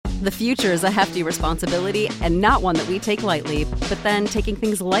The future is a hefty responsibility and not one that we take lightly, but then taking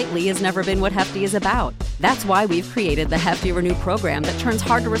things lightly has never been what Hefty is about. That's why we've created the Hefty Renew program that turns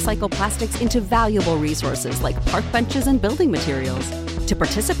hard-to-recycle plastics into valuable resources like park benches and building materials. To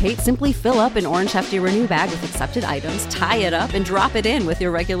participate, simply fill up an orange Hefty Renew bag with accepted items, tie it up, and drop it in with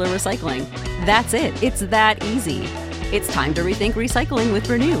your regular recycling. That's it. It's that easy. It's time to rethink recycling with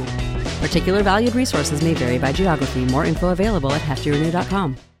Renew. Particular valued resources may vary by geography. More info available at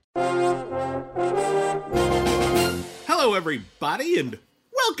heftyrenew.com. Hello, everybody, and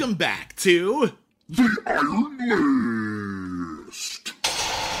welcome back to The Iron List.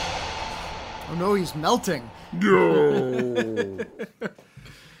 Oh no, he's melting. No.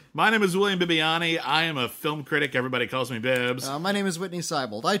 My name is William Bibbiani. I am a film critic. Everybody calls me Bibbs. My name is Whitney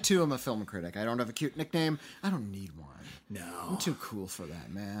Seibold. I too am a film critic. I don't have a cute nickname. I don't need one. No. I'm too cool for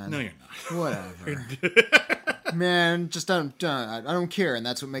that, man. No, you're not. Whatever. Man, just I don't care, and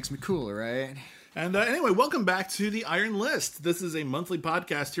that's what makes me cool, right? And anyway, welcome back to The Iron List. This is a monthly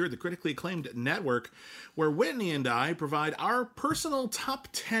podcast here at the critically acclaimed network where Whitney and I provide our personal top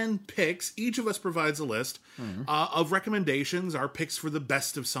 10 picks. Each of us provides a list of recommendations, our picks for the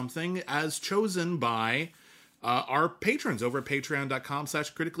best of something, as chosen by our patrons over at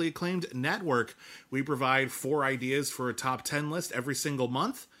patreon.com/critically acclaimed network. We provide 4 ideas for a top 10 list every single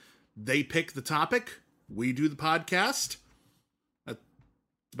month. They pick the topic. We do the podcast. That's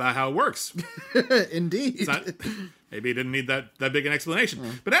about how it works. Indeed. Maybe you didn't need that big an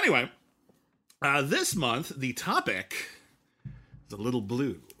explanation. But anyway, this month, the topic is a little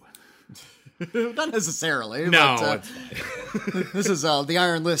blue. Not necessarily. No. But, this is the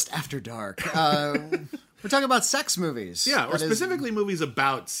Iron List After Dark. We're talking about sex movies. Yeah, or That is- specifically movies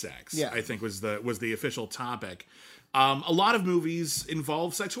about sex, Yeah. I think was the official topic. A lot of movies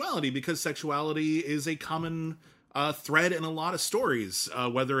involve sexuality because sexuality is a common thread in a lot of stories,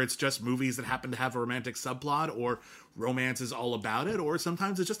 whether it's just movies that happen to have a romantic subplot or romance is all about it, or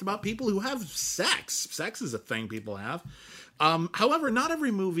sometimes it's just about people who have sex. Sex is a thing people have. However, not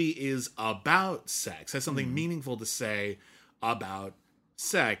every movie is about sex, has something meaningful to say about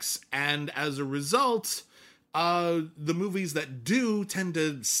sex, and as a result, the movies that do tend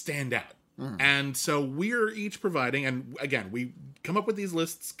to stand out. And so we're each providing, and again, we come up with these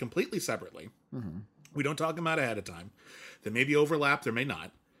lists completely separately. We don't talk them out ahead of time. There may be overlap, there may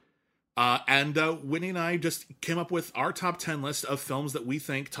not. And Whitney and I just came up with our top 10 list of films that we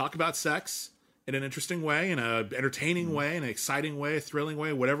think talk about sex in an interesting way, in an entertaining way, in an exciting way, a thrilling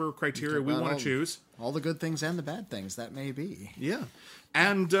way, whatever criteria we want to choose. All the good things and the bad things that may be. Yeah.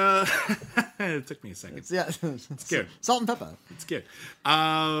 And it took me a second. It's good. Salt and pepper. It's good.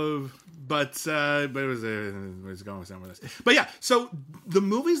 But it was going with somewhere else. But yeah, so the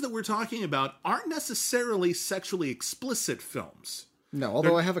movies that we're talking about aren't necessarily sexually explicit films. No,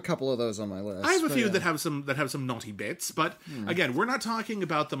 although I have a couple of those on my list. I have a few yeah. that have some naughty bits, but again, we're not talking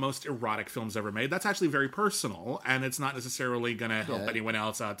about the most erotic films ever made. That's actually very personal, and it's not necessarily going to help anyone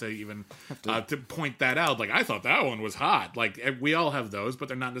else out to even to point that out. Like, I thought that one was hot. Like, we all have those, but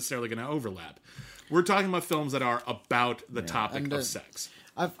they're not necessarily going to overlap. We're talking about films that are about the topic of sex.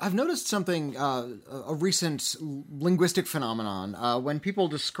 I've noticed something, a recent linguistic phenomenon, when people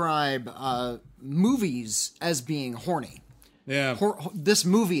describe movies as being horny. Yeah. This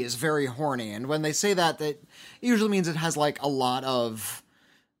movie is very horny, and when they say that, that usually means it has like a lot of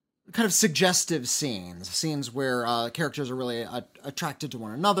kind of suggestive scenes where characters are really attracted to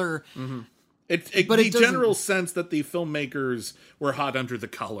one another. The general sense that the filmmakers were hot under the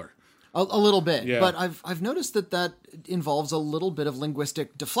collar. A little bit, Yeah. but I've noticed that involves a little bit of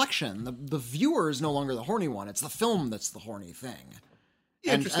linguistic deflection. The viewer is no longer the horny one; it's the film that's the horny thing.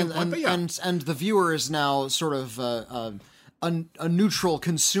 Yeah, interesting point, but yeah. And the viewer is now sort of a neutral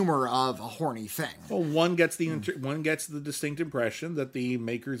consumer of a horny thing. Well, one gets the distinct impression that the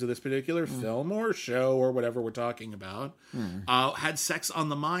makers of this particular film or show or whatever we're talking about had sex on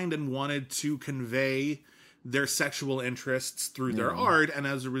the mind and wanted to convey their sexual interests through their art, and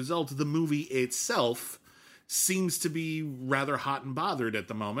as a result, the movie itself seems to be rather hot and bothered at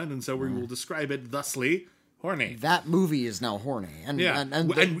the moment, and so we will describe it thusly: horny. That movie is now horny, and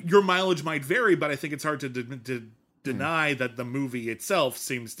your mileage might vary, but I think it's hard to deny that the movie itself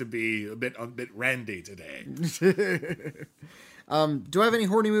seems to be a bit randy today. do I have any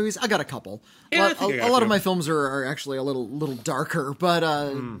horny movies? I got a couple. Yeah, a lot of my films are actually a little darker, but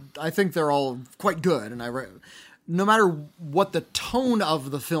I think they're all quite good. And no matter what the tone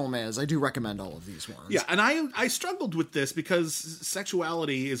of the film is, I do recommend all of these ones. Yeah, and I struggled with this because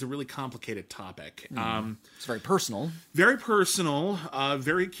sexuality is a really complicated topic. It's very personal. Very personal,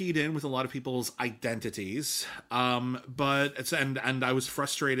 very keyed in with a lot of people's identities. But it's and I was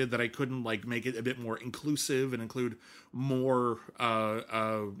frustrated that I couldn't like make it a bit more inclusive and include more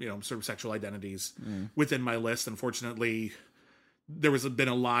sort of sexual identities within my list. Unfortunately, there been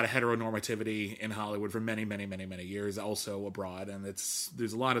a lot of heteronormativity in Hollywood for many, many, many, many years, also abroad, and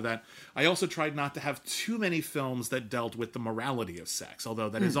there's a lot of that. I also tried not to have too many films that dealt with the morality of sex, although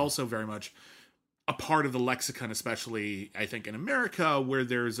that is also very much a part of the lexicon, especially I think in America, where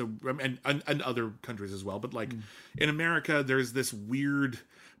there's and other countries as well, but like in America, there's this weird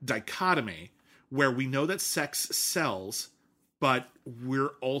dichotomy where we know that sex sells, but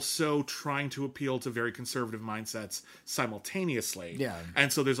we're also trying to appeal to very conservative mindsets simultaneously. Yeah.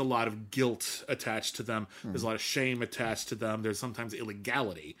 And so there's a lot of guilt attached to them. There's a lot of shame attached to them. There's sometimes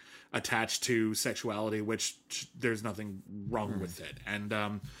illegality attached to sexuality, which there's nothing wrong with it. And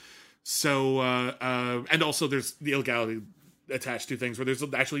and also there's the illegality attached to things where there's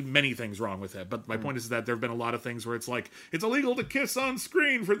actually many things wrong with it. But my point is that there have been a lot of things where it's like, it's illegal to kiss on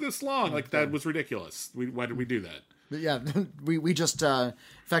screen for this long. Like, that was ridiculous. Why did we do that? Yeah, we just, in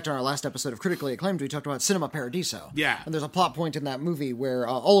fact, on our last episode of Critically Acclaimed, we talked about Cinema Paradiso. Yeah. And there's a plot point in that movie where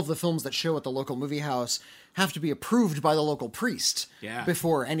all of the films that show at the local movie house have to be approved by the local priest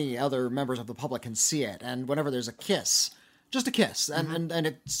before any other members of the public can see it. And whenever there's a kiss, just a kiss, and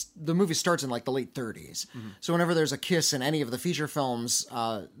it's the movie starts in like the late 30s. So whenever there's a kiss in any of the feature films,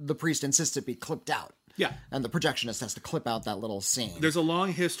 the priest insists it be clipped out. Yeah. And the projectionist has to clip out that little scene. There's a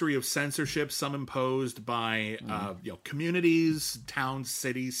long history of censorship, some imposed by communities, towns,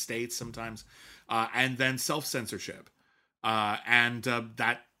 cities, states sometimes, and then self-censorship.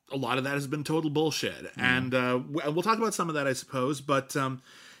 That a lot of that has been total bullshit. And we'll talk about some of that, I suppose, but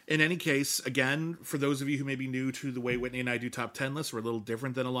in any case, again, for those of you who may be new to the way Whitney and I do top 10 lists, we're a little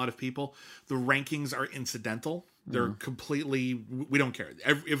different than a lot of people. The rankings are incidental. They're completely, we don't care.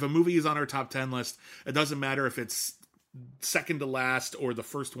 If a movie is on our top 10 list, it doesn't matter if it's second to last or the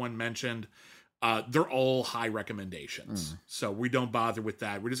first one mentioned. They're all high recommendations. So we don't bother with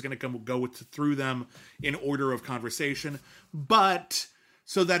that. We're just going to go through them in order of conversation. But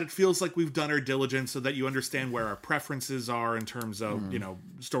so that it feels like we've done our diligence, so that you understand where our preferences are in terms of,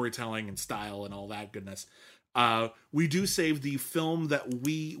 storytelling and style and all that goodness. We do save the film that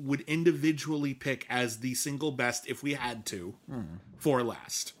we would individually pick as the single best if we had to for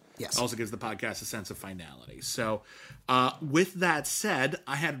last. Yes. Also gives the podcast a sense of finality. So with that said,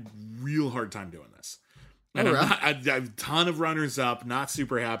 I had a real hard time doing this. And I have a ton of runners up, not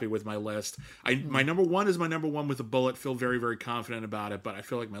super happy with my list. My number one is my number one with a bullet. Feel very, very confident about it, but I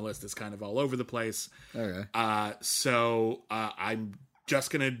feel like my list is kind of all over the place. Okay. So I'm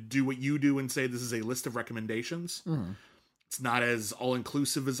just going to do what you do and say this is a list of recommendations. It's not as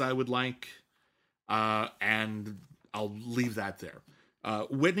all-inclusive as I would like, and I'll leave that there.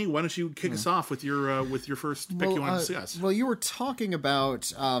 Whitney, why don't you kick us off with your first pick you want to discuss? Well, you were talking about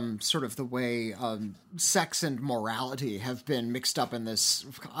sort of the way sex and morality have been mixed up in this,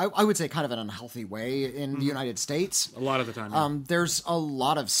 I would say, kind of an unhealthy way in the United States. A lot of the time. There's a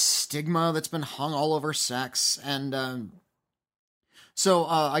lot of stigma that's been hung all over sex, and so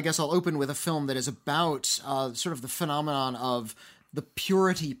I guess I'll open with a film that is about sort of the phenomenon of the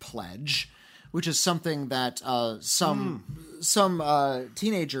purity pledge, which is something that some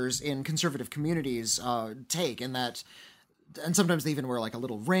teenagers in conservative communities take, and sometimes they even wear like a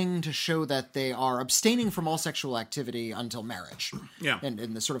little ring to show that they are abstaining from all sexual activity until marriage. Yeah. And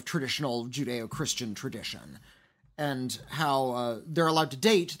in the sort of traditional Judeo-Christian tradition. And how they're allowed to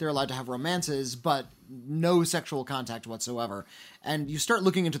date, they're allowed to have romances, but no sexual contact whatsoever. And you start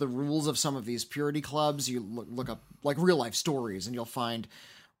looking into the rules of some of these purity clubs, you look up like real life stories, and you'll find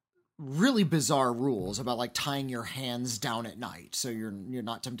really bizarre rules about like tying your hands down at night so you're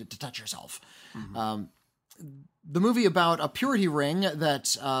not tempted to touch yourself. The movie about a purity ring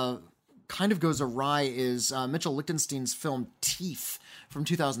that kind of goes awry is Mitchell Lichtenstein's film Teeth from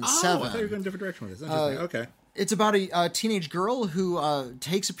 2007. Oh, I thought you were going a different direction with this. Interesting. Okay. It's about a teenage girl who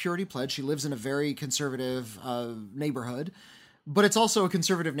takes a purity pledge. She lives in a very conservative neighborhood, but it's also a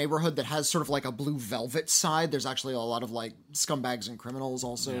conservative neighborhood that has sort of like a blue velvet side. There's actually a lot of like scumbags and criminals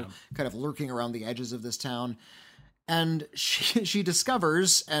also kind of lurking around the edges of this town. And she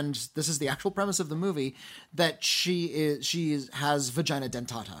discovers, and this is the actual premise of the movie, that she has vagina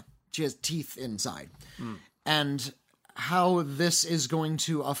dentata. She has teeth inside. And how this is going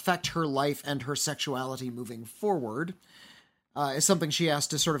to affect her life and her sexuality moving forward. is something she has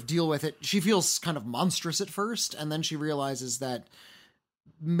to sort of deal with. It. She feels kind of monstrous at first, and then she realizes that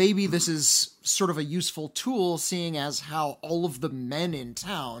maybe this is sort of a useful tool, seeing as how all of the men in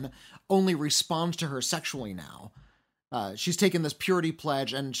town only respond to her sexually now. She's taken this purity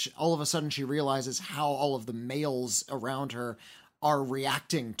pledge, and all of a sudden she realizes how all of the males around her are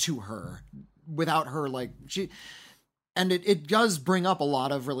reacting to her without her, and it does bring up a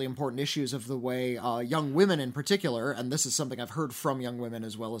lot of really important issues of the way young women in particular, and this is something I've heard from young women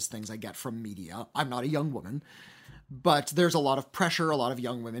as well as things I get from media. I'm not a young woman, but there's a lot of pressure a lot of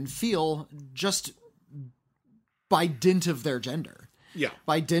young women feel just by dint of their gender. Yeah.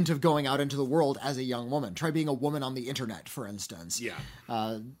 By dint of going out into the world as a young woman. Try being a woman on the internet, for instance. Yeah.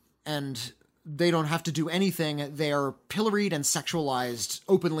 And they don't have to do anything. They are pilloried and sexualized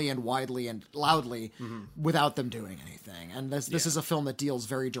openly and widely and loudly without them doing anything. And this is a film that deals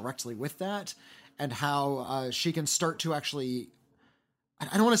very directly with that, and how she can start to actually,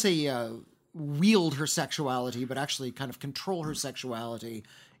 I don't want to say wield her sexuality, but actually kind of control her sexuality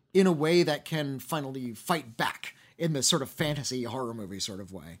in a way that can finally fight back in this sort of fantasy horror movie sort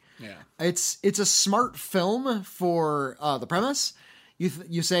of way. Yeah. It's a smart film for the premise.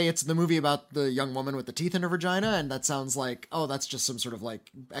 You say it's the movie about the young woman with the teeth in her vagina, and that sounds like, oh, that's just some sort of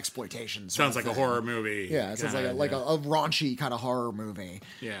like exploitation. Sounds like a horror movie. Yeah, it sounds like a raunchy kind of horror movie.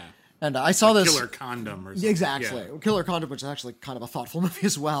 Yeah. And I saw this Killer Condom or something. Exactly. Yeah. Killer Condom, which is actually kind of a thoughtful movie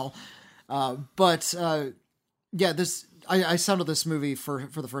as well. I saw this movie for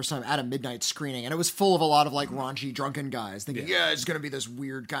the first time at a midnight screening, and it was full of a lot of like raunchy drunken guys thinking, it's going to be this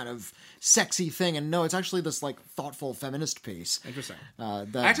weird kind of sexy thing, and no, it's actually this like thoughtful feminist piece. Interesting. I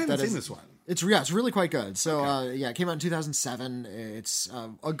actually haven't seen this one. It's really quite good. So it came out in 2007. It's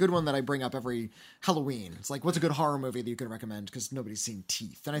a good one that I bring up every Halloween. It's like, what's a good horror movie that you can recommend? Because nobody's seen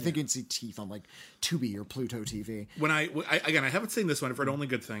Teeth, and I think you can see Teeth on like Tubi or Pluto TV. When I haven't seen this one. I've heard only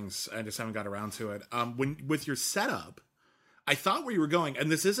good things. I just haven't got around to it. With your setup, I thought where you were going,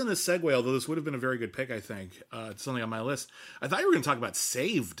 and this isn't a segue, although this would have been a very good pick, I think. It's only on my list. I thought you were going to talk about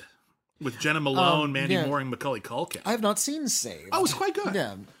Saved with Jenna Malone, Mandy Moore, and Macaulay Culkin. I have not seen Saved. Oh, it's quite good.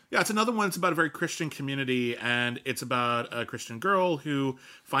 Yeah. Yeah, it's another one. It's about a very Christian community, and it's about a Christian girl who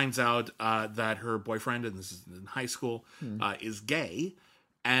finds out that her boyfriend, and this is in high school, is gay,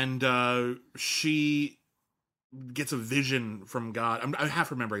 and she gets a vision from God. I'm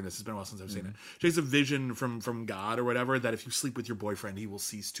half remembering this. It's been a while since I've seen it. She has a vision from God or whatever that if you sleep with your boyfriend, he will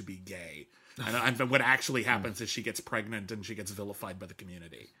cease to be gay. And what actually happens is she gets pregnant and she gets vilified by the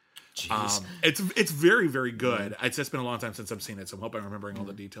community. It's very, very good. It's just been a long time since I've seen it, so I hope I'm remembering all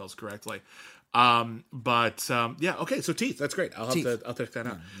the details correctly. Okay, so Teeth, that's great. I'll check that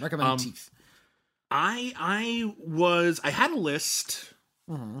out. Recommend Teeth. I had a list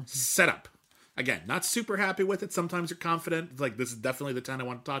set up. Again, not super happy with it. Sometimes you're confident. It's like, this is definitely the 10 I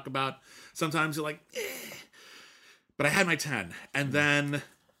want to talk about. Sometimes you're like, But I had my 10. And then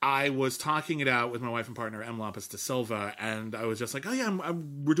I was talking it out with my wife and partner, Em Lopez da Silva, and I was just like, oh yeah,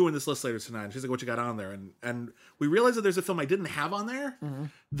 we're doing this list later tonight. And she's like, what you got on there? And we realized that there's a film I didn't have on there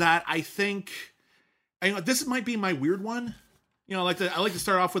that I think, this might be my weird one. I like to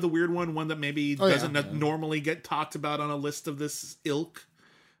start off with a weird one that maybe doesn't normally get talked about on a list of this ilk.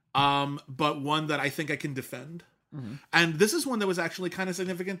 But one that I think I can defend. And this is one that was actually kind of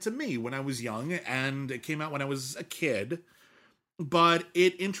significant to me when I was young, and it came out when I was a kid, but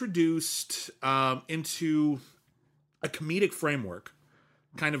it introduced into a comedic framework,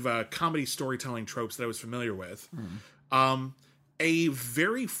 kind of a comedy storytelling tropes that I was familiar with, a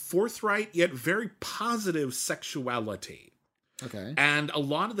very forthright yet very positive sexuality. Okay. And a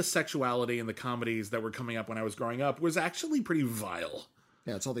lot of the sexuality in the comedies that were coming up when I was growing up was actually pretty vile.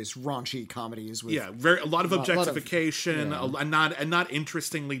 Yeah, it's all these raunchy comedies with a lot of objectification, and not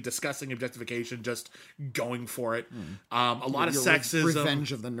interestingly discussing objectification, just going for it. A lot of sexism.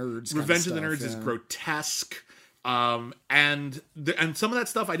 Revenge of the Nerds. Revenge of the Nerds is grotesque. And some of that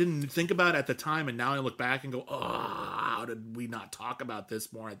stuff I didn't think about at the time, and now I look back and go, oh, how did we not talk about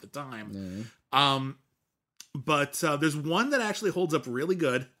this more at the time? But there's one that actually holds up really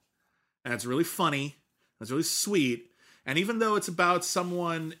good, and it's really funny, it's really sweet. And even though it's about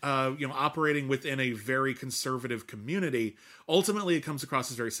someone, operating within a very conservative community, ultimately it comes across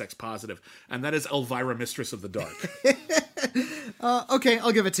as very sex positive. And that is Elvira, Mistress of the Dark. Okay,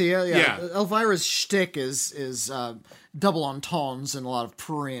 I'll give it to you. Yeah. Elvira's shtick is double entendres and a lot of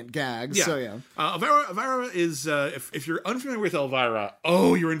prurient gags. Yeah. So yeah. Elvira is, if you're unfamiliar with Elvira,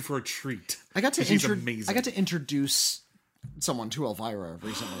 you're in for a treat. She's amazing. I got to introduce someone to Elvira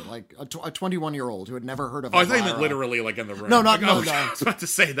recently, like a 21-year-old who had never heard of Oh, I Elvira. thought you meant literally, like, in the room. No, not like, no, oh, no. I was about to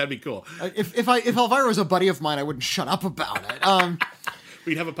say, that'd be cool. If Elvira was a buddy of mine, I wouldn't shut up about it.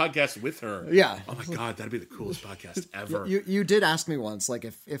 We'd have a podcast with her. Yeah. Oh my God, that'd be the coolest podcast ever. You did ask me once, like,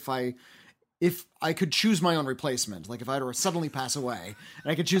 if I could choose my own replacement, like if I were to suddenly pass away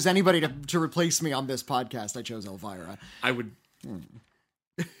and I could choose anybody to replace me on this podcast, I chose Elvira. I would.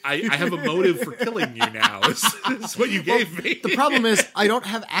 I have a motive for killing you now. Is what you gave me. The problem is I don't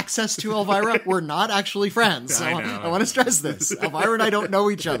have access to Elvira. We're not actually friends. So I know. I want to stress this. Elvira and I don't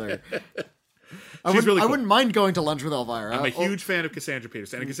know each other. I wouldn't mind going to lunch with Elvira. I'm a huge fan of Cassandra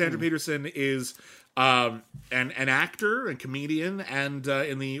Peterson. And Cassandra Peterson is an actor and comedian, and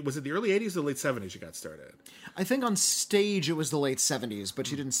was it the early 80s or late 70s she got started? I think on stage it was the late 70s, but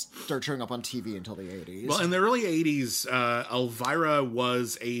she didn't start showing up on TV until the 80s. Well, in the early 80s, Elvira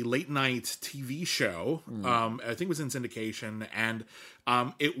was a late-night TV show. I think it was in syndication, and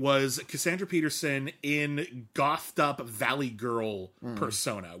it was Cassandra Peterson in gothed-up Valley Girl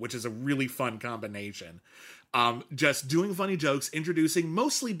persona, which is a really fun combination. Just doing funny jokes, introducing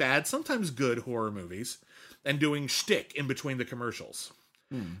mostly bad, sometimes good horror movies, and doing shtick in between the commercials.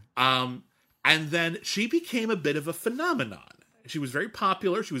 And then she became a bit of a phenomenon. She was very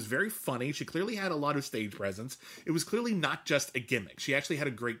popular. She was very funny. She clearly had a lot of stage presence. It was clearly not just a gimmick. She actually had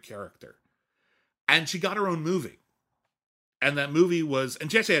a great character. And she got her own movie. And that movie was...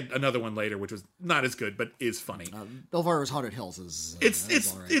 And she actually had another one later, which was not as good, but is funny. Elvira's Haunted Hills is...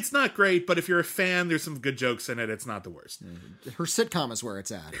 It's not great, but if you're a fan, there's some good jokes in it. It's not the worst. Her sitcom is where it's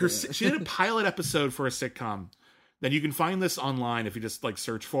at. She did a pilot episode for a sitcom. Then you can find this online if you just like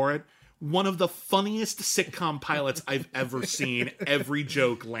search for it. One of the funniest sitcom pilots I've ever seen. Every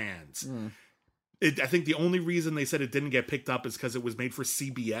joke lands. I think the only reason they said it didn't get picked up is because it was made for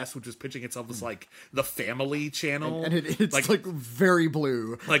CBS, which was pitching itself as like the family channel, and it's like very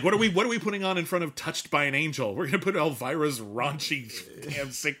blue. Like, what are we putting on in front of Touched by an Angel? We're gonna put Elvira's raunchy damn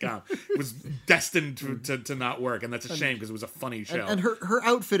sitcom. It was destined to not work, and that's a shame because it was a funny show. And her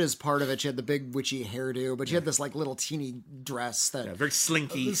outfit is part of it. She had the big witchy hairdo, but she had this like little teeny dress that very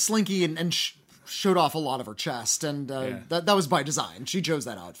slinky, and showed off a lot of her chest, and that was by design. She chose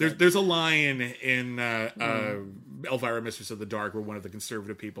that outfit. There's a line in Elvira, Mistress of the Dark, where one of the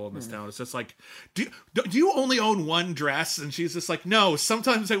conservative people in this town is just like, do you only own one dress? And she's just like, no,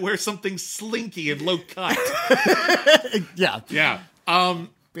 sometimes I wear something slinky and low cut. Yeah.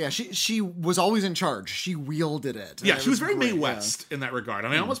 Yeah, she was always in charge. She wielded it. Yeah, she was very Mae West in that regard.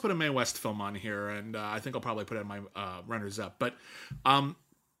 And I almost put a Mae West film on here, and I think I'll probably put it in my runners-up. But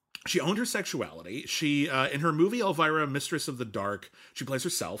she owned her sexuality. She, in her movie Elvira, Mistress of the Dark, she plays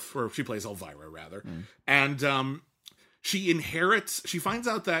herself, or she plays Elvira, rather. And she finds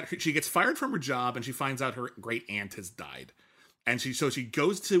out that she gets fired from her job, and she finds out her great aunt has died. And so she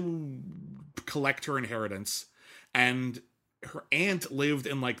goes to collect her inheritance, and her aunt lived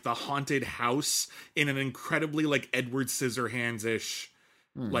in like the haunted house in an incredibly like Edward Scissorhands-ish,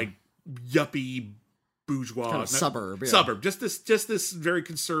 like yuppie bourgeois kind of suburb. Just this very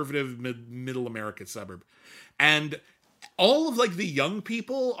conservative middle America suburb. And all of like the young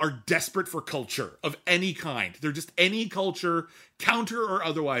people are desperate for culture of any kind. They're just any culture, counter or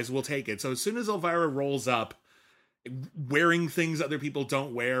otherwise, will take it. So as soon as Elvira rolls up wearing things other people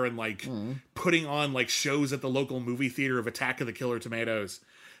don't wear and like putting on like shows at the local movie theater of Attack of the Killer Tomatoes,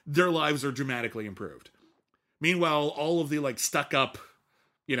 their lives are dramatically improved. Meanwhile, all of the like stuck up,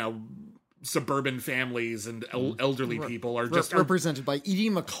 suburban families and elderly people are just represented by Edie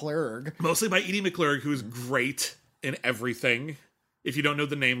McClurg. Mostly by Edie McClurg, who's great in everything. If you don't know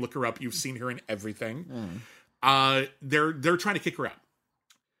the name, look her up. You've seen her in everything. They're trying to kick her out.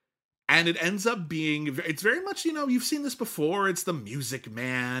 And it ends up being, it's very much, you've seen this before. It's the Music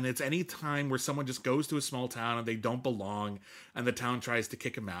Man. It's any time where someone just goes to a small town and they don't belong and the town tries to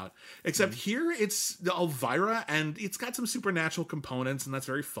kick them out. Except here it's the Elvira, and it's got some supernatural components, and that's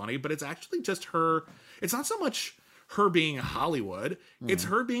very funny, but it's actually just her. It's not so much her being Hollywood. It's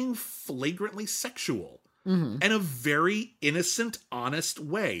her being flagrantly sexual in a very innocent, honest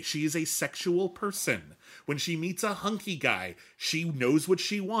way. She is a sexual person. When she meets a hunky guy, she knows what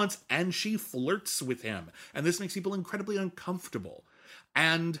she wants, and she flirts with him. And this makes people incredibly uncomfortable.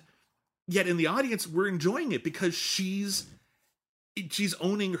 And yet in the audience, we're enjoying it because she's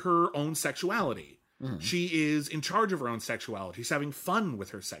owning her own sexuality. She is in charge of her own sexuality. She's having fun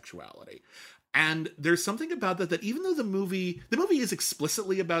with her sexuality. And there's something about that even though the movie is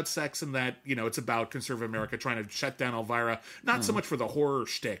explicitly about sex and that, it's about conservative America trying to shut down Elvira, not so much for the horror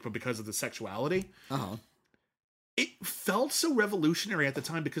shtick, but because of the sexuality. it felt so revolutionary at the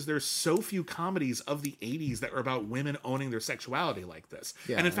time because there's so few comedies of the 80s that were about women owning their sexuality like this.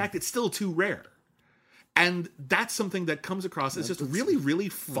 Yeah. And in fact, it's still too rare. And that's something that comes across as just really, really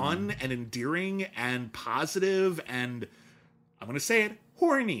fun and endearing and positive and, I'm going to say it,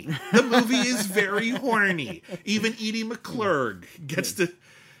 horny. The movie is very horny. Even Edie McClurg gets to...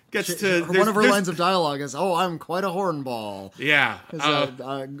 One of her lines of dialogue is, "Oh, I'm quite a hornball." Yeah.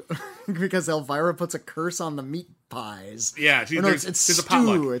 Because Elvira puts a curse on the meat pies. Yeah, it's there's a stew.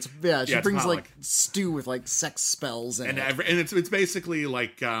 potluck. She it's brings a like potluck. stew with like sex spells in and it. and it's basically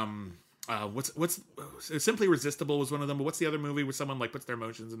like what's Simply Irresistible was one of them, but what's the other movie where someone like puts their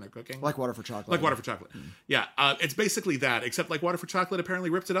emotions in their cooking? Like Water for Chocolate. Like Water for Chocolate. Yeah, it's basically that, except Like Water for Chocolate apparently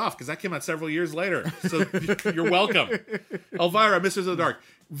ripped it off because that came out several years later. So you're welcome. Elvira, Mistress of the Dark.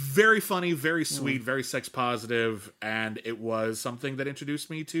 Very funny, very sweet, very sex positive, and it was something that introduced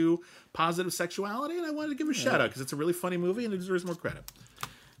me to positive sexuality, and I wanted to give it a shout out because it's a really funny movie and it deserves more credit.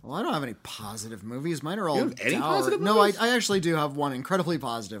 Well, I don't have any positive movies. Mine are all You have any dour. positive No, movies? I actually do have one incredibly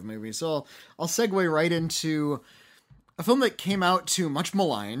positive movie. So I'll segue right into a film that came out to much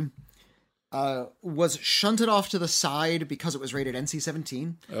malign, was shunted off to the side because it was rated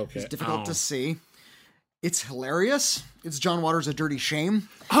NC-17. Okay. It's difficult Oh. to see. It's hilarious. It's John Waters' A Dirty Shame.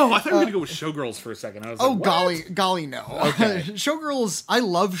 Oh, I thought you were going to go with Showgirls for a second. I was Oh, like, what? golly, no. Okay. Showgirls, I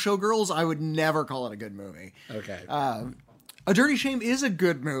love Showgirls. I would never call it a good movie. Okay. A Dirty Shame is a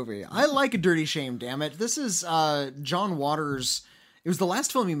good movie. I like A Dirty Shame, damn it. This is John Waters. It was the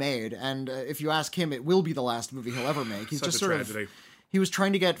last film he made, and if you ask him, it will be the last movie he'll ever make. He's Such just a sort tragedy. of... He was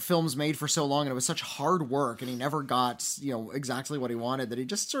trying to get films made for so long, and it was such hard work, and he never got, exactly what he wanted, that he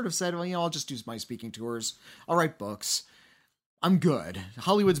just sort of said, well, I'll just do my speaking tours. I'll write books. I'm good.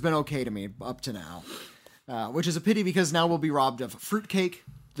 Hollywood's been okay to me up to now. Which is a pity because now we'll be robbed of Fruitcake,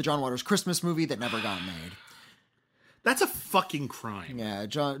 the John Waters Christmas movie that never got made. That's a fucking crime. Yeah,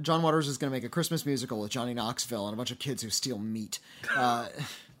 John Waters is going to make a Christmas musical with Johnny Knoxville and a bunch of kids who steal meat.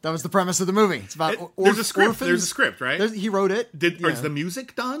 That was the premise of the movie. It's about There's a script. orphans. There's a script, right? He wrote it. Is the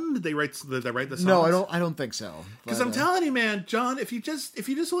music done? Did they write the songs? No, I don't think so. Because But, I'm telling you, man, John, if you just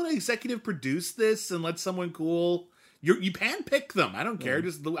want to executive produce this and let someone cool, you handpick them. I don't care.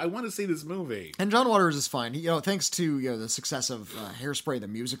 I want to see this movie. And John Waters is fine. Thanks to the success of Hairspray the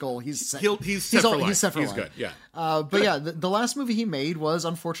musical, he's set for life. He's set for life. good. Yeah. But yeah, the last movie he made was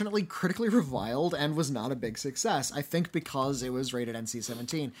unfortunately critically reviled and was not a big success. I think because it was rated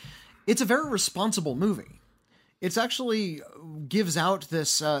NC-17. It's a very responsible movie. It's actually gives out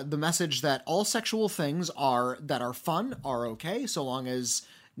this the message that all sexual things that are fun are okay, so long as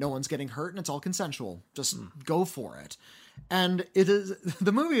no one's getting hurt and it's all consensual. Just go for it. And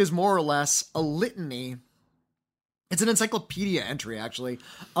the movie is more or less a litany. It's an encyclopedia entry, actually,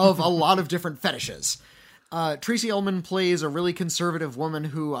 of a lot of different fetishes. Tracy Ullman plays a really conservative woman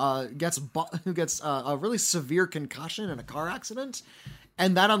who gets a really severe concussion in a car accident,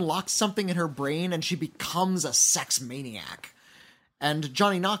 and that unlocks something in her brain, and she becomes a sex maniac. And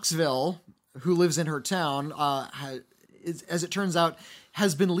Johnny Knoxville, who lives in her town, as it turns out,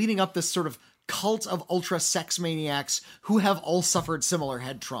 has been leading up this sort of cult of ultra sex maniacs who have all suffered similar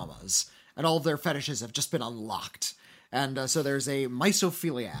head traumas, and all of their fetishes have just been unlocked. And so there's a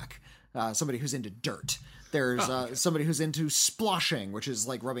misophiliac, somebody who's into dirt. There's somebody who's into sploshing, which is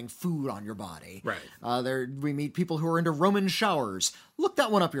like rubbing food on your body. Right. We meet people who are into Roman showers. Look that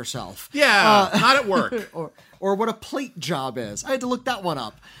one up yourself. Yeah, not at work. Or what a plate job is. I had to look that one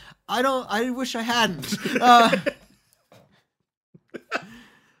up. I wish I hadn't.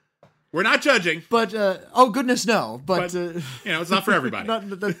 We're not judging. But, oh goodness, no. But it's not for everybody.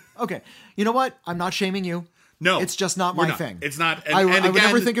 Okay. You know what? I'm not shaming you. No. It's just not we're my thing. It's not. I would again,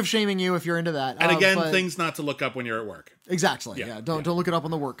 never think of shaming you if you're into that. And again, but- things not to look up when you're at work. Exactly. Yeah. Don't look it up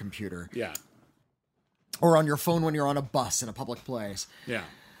on the work computer. Yeah. Or on your phone when you're on a bus in a public place. Yeah.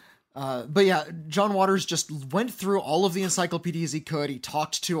 But yeah, John Waters just went through all of the encyclopedias he could. He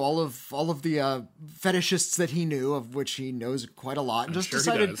talked to all of the fetishists that he knew, of which he knows quite a lot, and just sure he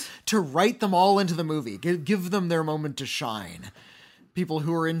decided does. to write them all into the movie. Give them their moment to shine. People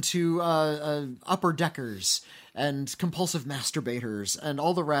who are into upper deckers and compulsive masturbators and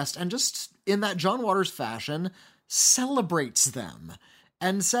all the rest, and just in that John Waters fashion, celebrates them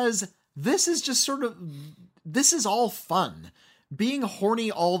and says, this is all fun. Being horny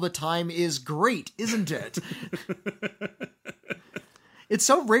all the time is great, isn't it? It's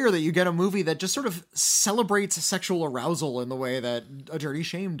so rare that you get a movie that just sort of celebrates sexual arousal in the way that A Dirty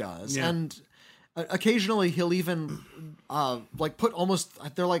Shame does. Yeah. And occasionally he'll even put almost,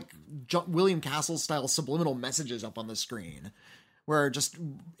 they're like William Castle style subliminal messages up on the screen. where just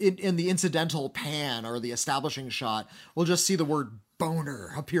in the incidental pan or the establishing shot, we'll just see the word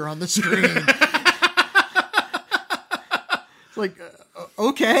boner appear on the screen. It's like,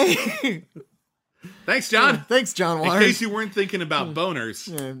 okay. Thanks, John. Thanks, John In Waters. case you weren't thinking about boners,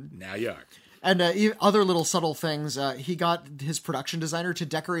 now you are. And other little subtle things, he got his production designer to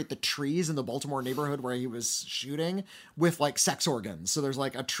decorate the trees in the Baltimore neighborhood where he was shooting with, like, sex organs. So there's,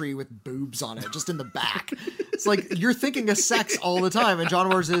 like, a tree with boobs on it just in the back. It's like, you're thinking of sex all the time. And John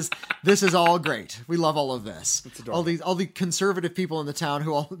Waters is, this is all great. We love all of this. All the conservative people in the town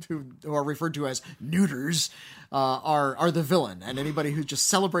who are referred to as neuters are the villain. And anybody who just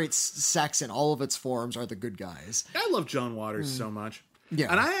celebrates sex in all of its forms are the good guys. I love John Waters so much. Yeah.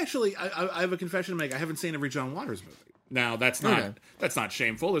 And I have a confession to make. I haven't seen every John Waters movie. Now, that's not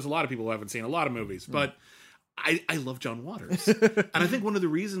shameful. There's a lot of people who haven't seen a lot of movies, but I love John Waters. And I think one of the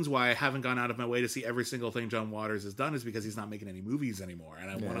reasons why I haven't gone out of my way to see every single thing John Waters has done is because he's not making any movies anymore.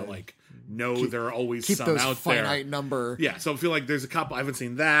 And I want to, like, know there are always Keep some those out finite there. number. Yeah, so I feel like there's a couple. I haven't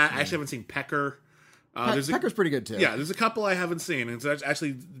seen that. I actually haven't seen Pecker. Pecker's pretty good, too. Yeah, there's a couple I haven't seen. And it's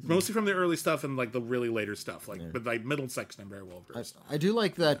actually mostly from the early stuff and, like, the really later stuff. But, like, Middlesex I'm very well versed. I do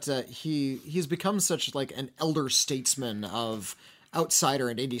like that he's become such, like, an elder statesman of outsider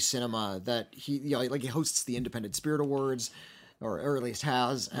and indie cinema that he hosts the Independent Spirit Awards, or at least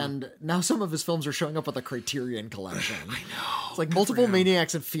has, and now some of his films are showing up with a Criterion collection. I know. It's like Multiple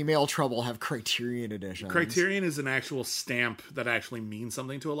Maniacs and Female Trouble have Criterion editions. Criterion is an actual stamp that actually means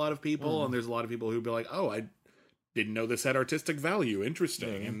something to a lot of people, and there's a lot of people who'd be like, oh, I didn't know this had artistic value.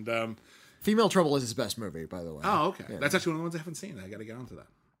 Interesting. And Female Trouble is his best movie, by the way. oh, okay. Yeah. That's actually one of the ones I haven't seen. I got to get onto that.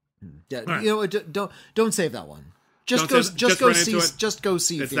 Yeah, right. you know, don't save that one. Just go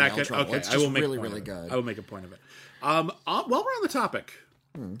see Female Trouble. Okay, It's I will just make really, a point really of it. good. I will make a point of it. While we're on the topic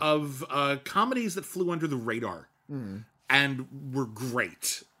of comedies that flew under the radar and were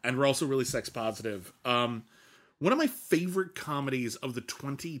great and were also really sex positive, one of my favorite comedies of the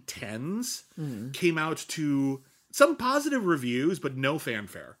 2010s came out to some positive reviews, but no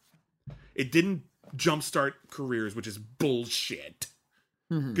fanfare. It didn't jumpstart careers, which is bullshit,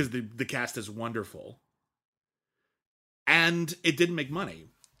 because the cast is wonderful. And it didn't make money,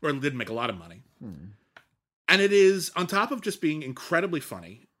 or it didn't make a lot of money. And it is, on top of just being incredibly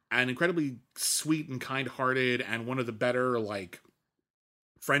funny and incredibly sweet and kind-hearted and one of the better, like,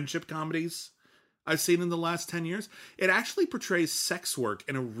 friendship comedies I've seen in the last 10 years, it actually portrays sex work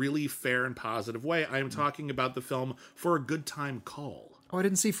in a really fair and positive way. I am talking about the film For a Good Time Call. Oh, I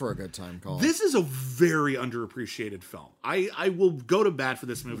didn't see For a Good Time Call. This is a very underappreciated film. I will go to bat for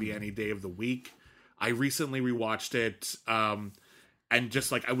this movie any day of the week. I recently rewatched it, and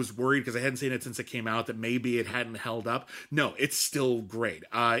just, like, I was worried because I hadn't seen it since it came out that maybe it hadn't held up. No, it's still great.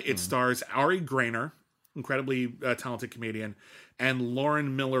 It stars Ari Grainer, incredibly talented comedian, and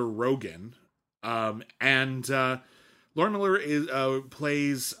Lauren Miller Rogen. And Lauren Miller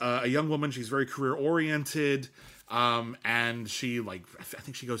plays a young woman. She's very career-oriented, and she, like, I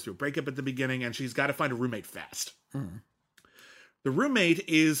think she goes through a breakup at the beginning, and she's got to find a roommate fast. The roommate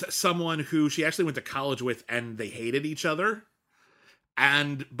is someone who she actually went to college with, and they hated each other.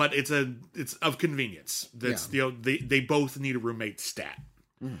 But it's of convenience. That's they both need a roommate stat,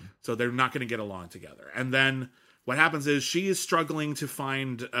 so they're not going to get along together. And then what happens is she is struggling to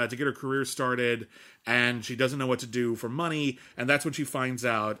find to get her career started, and she doesn't know what to do for money. And that's when she finds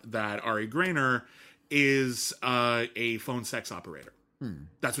out that Ari Grainer is a phone sex operator.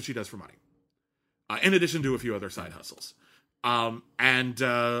 That's what she does for money, in addition to a few other side hustles. And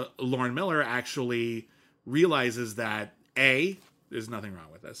Lauren Miller actually realizes that A, there's nothing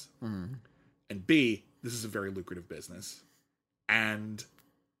wrong with this, and B, this is a very lucrative business, and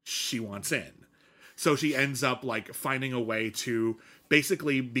she wants in. So she ends up, like, finding a way to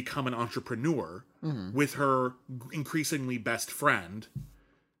basically become an entrepreneur with her increasingly best friend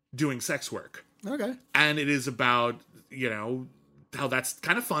doing sex work. Okay. And it is about, you know, how that's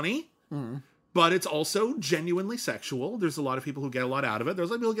kind of funny, but it's also genuinely sexual. There's a lot of people who get a lot out of it. There's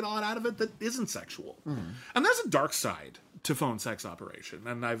a lot of people who get a lot out of it that isn't sexual. And there's a dark side to phone sex operation.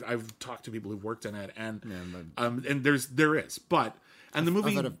 And I've talked to people who've worked in it, and there is. But and the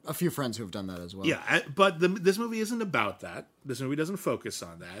movie, I've had a few friends who have done that as well. Yeah, but this movie isn't about that. This movie doesn't focus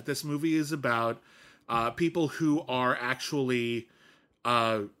on that. This movie is about people who are actually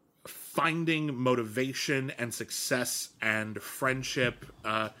finding motivation and success and friendship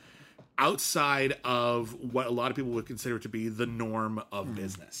outside of what a lot of people would consider to be the norm of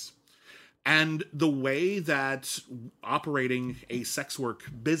business. And the way that operating a sex work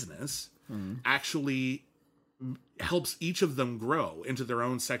business actually helps each of them grow into their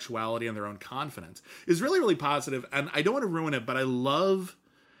own sexuality and their own confidence is really, really positive. And I don't want to ruin it, but I love,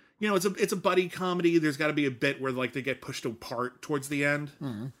 it's a buddy comedy. There's got to be a bit where like they get pushed apart towards the end.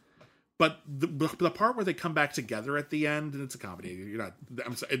 Mm-hmm. But the part where they come back together at the end, and it's a comedy.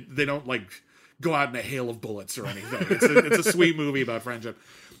 I'm sorry, they don't like go out in a hail of bullets or anything. It's a sweet movie about friendship.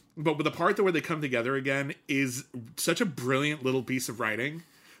 But the part where they come together again is such a brilliant little piece of writing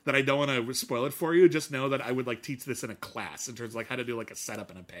that I don't want to spoil it for you. Just know that I would like teach this in a class in terms of like how to do like a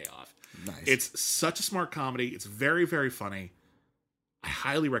setup and a payoff. Nice. It's such a smart comedy. It's very, very funny. I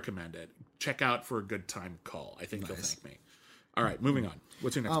highly recommend it. Check out For a Good Time Call. I think you'll thank me. All right, moving on.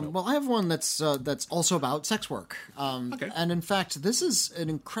 What's your next film? Well, I have one that's also about sex work. Okay. And in fact, this is an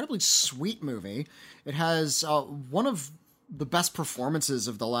incredibly sweet movie. It has one of the best performances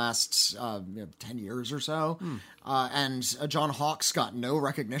of the last 10 years or so. And John Hawkes got no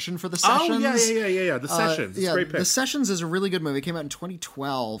recognition for The Sessions. Oh, yeah. The Sessions. It's a great pick. The Sessions is a really good movie. It came out in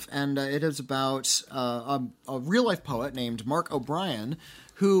 2012, and it is about a real-life poet named Mark O'Brien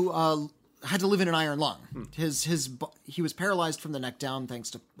who had to live in an iron lung. He was paralyzed from the neck down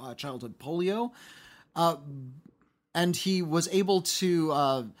thanks to childhood polio. And he was able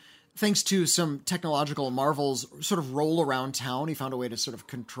to, thanks to some technological marvels, sort of roll around town. He found a way to sort of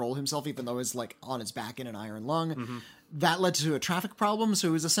control himself, even though he's like on his back in an iron lung. Mm-hmm. That led to a traffic problem, so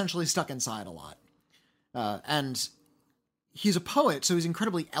he was essentially stuck inside a lot. And he's a poet, so he's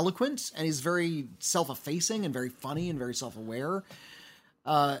incredibly eloquent, and he's very self-effacing and very funny and very self-aware.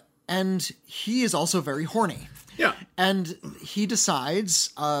 And he is also very horny. Yeah. And he decides,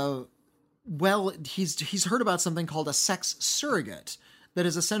 he's heard about something called a sex surrogate that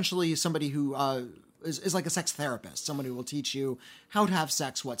is essentially somebody who is like a sex therapist, someone who will teach you how to have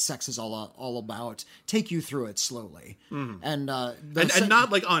sex, what sex is all about, take you through it slowly. Mm-hmm. And not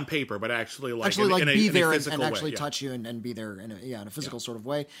like on paper, but actually be there and actually touch you and be there in a physical sort of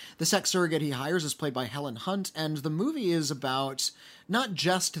way. The sex surrogate he hires is played by Helen Hunt, and the movie is about not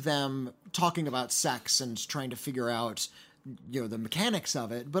just them talking about sex and trying to figure out the mechanics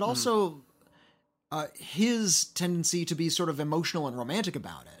of it, but also his tendency to be sort of emotional and romantic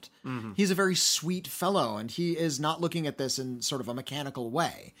about it. Mm-hmm. He's a very sweet fellow, and he is not looking at this in sort of a mechanical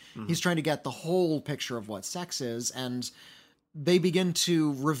way. Mm-hmm. He's trying to get the whole picture of what sex is, and they begin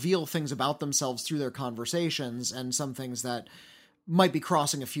to reveal things about themselves through their conversations, and some things that might be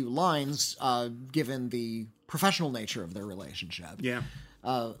crossing a few lines, given the professional nature of their relationship. Yeah.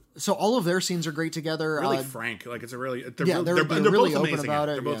 So all of their scenes are great together. Really frank, like it's a really they're both really open amazing. about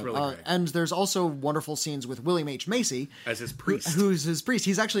it. They're both really great. And there's also wonderful scenes with William H. Macy as his priest, who's his priest.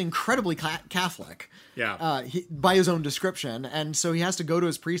 He's actually incredibly Catholic. Yeah, by his own description, and so he has to go to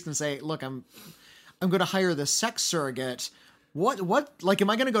his priest and say, "Look, I'm going to hire this sex surrogate. What like am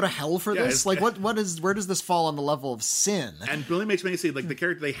I going to go to hell for this? Like where does this fall on the level of sin?" And William H. Macy, like the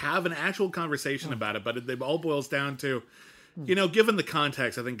character, they have an actual conversation about it, but it all boils down to, given the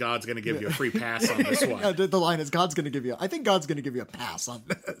context, I think God's going to give you a free pass on this one. The line is, I think God's going to give you a pass on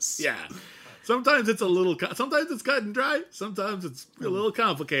this. Yeah. Sometimes it's sometimes it's cut and dry. Sometimes it's a little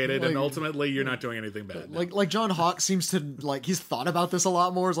complicated, and ultimately you're not doing anything bad. Like John Hawkes seems to, he's thought about this a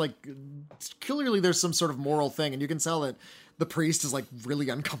lot more. It's like, clearly there's some sort of moral thing, and you can tell that the priest is really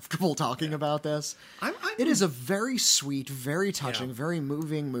uncomfortable talking about this. It is a very sweet, very touching, very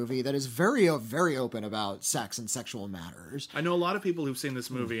moving movie that is very, very open about sex and sexual matters. I know a lot of people who've seen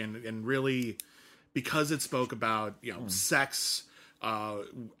this movie and really, because it spoke about sex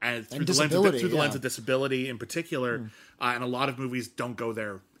and through the lens of disability in particular, and a lot of movies don't go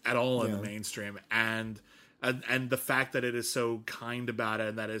there at all in the mainstream, and the fact that it is so kind about it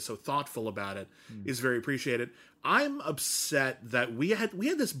and that it is so thoughtful about it is very appreciated. I'm upset that we had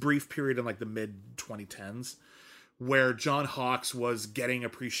this brief period in the mid 2010s where John Hawkes was getting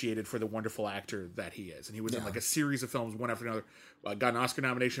appreciated for the wonderful actor that he is, and he was in a series of films one after another. Got an Oscar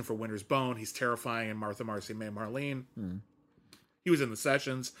nomination for Winter's Bone. He's terrifying in Martha, Marcy, May, Marlene. He was in The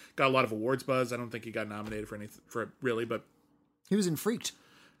Sessions. Got a lot of awards buzz. I don't think he got nominated for it really, but he was in Freaked.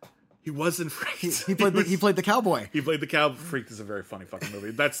 He wasn't Freaked. He played the cowboy. He played the cowboy. Freaked is a very funny fucking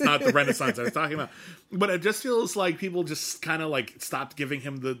movie. That's not the Renaissance I was talking about. But it just feels like people just kind of stopped giving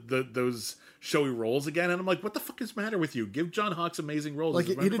him those showy roles again, and I'm like, what the fuck is the matter with you? Give John Hawkes amazing roles.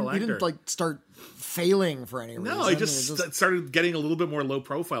 He didn't start failing for any reason. No, he just started getting a little bit more low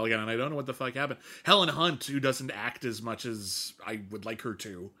profile again, and I don't know what the fuck happened. Helen Hunt, who doesn't act as much as I would like her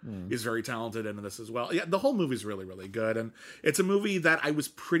to, is very talented in this as well. Yeah, the whole movie's really, really good, and it's a movie that I was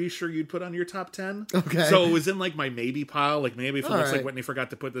pretty sure you'd put on your top 10. Okay. So it was in my maybe pile. Maybe if it looks like Whitney forgot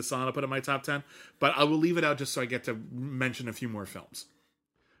to put this on, I'll put it in my top 10. But I will leave it out just so I get to mention a few more films.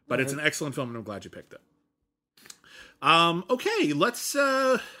 But it's an excellent film, and I'm glad you picked it. Okay, let's.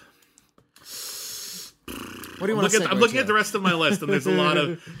 What do you want to I'm looking at the rest of my list, and there's a lot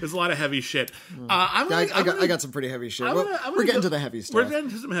of heavy shit. I got some pretty heavy shit. We're getting to the heavy stuff. We're getting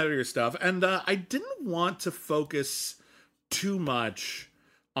to some heavier stuff, and I didn't want to focus too much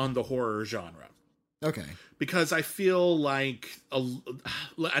on the horror genre. Okay. Because I feel like,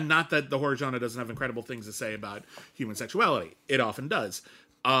 and not that the horror genre doesn't have incredible things to say about human sexuality. It often does.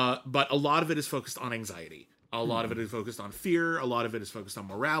 But a lot of it is focused on anxiety. A lot of it is focused on fear. A lot of it is focused on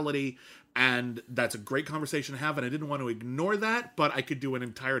morality. And that's a great conversation to have. And I didn't want to ignore that, but I could do an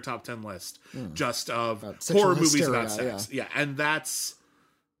entire top 10 list just of horror movies about sex. Yeah. And that's,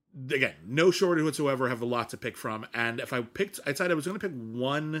 again, no shortage whatsoever. I have a lot to pick from. And if I decided I was going to pick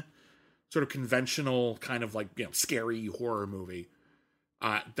one sort of conventional kind of like, scary horror movie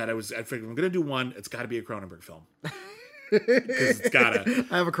I figured I'm going to do one. It's got to be a Cronenberg film. It's gotta.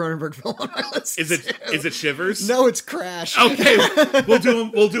 I have a Cronenberg film on my list. Is it Shivers? No, it's Crash. Okay, we'll do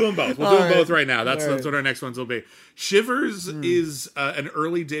them both. We'll do them both right now. That's what our next ones will be. Shivers is an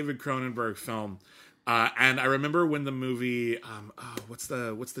early David Cronenberg film, and I remember when the movie, what's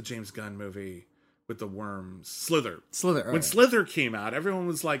the James Gunn movie with the worms? Slither. When Slither came out, everyone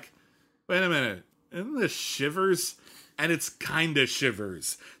was like, "Wait a minute, isn't this Shivers?" And it's kind of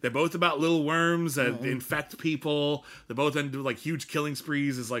Shivers. They're both about little worms that infect people. They both end up like huge killing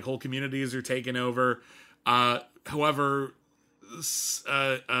sprees as like whole communities are taken over. However,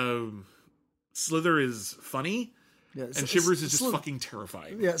 Slither is funny, and Shivers is just fucking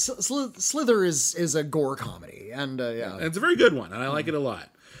terrifying. Yeah, Slither is a gore comedy, and and it's a very good one, and I like it a lot.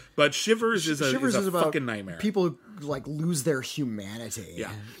 But Shivers is a fucking nightmare. People who like lose their humanity. Yeah.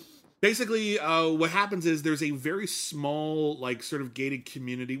 Basically, what happens is there's a very small, like, sort of gated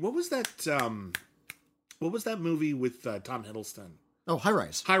community. What was that movie with Tom Hiddleston? Oh, High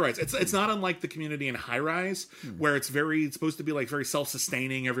Rise. High Rise. It's not unlike the community in High Rise, where it's supposed to be like very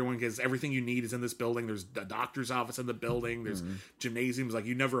self-sustaining. Everyone gets everything you need is in this building. There's a doctor's office in the building. There's gymnasiums. Like,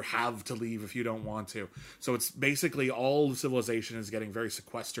 you never have to leave if you don't want to. So it's basically all civilization is getting very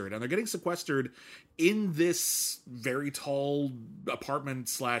sequestered, and they're getting sequestered in this very tall apartment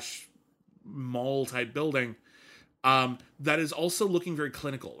 / mall type building that is also looking very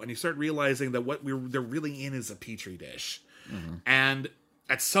clinical, and you start realizing that what they're really in is a petri dish. And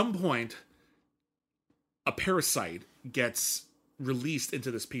at some point a parasite gets released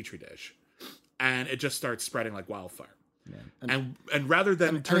into this petri dish, and it just starts spreading like wildfire. And rather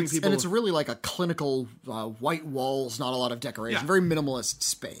than turning people... And it's really like a clinical white walls, not a lot of decoration, very minimalist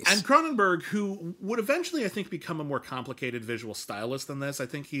space. And Cronenberg, who would eventually, I think, become a more complicated visual stylist than this. I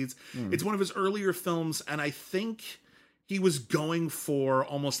think it's one of his earlier films, and I think he was going for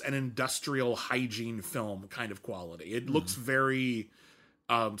almost an industrial hygiene film kind of quality. It looks very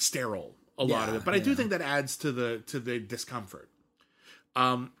sterile, a lot of it. But I do think that adds to the discomfort.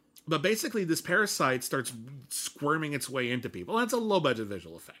 But basically, this parasite starts squirming its way into people. And it's a low-budget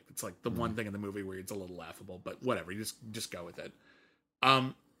visual effect. It's like the one thing in the movie where it's a little laughable, but whatever. You just go with it.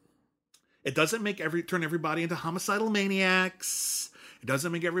 It doesn't turn everybody into homicidal maniacs. It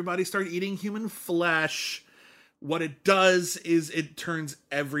doesn't make everybody start eating human flesh. What it does is it turns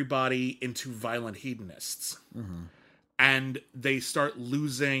everybody into violent hedonists. And they start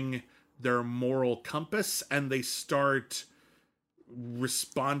losing their moral compass, and they start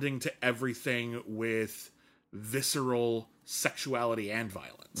responding to everything with visceral sexuality and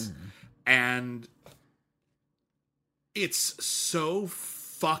violence. And it's so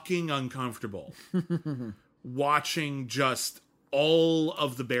fucking uncomfortable watching just all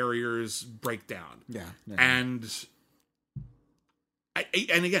of the barriers break down. And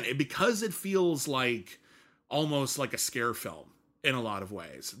again, because it feels like almost like a scare film in a lot of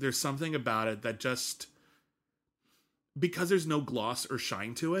ways, there's something about it that just, because there's no gloss or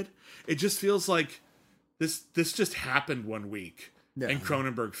shine to it, it just feels like this just happened one week and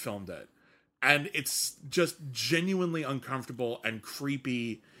Cronenberg filmed it. And it's just genuinely uncomfortable and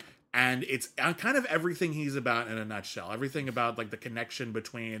creepy, and it's kind of everything he's about in a nutshell. Everything about like the connection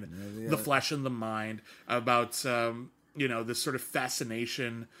between the flesh and the mind, about this sort of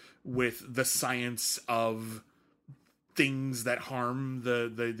fascination with the science of things that harm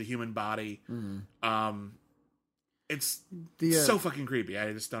the human body. It's so fucking creepy.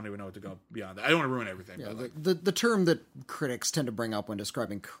 I just don't even know what to go beyond that. I don't want to ruin everything. Yeah, the term that critics tend to bring up when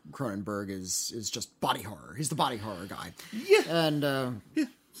describing Cronenberg is just body horror. He's the body horror guy. Yeah. And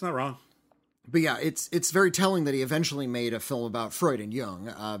it's not wrong. But yeah, it's very telling that he eventually made a film about Freud and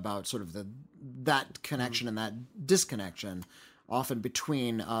Jung, about sort of that connection and that disconnection, often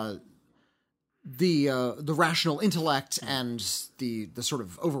between the rational intellect and the sort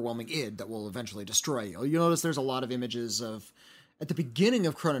of overwhelming id that will eventually destroy you. You notice there's a lot of images of at the beginning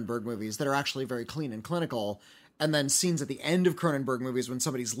of Cronenberg movies that are actually very clean and clinical, and then scenes at the end of Cronenberg movies when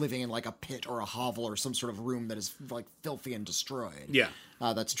somebody's living in like a pit or a hovel or some sort of room that is like filthy and destroyed. Yeah.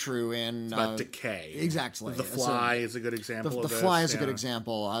 That's true in... It's about decay. Exactly. The Fly is a good example of The this. Fly is a good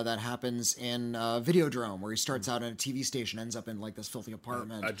example. That happens in Videodrome, where he starts out in a TV station, ends up in like this filthy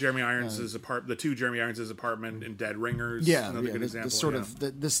apartment. Jeremy Irons' the two Jeremy Irons' apartment in Dead Ringers. Another good example. This sort of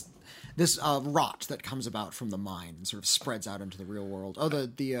this rot that comes about from the mind and sort of spreads out into the real world. Oh,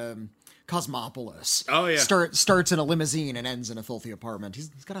 the Cosmopolis. Oh, yeah. Starts in a limousine and ends in a filthy apartment. He's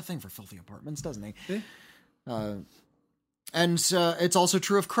got a thing for filthy apartments, doesn't he? Yeah. And it's also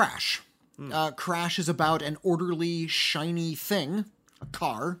true of Crash. Crash is about an orderly, shiny thing, a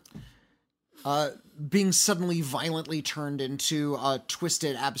car, being suddenly violently turned into a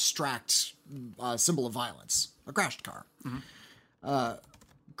twisted, abstract symbol of violence. A crashed car. Mm-hmm.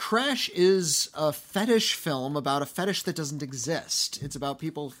 Crash is a fetish film about a fetish that doesn't exist. It's about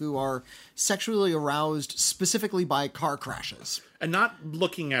people who are sexually aroused specifically by car crashes. And not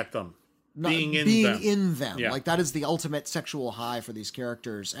looking at them. Being in them. Yeah. Like, that is the ultimate sexual high for these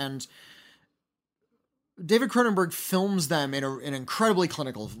characters. And David Cronenberg films them in an incredibly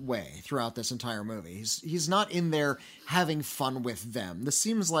clinical way throughout this entire movie. He's not in there having fun with them. This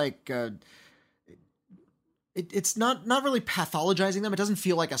seems like... It's not really pathologizing them. It doesn't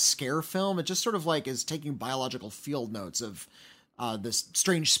feel like a scare film. It just sort of like is taking biological field notes of this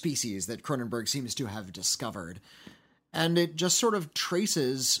strange species that Cronenberg seems to have discovered. And it just sort of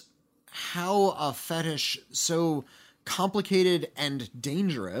traces how a fetish so complicated and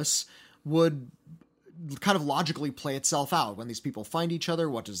dangerous would kind of logically play itself out when these people find each other.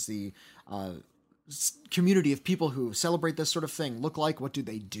 What does the community of people who celebrate this sort of thing look like? What do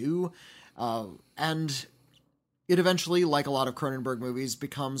they do? And it eventually, like a lot of Cronenberg movies,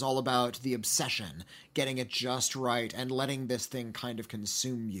 becomes all about the obsession, getting it just right, and letting this thing kind of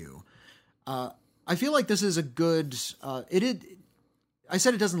consume you. I feel like this is a good... I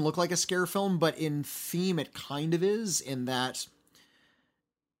said it doesn't look like a scare film, but in theme it kind of is, in that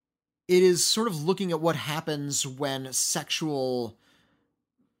it is sort of looking at what happens when sexual...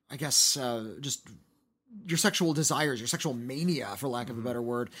 I guess, just... your sexual desires, your sexual mania, for lack of a better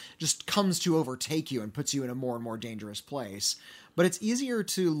word, just comes to overtake you and puts you in a more and more dangerous place. But it's easier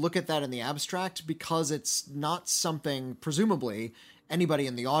to look at that in the abstract because it's not something, presumably, anybody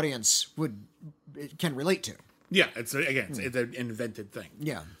in the audience can relate to. Yeah, it's an invented thing.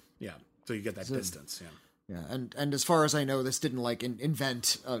 Yeah. Yeah, so you get that distance, yeah. Yeah, and as far as I know, this didn't, like,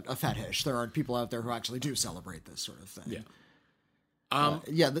 invent a fetish. There are people out there who actually do celebrate this sort of thing.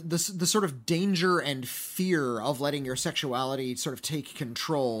 Yeah. The sort of danger and fear of letting your sexuality sort of take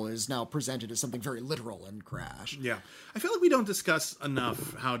control is now presented as something very literal in Crash. Yeah. I feel like we don't discuss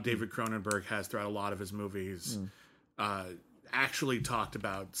enough how David Cronenberg has, throughout a lot of his movies, actually talked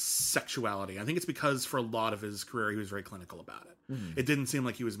about sexuality. I think it's because for a lot of his career, he was very clinical about it. Mm-hmm. It didn't seem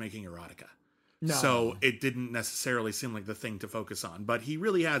like he was making erotica. No. So it didn't necessarily seem like the thing to focus on. But he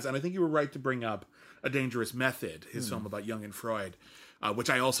really has, and I think you were right to bring up A Dangerous Method, his film about Jung and Freud, which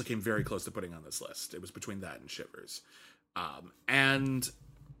I also came very close to putting on this list. It was between that and Shivers. And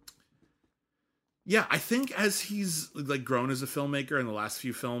yeah, I think as he's like grown as a filmmaker in the last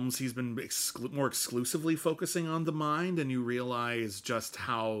few films, he's been more exclusively focusing on the mind, and you realize just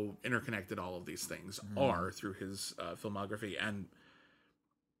how interconnected all of these things are through his filmography. And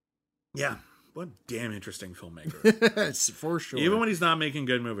yeah, what a damn interesting filmmaker. It's for sure. Even when he's not making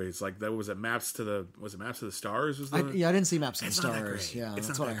good movies, like that was it Maps to the Stars? I didn't see Maps to the Stars. Yeah,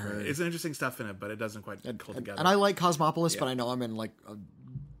 that's what I heard. It's interesting stuff in it, but it doesn't quite hold together. And I like Cosmopolis, but I know I'm in like a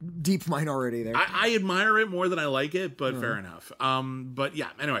deep minority there. I admire it more than I like it, but fair enough. But yeah,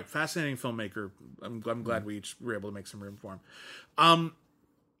 anyway, fascinating filmmaker. I'm glad we each were able to make some room for him. I'm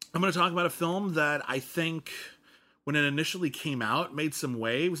going to talk about a film that I think, when it initially came out, made some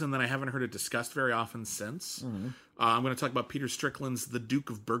waves, and then I haven't heard it discussed very often since. I'm going to talk about Peter Strickland's The Duke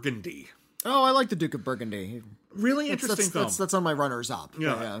of Burgundy. Oh, I like The Duke of Burgundy. Really interesting film. That's on my runners-up.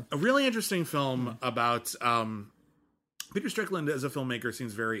 Yeah, a really interesting film about... Peter Strickland, as a filmmaker,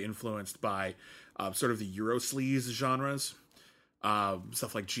 seems very influenced by sort of the Eurosleaze genres.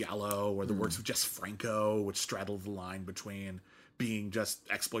 Stuff like Giallo, or the works of Jess Franco, which straddle the line between being just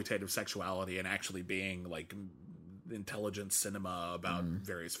exploitative sexuality and actually being like intelligent cinema about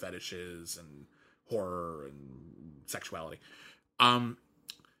various fetishes and horror and sexuality.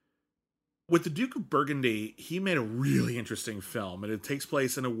 With The Duke of Burgundy, he made a really interesting film, and it takes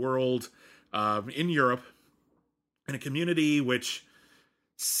place in a world in Europe, in a community which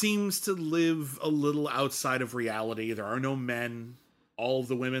seems to live a little outside of reality. There are no men. All of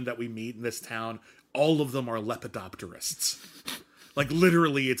the women that we meet in this town, all of them are lepidopterists. Like,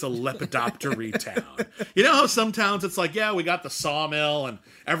 literally, it's a lepidoptery town. You know how some towns it's like, yeah, we got the sawmill, and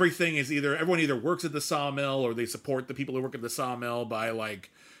everything is everyone either works at the sawmill or they support the people who work at the sawmill by, like,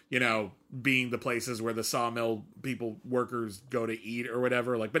 you know, being the places where the sawmill workers go to eat or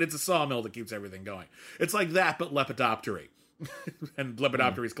whatever. Like, but it's a sawmill that keeps everything going. It's like that, but lepidoptery. And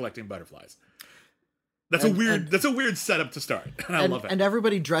lepidoptery is collecting butterflies. That's a weird setup to start. And I love it. And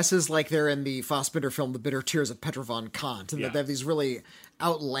everybody dresses like they're in the Fassbinder film The Bitter Tears of Petra von Kant, and that they have these really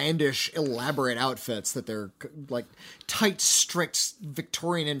outlandish, elaborate outfits that they're like tight, strict,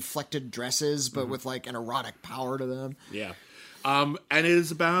 Victorian inflected dresses, but with like an erotic power to them. Yeah. And it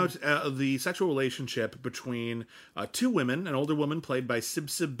is about the sexual relationship between two women, an older woman played by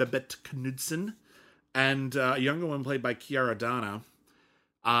Sibse Babette Knudsen, and a younger woman played by Chiara Dana.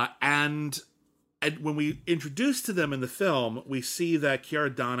 And when we introduce to them in the film, we see that Chiara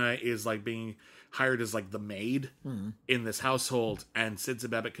Dana is like being hired as like the maid in this household, and Sibse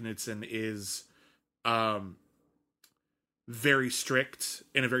Babette Knudsen is very strict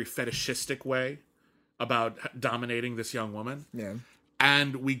in a very fetishistic way about dominating this young woman. Yeah.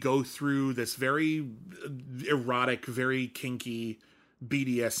 And we go through this very erotic, very kinky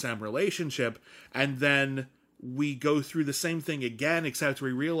BDSM relationship, and then we go through the same thing again, except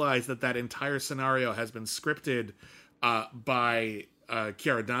we realize that entire scenario has been scripted by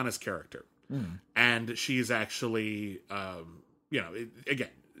Chiara Dana's character. And she's actually, again,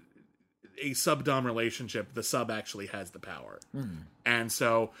 a sub-dom relationship. The sub actually has the power. And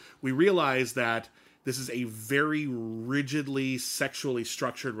so we realize that this is a very rigidly sexually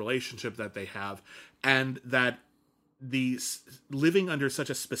structured relationship that they have, and that the living under such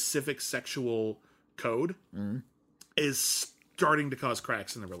a specific sexual code is starting to cause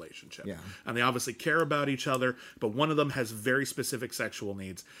cracks in the relationship. Yeah. And they obviously care about each other, but one of them has very specific sexual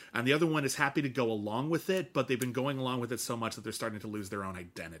needs, and the other one is happy to go along with it, but they've been going along with it so much that they're starting to lose their own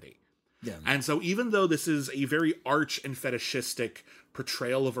identity. Yeah. And so even though this is a very arch and fetishistic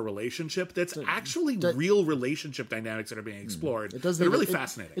portrayal of a relationship, that's actually real relationship dynamics that are being explored. They're really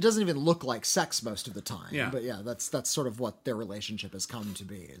fascinating. It doesn't even look like sex most of the time. Yeah. But yeah, that's sort of what their relationship has come to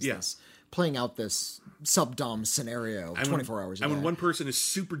be. Is Yeah. this playing out this sub-dom scenario 24 hours a day. And when one person is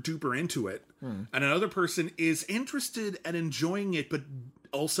super duper into it, and another person is interested and enjoying it, but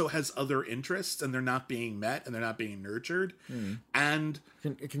also has other interests, and they're not being met, and they're not being nurtured. And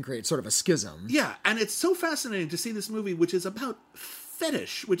it can create sort of a schism. yeah, and it's so fascinating to see this movie, which is about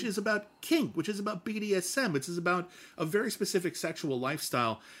fetish, which is about kink, which is about BDSM, which is about a very specific sexual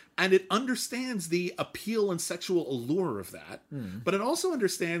lifestyle, and it understands the appeal and sexual allure of that, but it also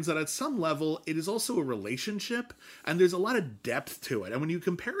understands that at some level it is also a relationship, and there's a lot of depth to it. And when you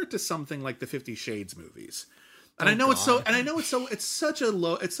compare it to something like the 50 Shades movies, and I know it's such a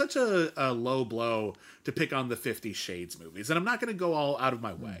low blow to pick on the 50 Shades movies, and I'm not going to go all out of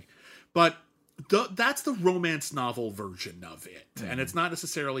my way, but that's the romance novel version of it, and it's not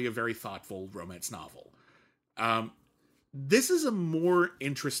necessarily a very thoughtful romance novel. This is a more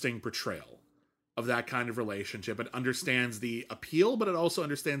interesting portrayal of that kind of relationship. It understands the appeal, but it also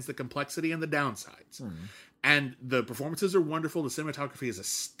understands the complexity and the downsides. And the performances are wonderful. The cinematography is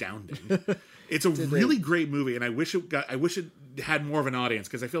astounding. It's a really great movie, and I wish it had more of an audience,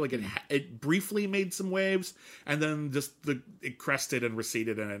 because I feel like it briefly made some waves, and then just it crested and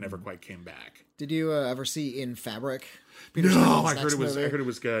receded, and it never quite came back. Did you ever see In Fabric? No, I heard it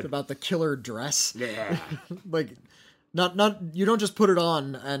was good. It's about the killer dress. Yeah, like not you don't just put it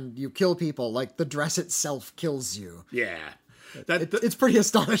on and you kill people. Like the dress itself kills you. yeah. It's pretty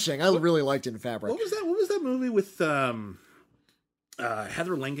astonishing. I really liked In Fabric. What was that movie with Heather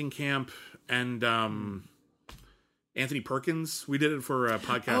Langenkamp and Anthony Perkins? We did it for a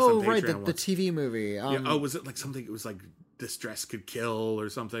podcast on Patreon. Right, the TV movie. Was it like something? It was like This Dress Could Kill or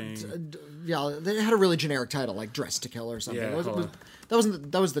something. Yeah, they had a really generic title, like Dress to Kill or something. Yeah,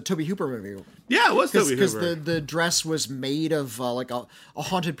 that was the Tobe Hooper movie. Yeah, it was Tobe Hooper. Because the dress was made of like a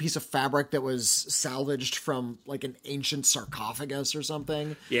haunted piece of fabric that was salvaged from like an ancient sarcophagus or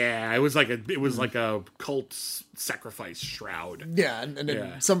something. Yeah, it was like a cult sacrifice shroud. Yeah, and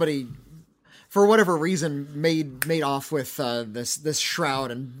then somebody, for whatever reason, made off with this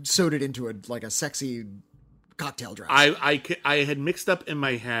shroud and sewed it into a sexy cocktail dress. I had mixed up in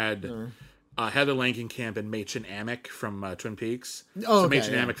my head Heather Langenkamp and Machen Amick from Twin Peaks. Oh, okay,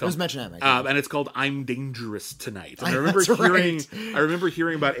 Machen Amick. It was Machen Amick. And it's called I'm Dangerous Tonight. And I remember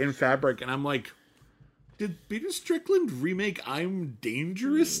hearing about In Fabric, and I'm like, did Peter Strickland remake I'm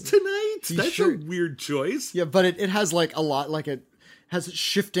Dangerous Tonight? That's a weird choice. Yeah, but it has like a lot, like it has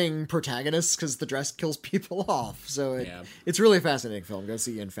shifting protagonists because the dress kills people off. So it's really a fascinating film. Go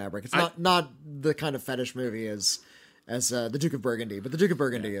see In Fabric. It's not the kind of fetish movie as The Duke of Burgundy, but The Duke of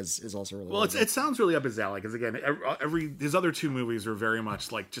Burgundy is also really well. It sounds really up his alley because again, his other two movies are very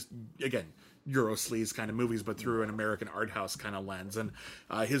much like just again Euro sleaze kind of movies, but through an American art house kind of lens. And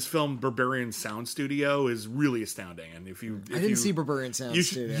his film Berberian Sound Studio is really astounding. And if I didn't see Berberian Sound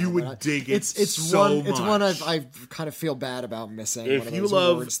Studio, you would dig it. It's so one. It's much. one I kind of feel bad about missing. If you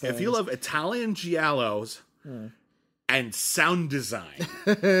love Italian giallos and sound design,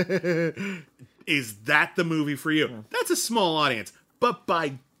 is that the movie for you? That's a small audience, but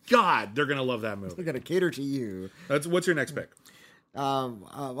by God, they're gonna love that movie. They're gonna cater to you. What's your next pick?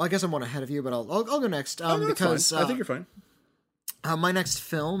 Well, I guess I'm one ahead of you, but I'll go next. Because I think you're fine. My next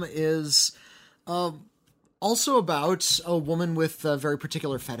film is also about a woman with very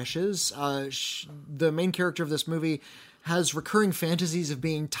particular fetishes. The main character of this movie has recurring fantasies of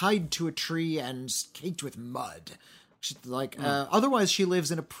being tied to a tree and caked with mud. Otherwise, she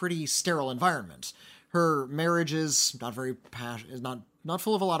lives in a pretty sterile environment. Her marriage is not very not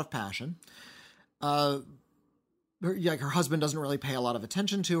full of a lot of passion. Her husband doesn't really pay a lot of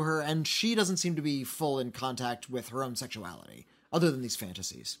attention to her, and she doesn't seem to be full in contact with her own sexuality, other than these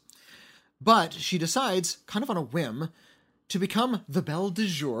fantasies. But she decides, kind of on a whim, to become the Belle de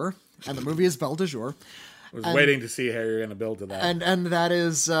Jour, and the movie is Belle de Jour. I was waiting to see how you're going to build to that. And that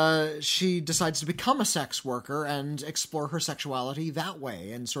is, she decides to become a sex worker and explore her sexuality that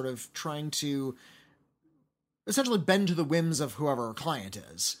way, and sort of trying to essentially bend to the whims of whoever her client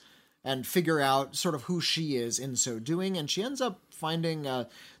is, and figure out sort of who she is in so doing. And she ends up finding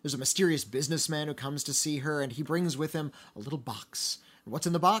there's a mysterious businessman who comes to see her, and he brings with him a little box. And what's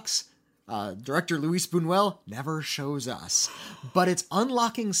in the box? Director Luis Buñuel never shows us, but it's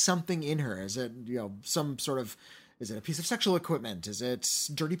unlocking something in her. Is it, some sort of, is it a piece of sexual equipment? Is it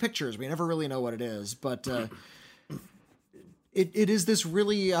dirty pictures? We never really know what it is, but it is this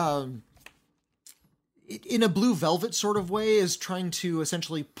really, in a Blue Velvet sort of way, is trying to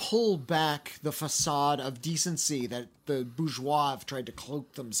essentially pull back the facade of decency that the bourgeois have tried to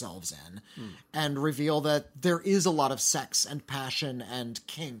cloak themselves in, and reveal that there is a lot of sex and passion and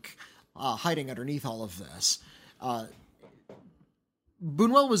kink hiding underneath all of this.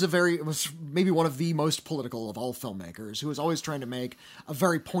 Buñuel was maybe one of the most political of all filmmakers, who was always trying to make a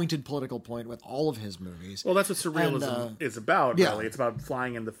very pointed political point with all of his movies. Well, that's what surrealism is about, really. It's about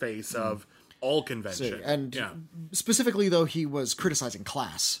flying in the face of all convention. Specifically, though, he was criticizing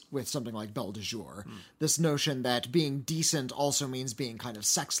class with something like Belle de Jour. This notion that being decent also means being kind of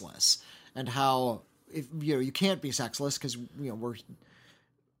sexless, and how you can't be sexless because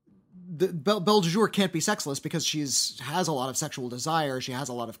Belle de Jour can't be sexless because she has a lot of sexual desire. She has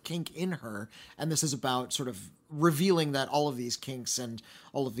a lot of kink in her, and this is about sort of revealing that all of these kinks and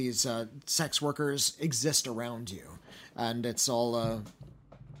all of these sex workers exist around you, and it's all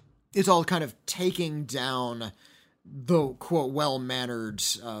kind of taking down the, quote, well-mannered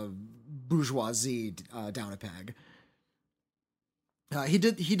bourgeoisie down a peg. He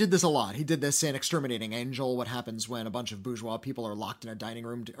did this a lot. He did this in Exterminating Angel, what happens when a bunch of bourgeois people are locked in a dining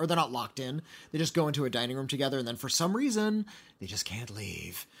room, or they're not locked in, they just go into a dining room together, and then for some reason, they just can't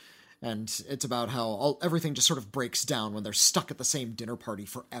leave. And it's about how everything just sort of breaks down when they're stuck at the same dinner party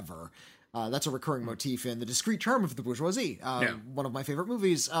forever. That's a recurring motif in The Discreet Charm of the Bourgeoisie, one of my favorite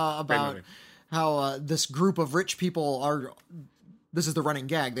movies, about how this group of rich people are... This is the running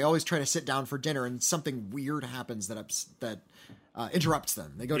gag. They always try to sit down for dinner, and something weird happens that interrupts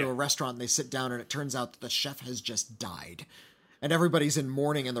them. They go to a restaurant, and they sit down, and it turns out that the chef has just died. And everybody's in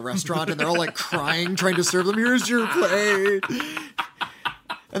mourning in the restaurant, and they're all like crying, trying to serve them. Here's your plate.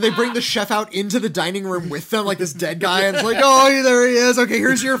 And they bring the chef out into the dining room with them, like this dead guy, and it's like, oh, there he is. Okay,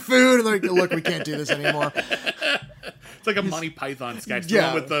 here's your food. And they're like, look, we can't do this anymore. It's like a Monty Python sketch.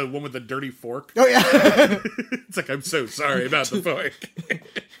 The one with the dirty fork. Oh, yeah. It's like, I'm so sorry about the fork.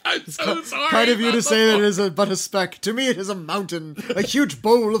 I'm so sorry. Kind of you to say that it is but a speck. To me, it is a mountain, a huge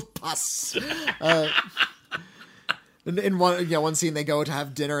bowl of pus. In one scene, they go to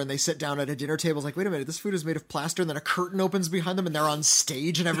have dinner, and they sit down at a dinner table. It's like, wait a minute, this food is made of plaster, and then a curtain opens behind them, and they're on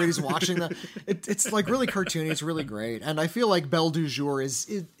stage, and everybody's watching them. It's like really cartoony. It's really great, and I feel like Belle du Jour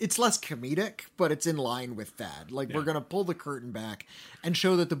it's less comedic, but it's in line with that. Like, we're gonna pull the curtain back and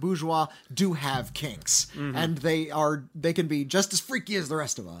show that the bourgeois do have kinks, and they can be just as freaky as the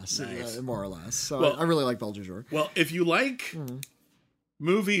rest of us, more or less. So I really like Belle du Jour. Well, if you like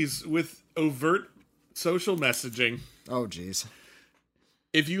movies with overt social messaging. Oh, geez.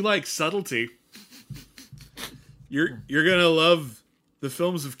 If you like subtlety, you're gonna love the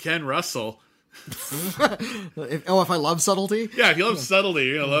films of Ken Russell, If I love subtlety, Yeah, if you love subtlety,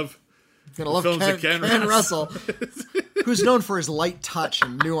 you're gonna love love films of Ken Russell, who's known for his light touch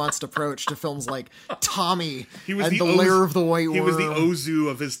and nuanced approach to films like Tommy and The Lair of the White Worm. He was the Ozu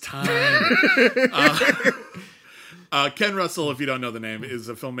of his time. Ken Russell, if you don't know the name, is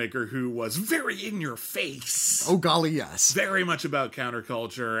a filmmaker who was very in your face. Oh, golly, yes. Very much about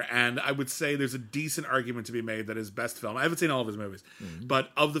counterculture, and I would say there's a decent argument to be made that his best film, I haven't seen all of his movies,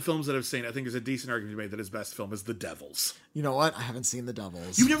 but of the films that I've seen, I think there's a decent argument to be made that his best film is The Devils. You know what? I haven't seen The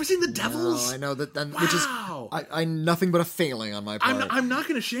Devils. You've never seen The Devils? No, I know that, Wow. which is I nothing but a failing on my part. I'm not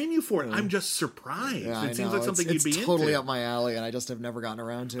going to shame you for it. I'm just surprised. Yeah, it seems like something it's you'd be totally into. up my alley, and I just have never gotten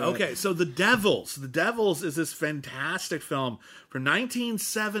around to it. Okay, so The Devils. The Devils is this fantastic film from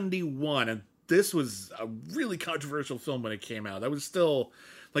 1971, and this was a really controversial film when it came out. That was still,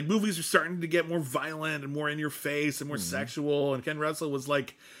 like, movies were starting to get more violent and more in your face and more sexual, and Ken Russell was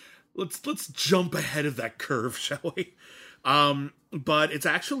like, let's jump ahead of that curve, shall we? But it's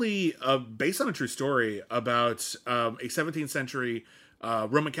actually based on a true story about a 17th century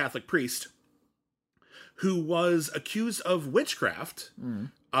Roman Catholic priest who was accused of witchcraft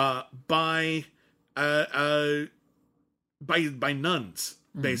by nuns,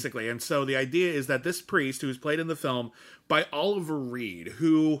 basically. And so the idea is that this priest, who is played in the film by Oliver Reed,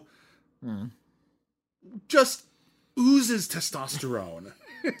 who just oozes testosterone.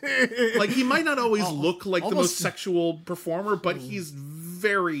 Like, he might not always look like the most sexual performer, but he's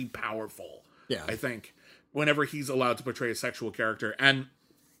very powerful. Yeah. I think, whenever he's allowed to portray a sexual character. And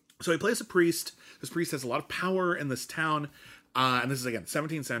so he plays a priest. This priest has a lot of power in this town. And this is, again,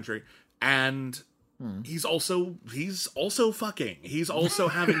 17th century. And he's also fucking. He's also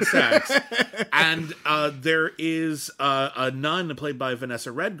having sex. And there is a nun played by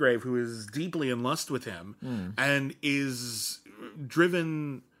Vanessa Redgrave who is deeply in lust with him and is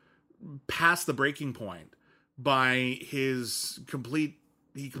driven past the breaking point by he completely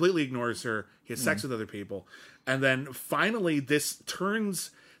ignores her. He has sex with other people. And then finally this turns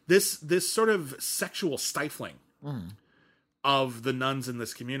this sort of sexual stifling of the nuns in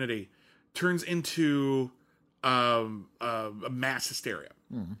this community turns into a mass hysteria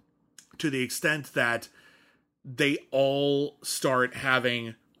to the extent that they all start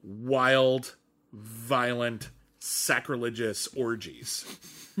having wild, violent, sacrilegious orgies.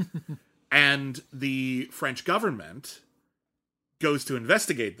 And the French government goes to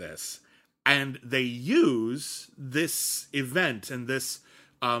investigate this, and they use this event and this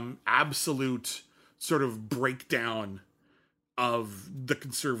absolute sort of breakdown of the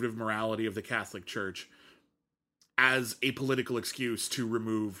conservative morality of the Catholic Church as a political excuse to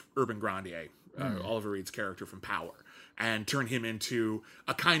remove Urban Grandier, Oliver Reed's character, from power and turn him into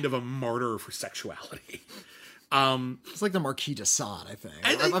a kind of a martyr for sexuality. It's like the Marquis de Sade, I think.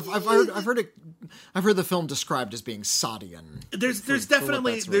 I've heard the film described as being Sadian. There's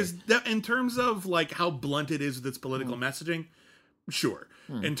definitely in terms of like how blunt it is with its political messaging, sure.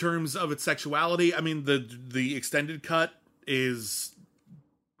 In terms of its sexuality, I mean the extended cut is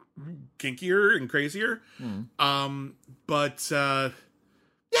kinkier and crazier. But yeah,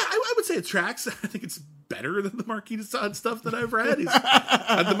 I would say it tracks. I think it's better than the Marquis de Sade stuff that I've read.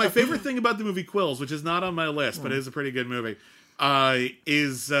 My favorite thing about the movie Quills, which is not on my list, but is a pretty good movie,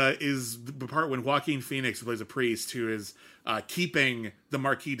 is the part when Joaquin Phoenix, who plays a priest who is keeping the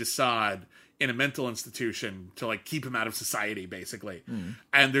Marquis de Sade in a mental institution to like keep him out of society, basically.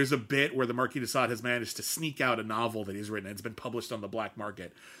 And there's a bit where the Marquis de Sade has managed to sneak out a novel that he's written. It's been published on the black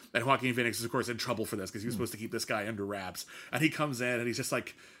market. And Joaquin Phoenix is, of course, in trouble for this because he was supposed to keep this guy under wraps. And he comes in and he's just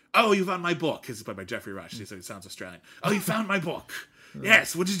like, "Oh, you found my book." It's played by Jeffrey Rush. He said it sounds Australian. "Oh, you found my book.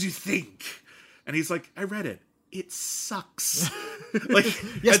 Yes. What did you think?" And he's like, "I read it. It sucks." Like,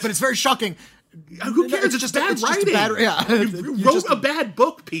 yes, but it's very shocking. Who cares? It's just bad writing. You wrote a bad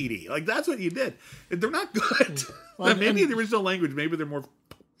book, Petey. Like, that's what you did. They're not good. Maybe in the original language, maybe they're more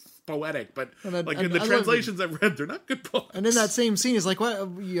poetic, but in the translations I've read, they're not good books. And in that same scene, he's like, "What?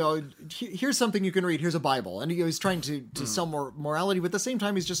 Here's something you can read. Here's a Bible." And he's trying to sell more morality, but at the same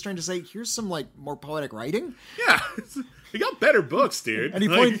time, he's just trying to say, "Here's some like more poetic writing." Yeah. You got better books, dude. And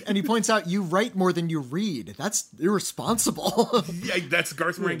he points out, "You write more than you read. That's irresponsible." Yeah, that's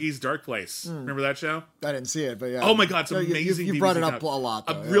Garth Marenghi's Dark Place. Remember that show? I didn't see it, but yeah. Oh my god, it's amazing. You brought it up a lot,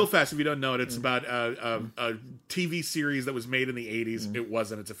 though, real fast. If you don't know it, it's about a TV series that was made in the 80s. It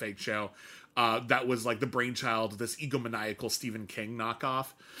wasn't. It's a fake show. That was like the brainchild of this egomaniacal Stephen King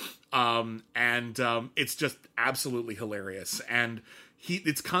knockoff. It's just absolutely hilarious. And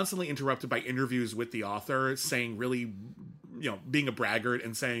it's constantly interrupted by interviews with the author saying really, being a braggart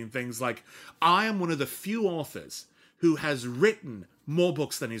and saying things like, "I am one of the few authors who has written more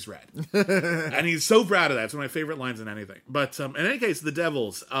books than he's read. And he's so proud of that. It's one of my favorite lines in anything. But in any case, The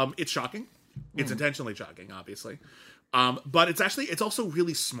Devils, it's shocking. It's intentionally shocking, obviously. But it's also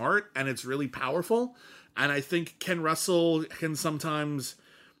really smart, and it's really powerful. And I think Ken Russell can sometimes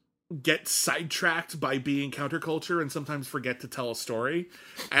get sidetracked by being counterculture and sometimes forget to tell a story.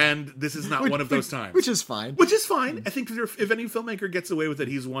 And this is not one of those times. Which is fine. I think if any filmmaker gets away with it,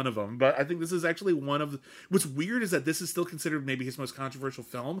 he's one of them. But I think this is actually one of what's weird is that this is still considered maybe his most controversial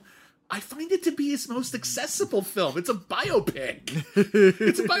film. I find it to be his most accessible film. It's a biopic.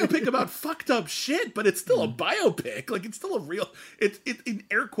 It's a biopic about fucked up shit, but it's still a biopic. Like, it's still a real, it in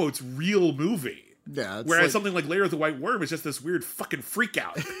air quotes, real movie. Yeah, whereas something like Lair of the White Worm is just this weird fucking freak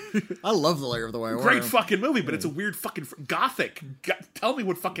out. I love The Lair of the White Worm. Great fucking movie, but it's a weird fucking gothic. Tell me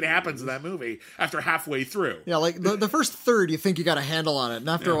what fucking happens in that movie after halfway through. Yeah, like the first third, you think you got a handle on it, and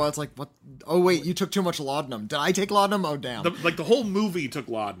after a while, it's like, what? Oh wait, you took too much laudanum. Did I take laudanum? Oh damn! The whole movie took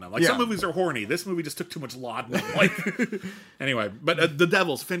laudanum. Like some movies are horny. This movie just took too much laudanum. Like anyway, but The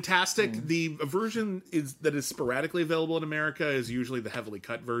Devils, fantastic. The version that is sporadically available in America is usually the heavily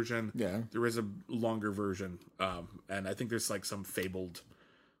cut version. Yeah, there is a longer version, and I think there's like some fabled,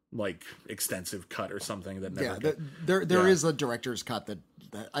 like extensive cut or something that never. There is a director's cut that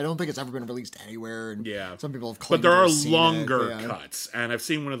I don't think it's ever been released anywhere. And some people have claimed, but there are longer cuts, and I've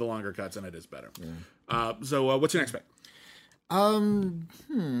seen one of the longer cuts, and it is better. Yeah. So, what's your next pick? What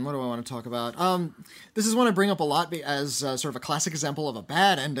do I want to talk about? This is one I bring up a lot as sort of a classic example of a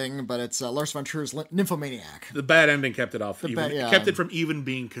bad ending, but it's Lars von Trier's Nymphomaniac. The bad ending kept it off. Kept it from even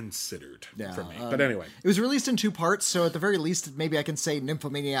being considered for me. But anyway. It was released in 2 parts, so at the very least, maybe I can say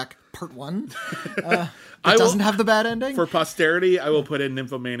Nymphomaniac Part 1. It doesn't have the bad ending. For posterity, I will put in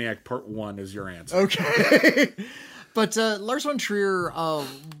Nymphomaniac Part 1 as your answer. Okay. But Lars von Trier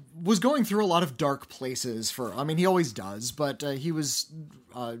was going through a lot of dark places he always does, but he was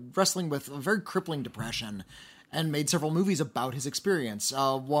wrestling with a very crippling depression and made several movies about his experience.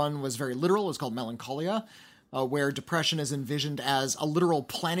 One was very literal. It was called Melancholia, where depression is envisioned as a literal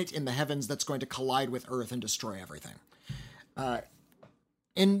planet in the heavens that's going to collide with Earth and destroy everything.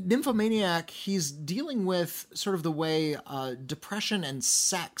 In Nymphomaniac, he's dealing with sort of the way depression and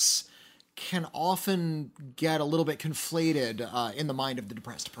sex can often get a little bit conflated in the mind of the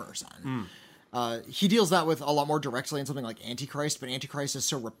depressed person. He deals that with a lot more directly in something like Antichrist, but Antichrist is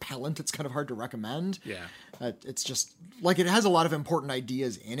so repellent it's kind of hard to recommend. Yeah. It's just, like, it has a lot of important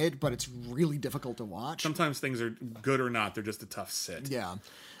ideas in it, but it's really difficult to watch. Sometimes things are good or not, they're just a tough sit. Yeah.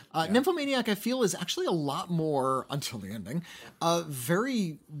 Nymphomaniac, I feel, is actually a lot more, until the ending,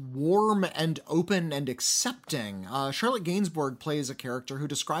 very warm and open and accepting. Charlotte Gainsbourg plays a character who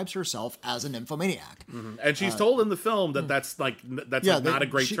describes herself as a nymphomaniac. Mm-hmm. And she's told in the film that's not a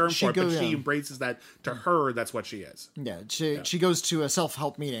great term for it, but she embraces that. To her, that's what she is. Yeah, she goes to a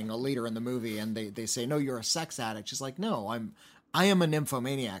self-help meeting later in the movie, and they say, no, you're a sex addict. She's like, no, I am a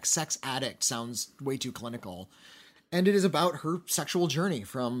nymphomaniac. Sex addict sounds way too clinical. And it is about her sexual journey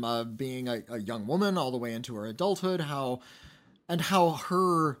from being a young woman all the way into her adulthood, how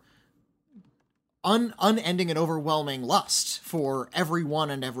her unending and overwhelming lust for everyone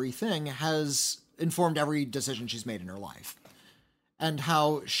and everything has informed every decision she's made in her life. And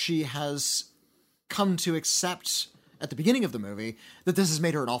how she has come to accept, at the beginning of the movie, that this has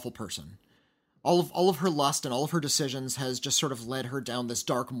made her an awful person. All of her lust and all of her decisions has just sort of led her down this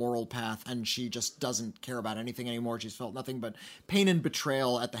dark moral path, and she just doesn't care about anything anymore. She's felt nothing but pain and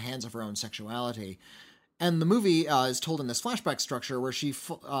betrayal at the hands of her own sexuality. And the movie is told in this flashback structure where she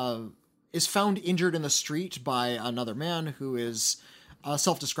is found injured in the street by another man who is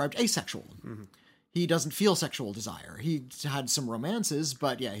self-described asexual. Mm-hmm. He doesn't feel sexual desire. He had some romances,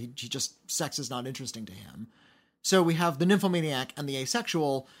 but yeah, he just, sex is not interesting to him. So we have the nymphomaniac and the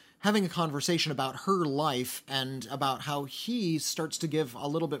asexual having a conversation about her life and about how he starts to give a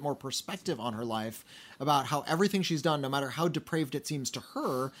little bit more perspective on her life, about how everything she's done, no matter how depraved it seems to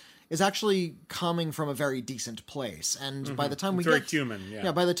her, is actually coming from a very decent place. And by the time we get human,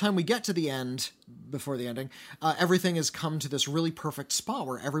 by the time we get to the end, before the ending, everything has come to this really perfect spot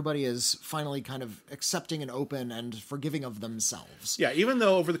where everybody is finally kind of accepting and open and forgiving of themselves. Yeah, even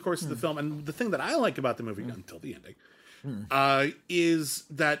though over the course of the film, and the thing that I like about the movie until the ending, is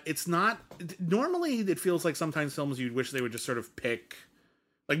that it's not, normally it feels like sometimes films you'd wish they would just sort of pick,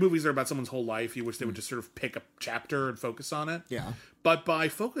 like movies are about someone's whole life, you wish they would just sort of pick a chapter and focus on it. Yeah. But by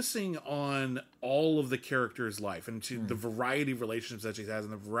focusing on all of the characters' life and the variety of relationships that she has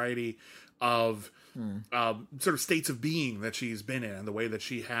and the variety of sort of states of being that she's been in and the way that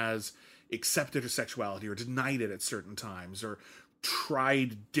she has accepted her sexuality or denied it at certain times or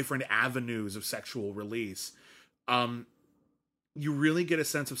tried different avenues of sexual release, you really get a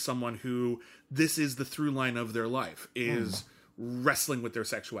sense of someone who this is the through line of their life, is wrestling with their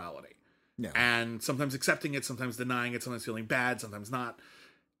sexuality. Yeah. And sometimes accepting it, sometimes denying it, sometimes feeling bad, sometimes not.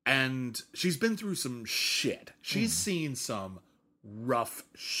 And she's been through some shit. She's seen some rough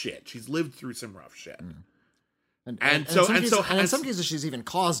shit. She's lived through some rough shit. And in some cases she's even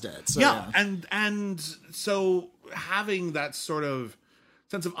caused it. So, and so having that sort of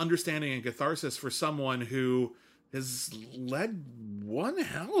sense of understanding and catharsis for someone who has led one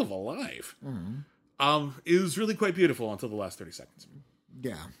hell of a life, is really quite beautiful until the last 30 seconds.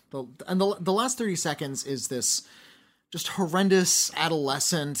 Yeah. The last 30 seconds is this just horrendous,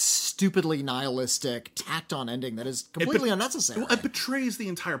 adolescent, stupidly nihilistic, tacked-on ending that is completely unnecessary. It betrays the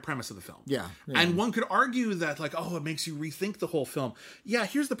entire premise of the film. Yeah. And one could argue that, like, oh, it makes you rethink the whole film. Yeah,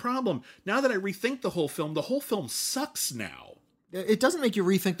 here's the problem. Now that I rethink the whole film sucks now. It doesn't make you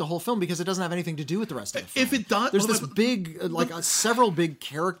rethink the whole film because it doesn't have anything to do with the rest of the film. If it does... There's this big, several big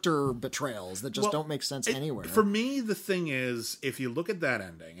character betrayals that just don't make sense anywhere. For me, the thing is, if you look at that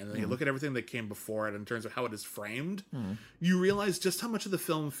ending, and then you look at everything that came before it in terms of how it is framed, you realize just how much of the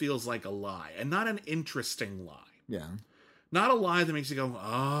film feels like a lie, and not an interesting lie. Yeah. Not a lie that makes you go,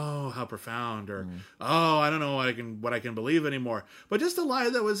 oh, how profound, or oh, I don't know what I can believe anymore. But just a lie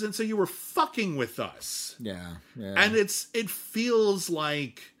that was, and so you were fucking with us. Yeah. And it feels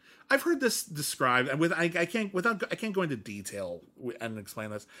like, I've heard this described, and I can't go into detail and explain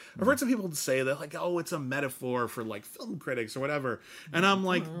this. I've heard some people say that, like, oh, it's a metaphor for, like, film critics or whatever. And I'm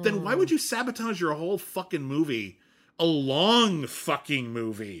like, then why would you sabotage your whole fucking movie? A long fucking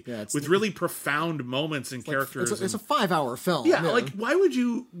movie with really profound moments and characters. It's a 5-hour film. Yeah, like, why would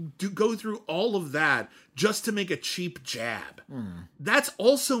you go through all of that just to make a cheap jab? That's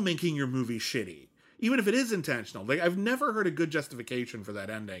also making your movie shitty, even if it is intentional. Like, I've never heard a good justification for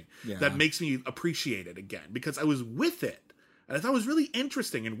that ending that makes me appreciate it again, because I was with it, and I thought it was really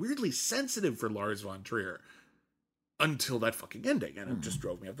interesting and weirdly sensitive for Lars von Trier until that fucking ending, and it just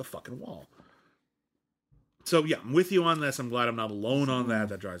drove me up the fucking wall. So, yeah, I'm with you on this. I'm glad I'm not alone on that.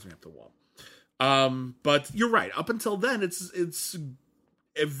 That drives me up the wall. But you're right. Up until then, it's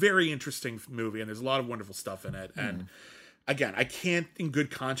a very interesting movie, and there's a lot of wonderful stuff in it. And, again, I can't, in good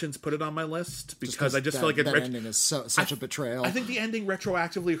conscience, put it on my list, because I just feel like that ending is such a betrayal. I think the ending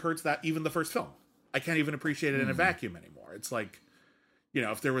retroactively hurts that, even the first film. I can't even appreciate it in a vacuum anymore. It's like, you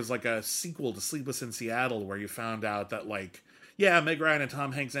know, if there was, like, a sequel to Sleepless in Seattle where you found out that, like, yeah, Meg Ryan and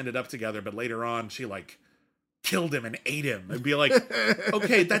Tom Hanks ended up together, but later on she, like, killed him and ate him. I'd be like,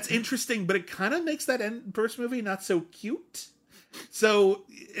 okay, that's interesting, but it kind of makes that first movie not so cute. So,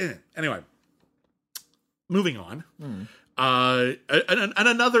 anyway, moving on. And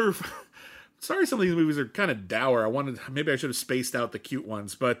another... Sorry, some of these movies are kind of dour. Maybe I should have spaced out the cute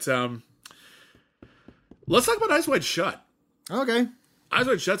ones, but let's talk about Eyes Wide Shut. Okay. Eyes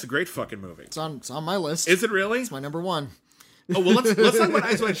Wide Shut's a great fucking movie. It's on my list. Is it really? It's my number one. Oh, well, let's talk about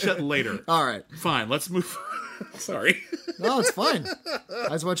Eyes Wide Shut later. All right. Fine, let's move... Sorry. No, it's fine.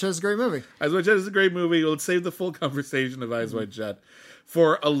 Eyes Wide Shut is a great movie. Eyes Wide Shut is a great movie. Let's save the full conversation of Eyes Wide Shut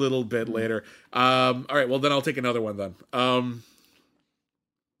for a little bit later. All right, well, then I'll take another one then.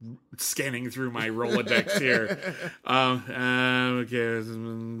 Scanning through my Rolodex here. Okay.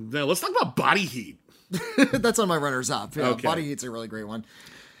 Now, let's talk about Body Heat. That's on my runners-up. Yeah, okay. Body Heat's a really great one.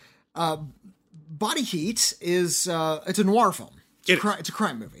 Body Heat is it's a noir film. It's a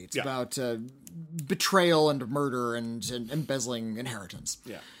crime movie. It's about betrayal and murder and embezzling inheritance.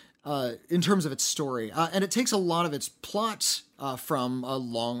 Yeah. In terms of its story, and it takes a lot of its plot from a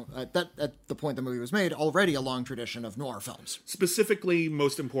long at the point the movie was made, already a long tradition of noir films. Specifically,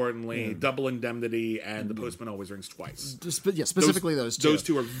 most importantly, Double Indemnity and The Postman Always Rings Twice. Specifically those two. Those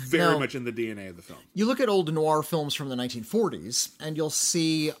two are very much in the DNA of the film. You look at old noir films from the 1940s, and you'll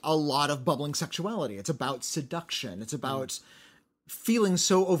see a lot of bubbling sexuality. It's about seduction. It's about feeling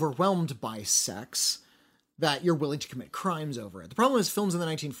so overwhelmed by sex that you're willing to commit crimes over it. The problem is films in the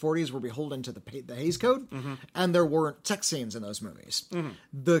 1940s were beholden to the Hays Code, and there weren't sex scenes in those movies.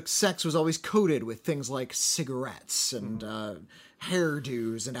 The sex was always coded with things like cigarettes and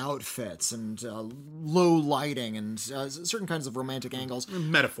hairdos and outfits and low lighting and certain kinds of romantic angles.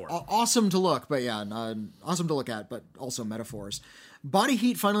 Metaphor. Awesome to look, but awesome to look at, but also metaphors. Body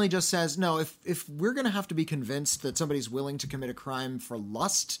Heat finally just says, no, if we're going to have to be convinced that somebody's willing to commit a crime for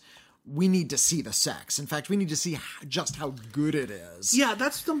lust, we need to see the sex. In fact, we need to see just how good it is. Yeah,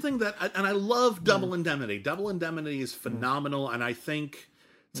 that's something that... And I love Double Indemnity. Double Indemnity is phenomenal, and I think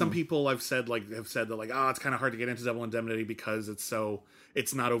some people have said that, like, oh, it's kind of hard to get into Double Indemnity because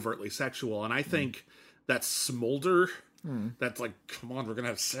it's not overtly sexual. And I think that smolder That's like, come on, we're gonna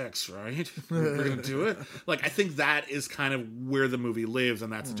have sex, right? We're gonna do it. Like, I think that is kind of where the movie lives,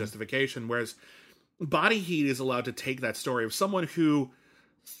 and that's the justification. Whereas Body Heat is allowed to take that story of someone who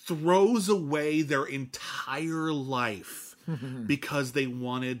throws away their entire life because they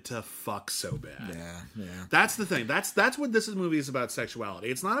wanted to fuck so bad. Yeah. That's the thing. That's what this movie is about. Sexuality.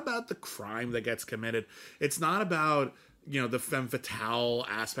 It's not about the crime that gets committed. It's not about, the femme fatale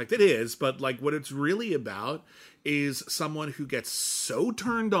aspect. It is, but like what it's really about is someone who gets so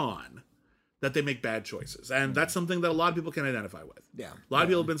turned on that they make bad choices. And that's something that a lot of people can identify with. Yeah. A lot of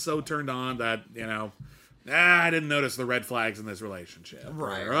people have been so turned on that, I didn't notice the red flags in this relationship.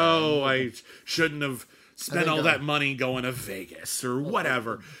 Right. Or, I shouldn't have spent all that money going to Vegas or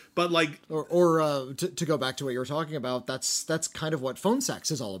whatever. But like, or to go back to what you were talking about, that's kind of what phone sex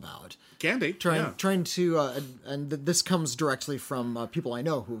is all about. can be Trying to, and this comes directly from people I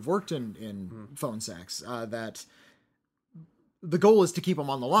know who've worked in phone sex. That the goal is to keep them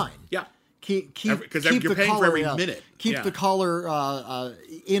on the line. Yeah. Because you're paying for every minute. Keep the caller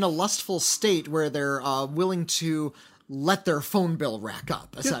in a lustful state where they're willing to let their phone bill rack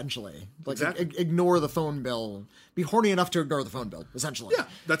up, essentially. Like, exactly. Ignore the phone bill. Be horny enough to ignore the phone bill, essentially. Yeah,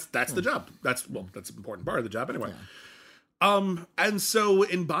 that's the job. That's an important part of the job anyway. Yeah. And so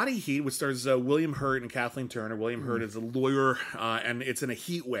in Body Heat, which stars William Hurt and Kathleen Turner. William Hurt is a lawyer, and it's in a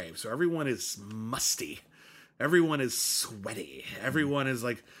heat wave, so everyone is musty. Everyone is sweaty. Everyone is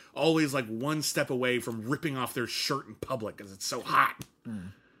like always like one step away from ripping off their shirt in public because it's so hot.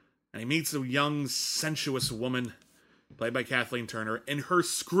 And he meets a young, sensuous woman played by Kathleen Turner in her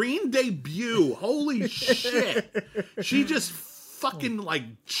screen debut. Holy shit. She just fucking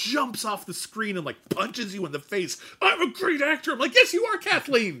like jumps off the screen and like punches you in the face. I'm a great actor. I'm like, yes, you are,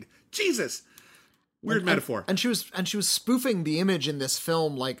 Kathleen. Jesus. Weird metaphor. And she was spoofing the image in this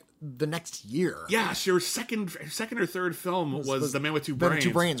film like the next year. Yeah, her second or third film was The Man with Two Brains. Man with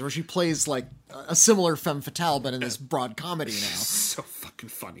Two Brains, where she plays like a similar femme fatale, but in this broad comedy now. So fucking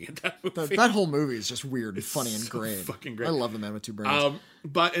funny in that movie. That whole movie is just weird and funny and great. Fucking great. I love The Man with Two Brains.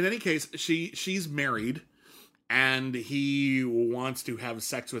 But in any case, she's married, and he wants to have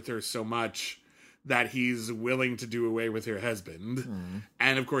sex with her so much that he's willing to do away with her husband.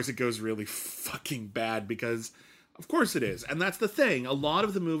 And of course it goes really fucking bad because of course it is. And that's the thing. A lot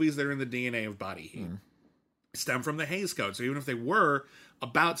of the movies that are in the DNA of Body Heat stem from the Hays Code. So even if they were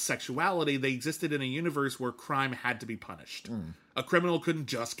about sexuality, they existed in a universe where crime had to be punished. A criminal couldn't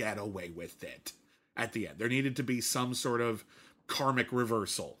just get away with it at the end. There needed to be some sort of karmic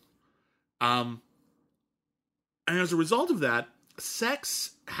reversal. And as a result of that,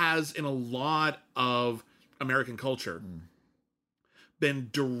 sex has, in a lot of American culture, been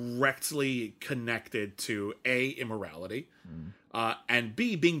directly connected to A, immorality, and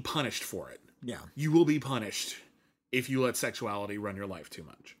B, being punished for it. Yeah. You will be punished if you let sexuality run your life too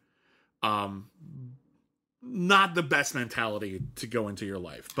much. Not the best mentality to go into your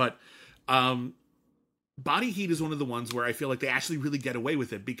life, but Body Heat is one of the ones where I feel like they actually really get away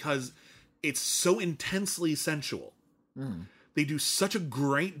with it because it's so intensely sensual. They do such a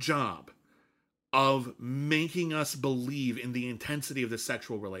great job of making us believe in the intensity of the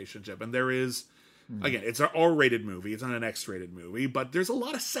sexual relationship. And there is, again, it's an R-rated movie. It's not an X-rated movie, but there's a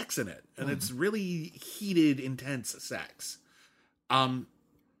lot of sex in it. And it's really heated, intense sex. That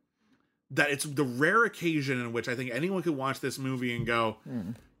it's the rare occasion in which I think anyone could watch this movie and go,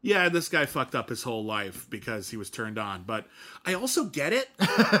 yeah, this guy fucked up his whole life because he was turned on. But I also get it.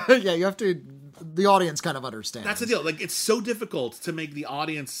 Yeah, you have to... The audience kind of understands. That's the deal. Like, it's so difficult to make the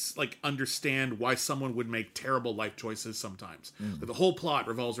audience, like, understand why someone would make terrible life choices sometimes. Like, the whole plot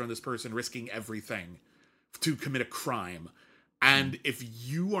revolves around this person risking everything to commit a crime. And if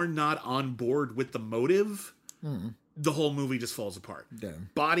you are not on board with the motive, the whole movie just falls apart. Yeah.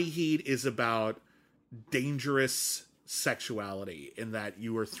 Body Heat is about dangerous sexuality in that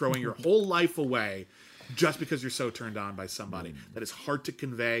you are throwing your whole life away just because you're so turned on by somebody. That is hard to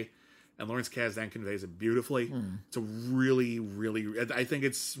convey, and Lawrence Kasdan conveys it beautifully. It's a really, really... I think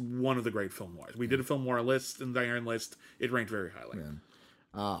it's one of the great film noirs. We did a film noir list in the Iron List. It ranked very highly.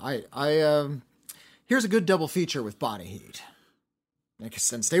 Here's a good double feature with Body Heat.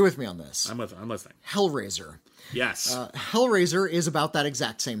 And stay with me on this. I'm listening. Hellraiser. Yes. Hellraiser is about that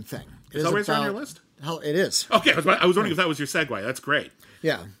exact same thing. Is Hellraiser on your list? It is. Okay, I was wondering if that was your segue. That's great.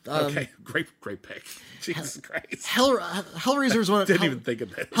 Yeah. Okay, great pick. Jesus Christ. Hellraiser is one of... Didn't even think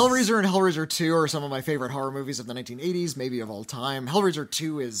of this. Hellraiser and Hellraiser 2 are some of my favorite horror movies of the 1980s, maybe of all time. Hellraiser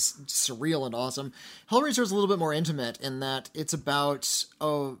 2 is surreal and awesome. Hellraiser is a little bit more intimate in that it's about...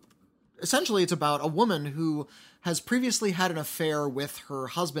 essentially, it's about a woman who has previously had an affair with her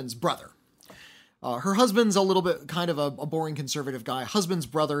husband's brother. Her husband's a little bit kind of a boring conservative guy. Husband's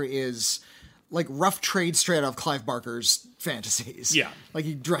brother is like rough trade straight out of Clive Barker's fantasies. Yeah. Like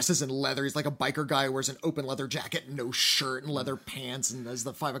he dresses in leather. He's like a biker guy who wears an open leather jacket, no shirt, and leather pants, and there's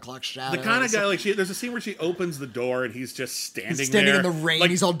the 5 o'clock shadow. The kind of guy, like, there's a scene where she opens the door and he's just standing there. in the rain, like,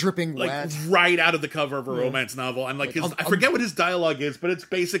 he's all dripping wet. Right out of the cover of a romance novel. And like, I forget what his dialogue is, but it's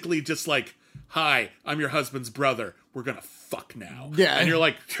basically just like, "Hi, I'm your husband's brother. We're gonna fuck now." Yeah. And you're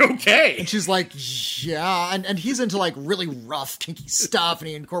like, okay. And she's like, yeah. And he's into like really rough, kinky stuff. And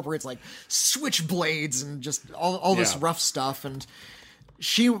he incorporates like switchblades and just all this rough stuff. And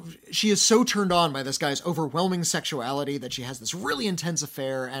she is so turned on by this guy's overwhelming sexuality that she has this really intense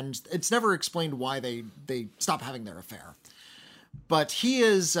affair. And it's never explained why they stop having their affair. But he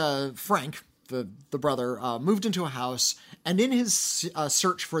is, Frank, the brother, moved into a house, and in his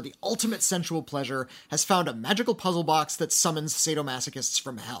search for the ultimate sensual pleasure, has found a magical puzzle box that summons sadomasochists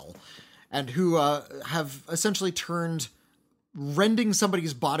from hell, and who have essentially turned rending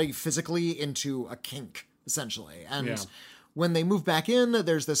somebody's body physically into a kink, essentially. And when they move back in,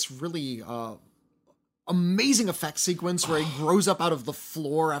 there's this really amazing effect sequence where he grows up out of the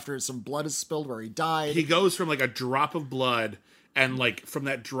floor after some blood is spilled where he died. He goes from like a drop of blood, and like from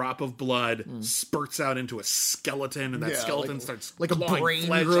that drop of blood spurts out into a skeleton, and that skeleton starts like a brain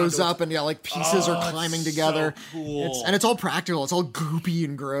grows up, and like pieces are climbing together. So cool. It's all practical. It's all goopy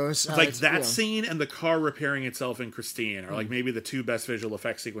and gross. Like that scene and the car repairing itself in Christine are like maybe the two best visual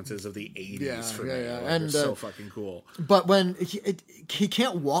effects sequences of the 80s for me. Like, and so fucking cool. But when he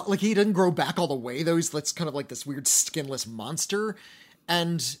can't walk, like he didn't grow back all the way, though. That's kind of like this weird skinless monster.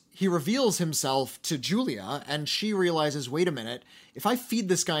 And he reveals himself to Julia, and she realizes, wait a minute, if I feed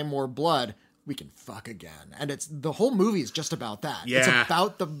this guy more blood, we can fuck again. And it's the whole movie is just about that. Yeah. It's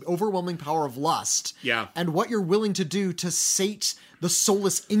about the overwhelming power of lust. Yeah. And what you're willing to do to sate the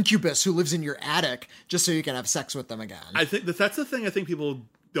soulless incubus who lives in your attic just so you can have sex with them again. I think that's the thing I think people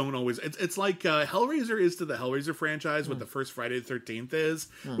don't always... It's like Hellraiser is to the Hellraiser franchise what the first Friday the 13th is,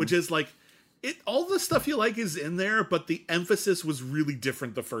 which is like... all the stuff you like is in there, but the emphasis was really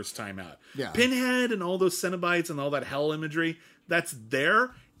different the first time out. Yeah. Pinhead and all those Cenobites and all that hell imagery, that's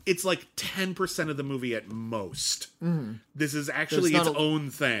there. It's like 10% of the movie at most. This is actually its own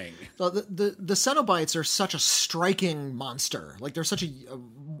thing. So the Cenobites are such a striking monster. Like they're such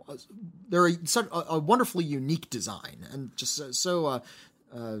such a wonderfully unique design, and just so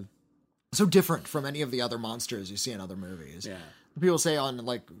different from any of the other monsters you see in other movies. Yeah. People say on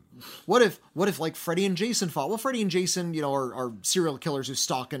like, what if like Freddy and Jason fought? Well, Freddy and Jason, are serial killers who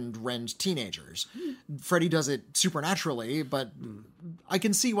stalk and rend teenagers. Freddy does it supernaturally, but I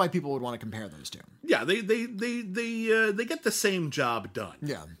can see why people would want to compare those two. Yeah, they get the same job done.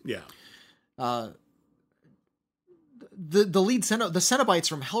 Yeah. Yeah. The lead the Cenobites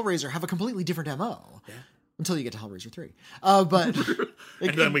from Hellraiser have a completely different MO. Yeah. Until you get to Hellraiser 3. But...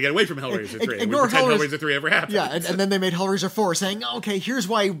 and then we get away from Hellraiser 3. Ignore we pretend Hellraiser 3 ever happened. Yeah, and then they made Hellraiser 4 saying, okay, here's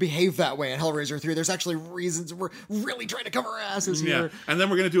why you behave that way in Hellraiser 3. There's actually reasons. We're really trying to cover our asses here. Yeah, and then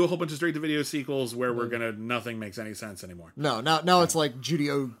we're going to do a whole bunch of straight-to-video sequels where nothing makes any sense anymore. No, now it's like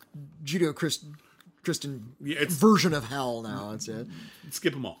Christian version of hell now. That's it.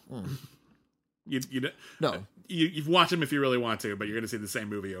 Skip them all. No. You watch them if you really want to, but you're going to see the same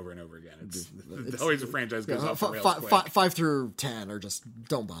movie over and over again. The Hellraiser franchise goes off the rails quick. 5 through 10 or just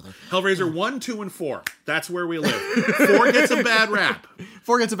don't bother. Hellraiser 1, 2, and 4. That's where we live. 4 gets a bad rap.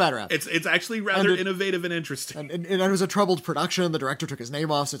 4 gets a bad rap. It's actually rather innovative and interesting. And it was a troubled production. The director took his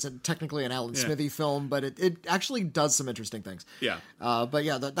name off, so it's technically an Alan Smithy film, but it actually does some interesting things. Yeah. But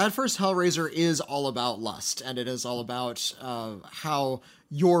yeah, that first Hellraiser is all about lust, and it is all about how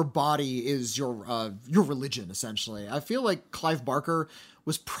your body is your religion, essentially. I feel like Clive Barker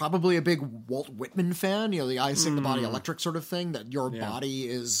was probably a big Walt Whitman fan, the I Sing the Body Electric sort of thing, that your body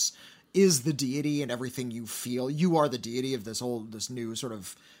is the deity and everything you feel. You are the deity of this new sort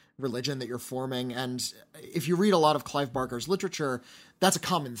of religion that you're forming. And if you read a lot of Clive Barker's literature, that's a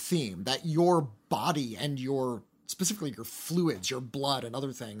common theme, that your body and specifically your fluids, your blood and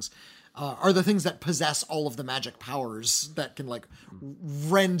other things, are the things that possess all of the magic powers that can like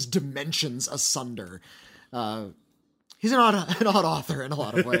rend dimensions asunder. He's an odd author in a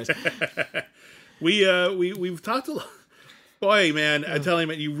lot of ways. We've talked a lot. Boy, man, I tell you,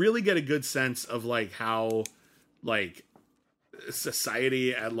 man, you really get a good sense of like how like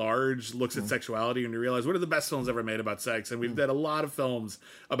society at large looks at sexuality, and you realize what are the best films ever made about sex, and we've done a lot of films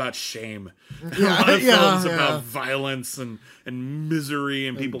about shame, a lot of films about violence and misery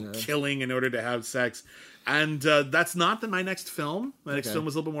and people killing in order to have sex, and that's not my next film. My next film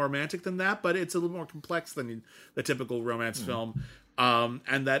was a little bit more romantic than that, but it's a little more complex than the typical romance film.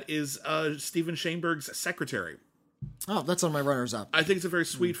 and that is Steven Shainberg's Secretary. Oh, that's on my runners up. I think it's a very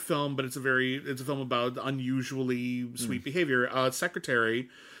sweet film, but it's a film about unusually sweet behavior. Secretary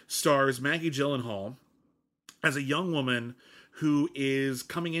stars Maggie Gyllenhaal as a young woman who is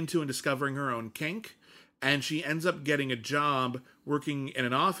coming into and discovering her own kink, and she ends up getting a job working in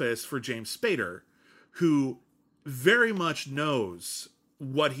an office for James Spader, who very much knows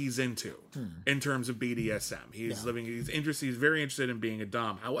what he's into in terms of BDSM. He's very interested in being a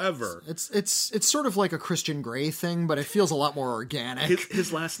dom. However, it's sort of like a Christian Grey thing, but it feels a lot more organic.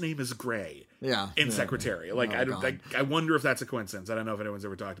 His last name is Grey. Yeah. In Secretary. Like, I wonder if that's a coincidence. I don't know if anyone's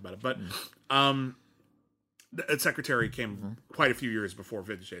ever talked about it, but Secretary came quite a few years before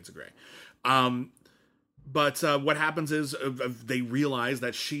 50 Shades of Grey. But what happens is they realize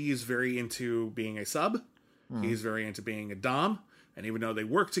that she's very into being a sub. He's very into being a dom. And even though they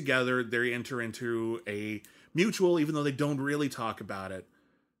work together, they enter into a mutual, even though they don't really talk about it,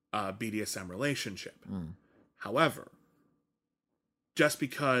 BDSM relationship. However, just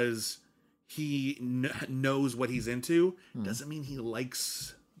because he knows what he's into doesn't mean he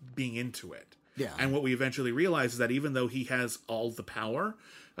likes being into it. Yeah. And what we eventually realize is that even though he has all the power,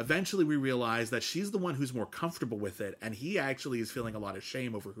 eventually we realize that she's the one who's more comfortable with it, and he actually is feeling a lot of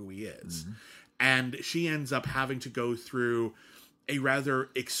shame over who he is. And she ends up having to go through a rather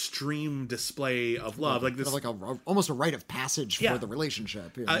extreme display of love, like this, like almost a rite of passage for the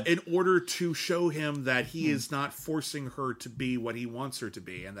relationship, in order to show him that he is not forcing her to be what he wants her to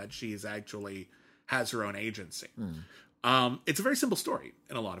be, and that she is actually has her own agency. It's a very simple story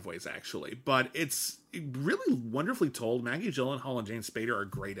in a lot of ways, actually, but it's really wonderfully told. Maggie Gyllenhaal and James Spader are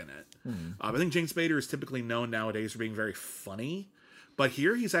great in it. I think James Spader is typically known nowadays for being very funny, but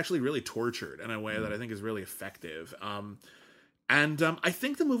here he's actually really tortured in a way that I think is really effective. And I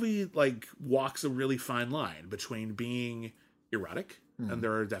think the movie walks a really fine line between being erotic, and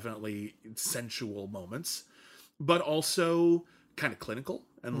there are definitely sensual moments, but also kind of clinical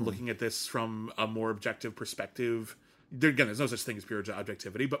and looking at this from a more objective perspective. Again, there's no such thing as pure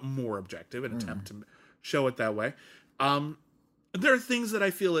objectivity, but more objective, an attempt to show it that way. There are things that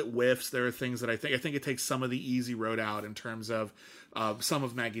I feel it whiffs. There are things that I think it takes some of the easy road out in terms of some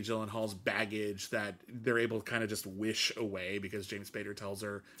of Maggie Gyllenhaal's baggage that they're able to kind of just wish away because James Spader tells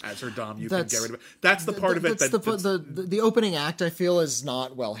her, as her dom, you can get rid of it. That's the part of it the opening act, I feel, is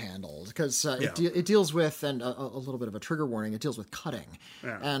not well handled because it deals with, and a little bit of a trigger warning, it deals with cutting.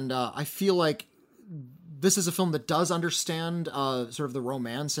 Yeah. And I feel like this is a film that does understand sort of the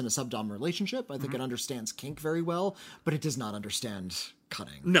romance in a sub-dom relationship. I think it understands kink very well, but it does not understand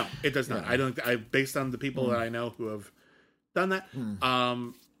cutting. No, it does not. Yeah. Based on the people that I know who have done that,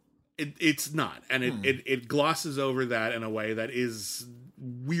 it's not. And it glosses over that in a way that is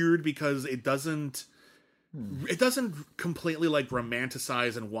weird because it doesn't completely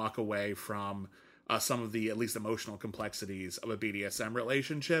romanticize and walk away from some of the at least emotional complexities of a BDSM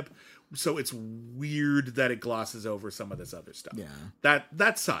relationship. So it's weird that it glosses over some of this other stuff. Yeah.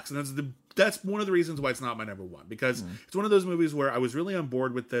 That sucks. And that's one of the reasons why it's not my number one, because it's one of those movies where I was really on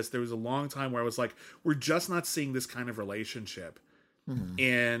board with this. There was a long time where I was like, we're just not seeing this kind of relationship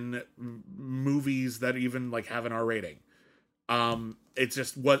in movies that even have an R rating. It's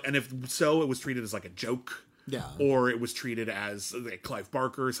just what, and if so, it was treated as a joke. Yeah. Or it was treated as Clive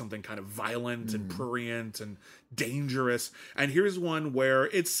Barker, something kind of violent and prurient and dangerous. And here's one where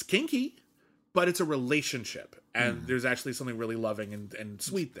it's kinky, but it's a relationship. And there's actually something really loving and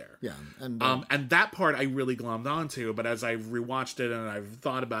sweet there. Yeah. And that part I really glommed onto. But as I rewatched it and I've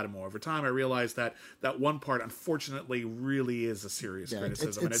thought about it more over time, I realized that one part, unfortunately, really is a serious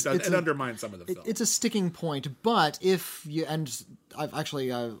criticism. And it undermines some of the film. It's a sticking point. But if you... And I've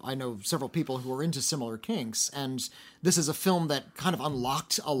actually... I know several people who are into similar kinks. And this is a film that kind of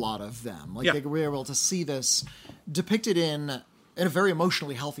unlocked a lot of them. They were able to see this depicted in a very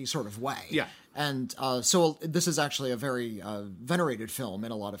emotionally healthy sort of way. Yeah. And so this is actually a very venerated film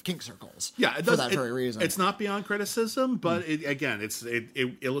in a lot of kink circles. Yeah, it does, for that very reason. It's not beyond criticism, but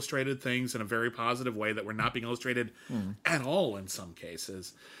it illustrated things in a very positive way that were not being illustrated at all in some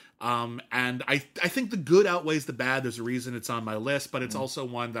cases. And I think the good outweighs the bad. There's a reason it's on my list, but it's also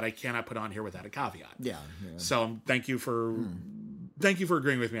one that I cannot put on here without a caveat. Yeah. So thank you for... Thank you for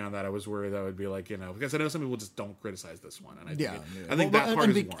agreeing with me on that. I was worried that would be because I know some people just don't criticize this one. And I think that part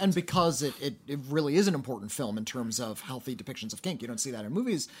is warranted. And because it really is an important film in terms of healthy depictions of kink. You don't see that in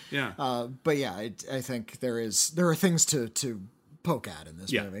movies. Yeah. But I think there are things to poke at in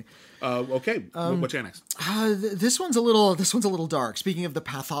this movie. Okay. What's your next? This one's a little dark. Speaking of the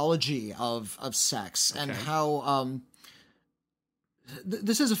pathology of sex and how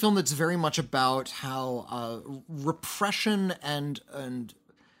this is a film that's very much about how repression and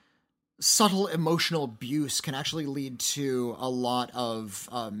subtle emotional abuse can actually lead to a lot of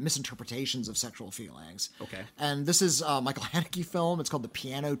misinterpretations of sexual feelings. Okay. And this is a Michael Haneke film. It's called The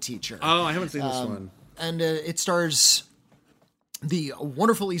Piano Teacher. Oh, I haven't seen this one. And it stars the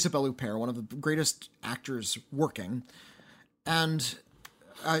wonderful Isabelle Huppert, one of the greatest actors working. And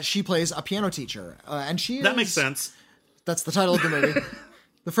she plays a piano teacher. That makes sense. That's the title of the movie.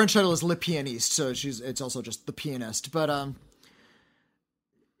 The French title is Le Pianiste, so it's also just The Pianist. But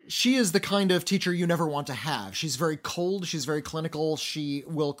she is the kind of teacher you never want to have. She's very cold. She's very clinical. She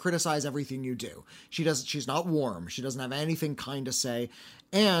will criticize everything you do. She's not warm. She doesn't have anything kind to say.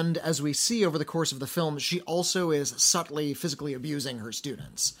 And as we see over the course of the film, she also is subtly physically abusing her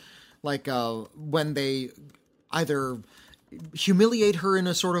students. Like when they either humiliate her in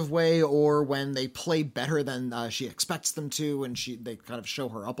a sort of way, or when they play better than she expects them to, and they kind of show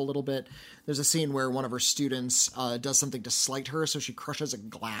her up a little bit. There's a scene where one of her students does something to slight her, so she crushes a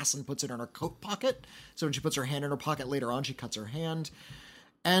glass and puts it in her coat pocket. So when she puts her hand in her pocket later on, she cuts her hand.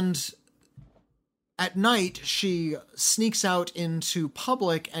 And at night, she sneaks out into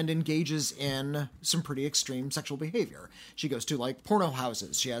public and engages in some pretty extreme sexual behavior. She goes to, like, porno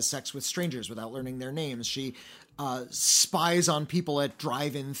houses. She has sex with strangers without learning their names. She spies on people at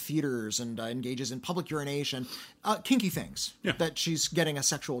drive-in theaters and engages in public urination. Kinky things that she's getting a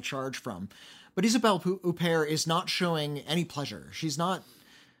sexual charge from. But Isabelle Huppert is not showing any pleasure. She's not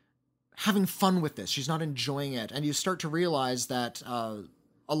having fun with this. She's not enjoying it. And you start to realize that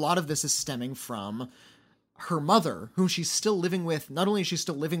a lot of this is stemming from her mother, whom she's still living with. Not only is she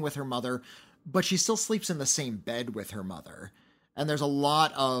still living with her mother, but she still sleeps in the same bed with her mother. And there's a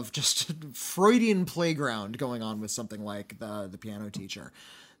lot of just Freudian playground going on with something like the Piano Teacher.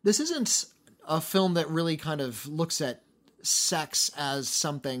 This isn't a film that really kind of looks at sex as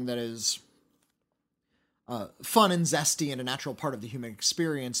something that is fun and zesty and a natural part of the human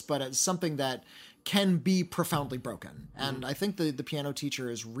experience, but as something that can be profoundly broken. And I think the Piano Teacher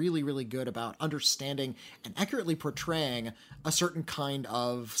is really, really good about understanding and accurately portraying a certain kind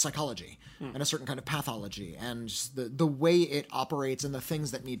of psychology and a certain kind of pathology and the way it operates and the things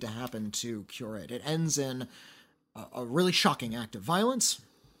that need to happen to cure it. It ends in a really shocking act of violence.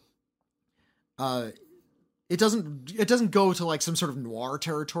 It doesn't go to like some sort of noir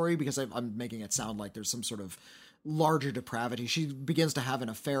territory, because I'm making it sound like there's some sort of larger depravity. She begins to have an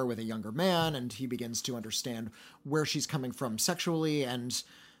affair with a younger man, and he begins to understand where she's coming from sexually and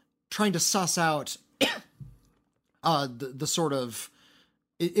trying to suss out the sort of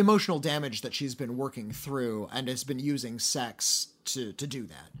emotional damage that she's been working through, and has been using sex to do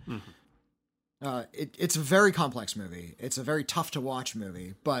that. Mm-hmm. It's a very complex movie. It's a very tough to watch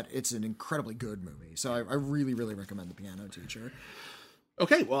movie, but it's an incredibly good movie. So I really, really recommend The Piano Teacher.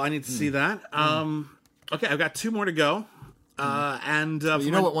 Okay, well, I need to see that. Okay, I've got two more to go. And well,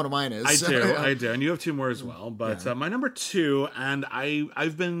 you know what one of mine is. I do. And you have two more as well. But my number two, and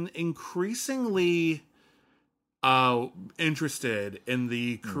I've been increasingly interested in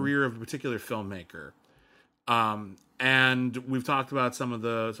the career of a particular filmmaker. And we've talked about some of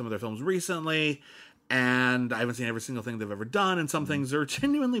their films recently, and I haven't seen every single thing they've ever done, and some things are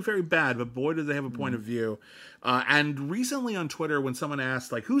genuinely very bad, but boy, do they have a point of view. And recently on Twitter, when someone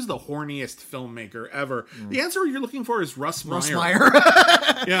asked, like, who's the horniest filmmaker ever, the answer you're looking for is Russ Meyer. Russ Meyer.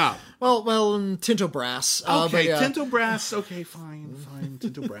 Yeah. Well, Tinto Brass. Okay, Tinto Brass. Okay, fine.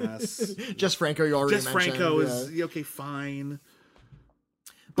 Tinto Brass. Jess Franco, you already mentioned. Jess Franco is, okay, fine.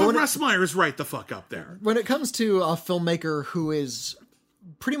 But Russ Meyer is right the fuck up there. When it comes to a filmmaker who is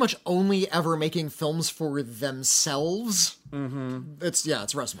pretty much only ever making films for themselves,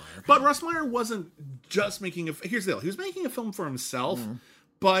 it's Russ Meyer. But Russ Meyer wasn't just making here's the deal. He was making a film for himself,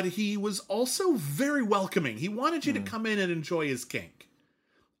 but he was also very welcoming. He wanted you to come in and enjoy his kink.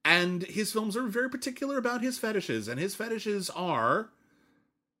 And his films are very particular about his fetishes, and his fetishes are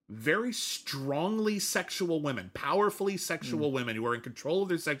very strongly sexual women, powerfully sexual women who are in control of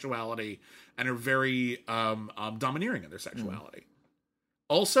their sexuality and are very domineering in their sexuality.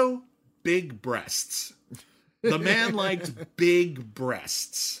 Also, big breasts. The man liked big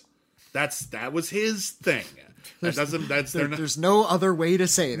breasts. That was his thing. There's no other way to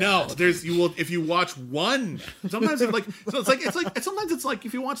say that. No, if you watch one. Sometimes it's like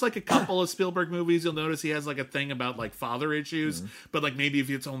if you watch like a couple of Spielberg movies, you'll notice he has like a thing about like father issues. But like maybe if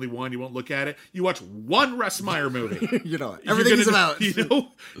it's only one, you won't look at it. You watch one Russ Meyer movie, you know everything he's about.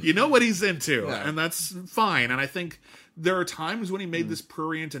 You know what he's into, and that's fine. And I think there are times when he made this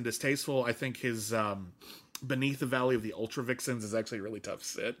prurient and distasteful. I think his Beneath the Valley of the Ultra Vixens is actually a really tough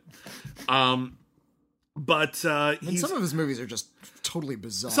sit. But And some of his movies are just totally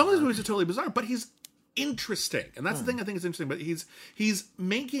bizarre. some of his movies are totally bizarre, but he's interesting, and that's the thing I think is interesting. But he's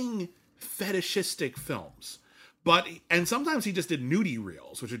making fetishistic films, and sometimes he just did nudie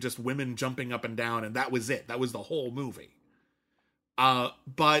reels, which are just women jumping up and down, and that was it. That was the whole movie.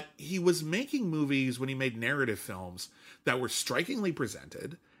 But he was making movies when he made narrative films that were strikingly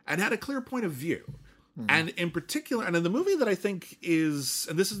presented and had a clear point of view. And in particular, and in the movie that I think is,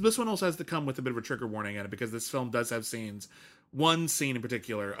 and this one also has to come with a bit of a trigger warning in it, because this film does have one scene in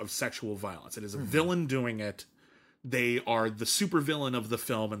particular of sexual violence. It is a villain doing it. They are the super villain of the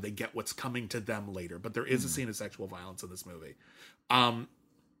film, and they get what's coming to them later. But there is a scene of sexual violence in this movie.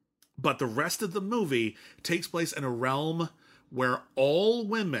 But the rest of the movie takes place in a realm where all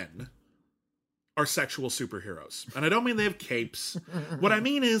women are sexual superheroes. And I don't mean they have capes. What I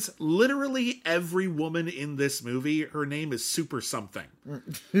mean is literally every woman in this movie, her name is Super something.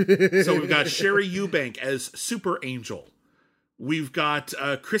 So we've got Sherry Eubank as Super Angel. We've got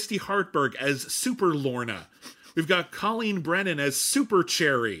Christy Hartberg as Super Lorna. We've got Colleen Brennan as Super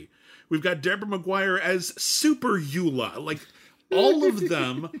Cherry. We've got Deborah Maguire as Super Eula. Like, all of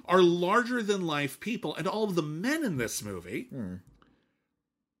them are larger than life people, and all of the men in this movie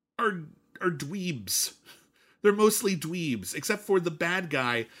are dweebs. They're mostly dweebs, except for the bad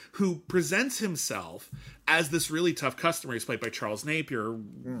guy who presents himself as this really tough customer. He's played by Charles Napier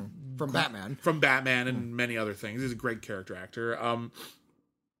from Batman. From Batman and many other things. He's a great character actor.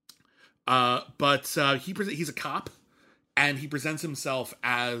 But he's a cop, and he presents himself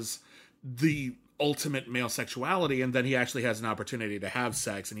as the ultimate male sexuality, and then he actually has an opportunity to have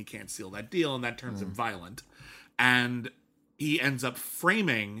sex, and he can't seal that deal, and that turns him violent. And he ends up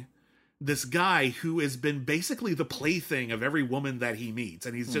framing this guy who has been basically the plaything of every woman that he meets,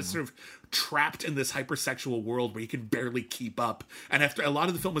 and he's just sort of trapped in this hypersexual world where he can barely keep up. And after a lot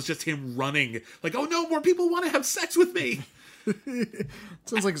of the film is just him running, like, oh no, more people want to have sex with me.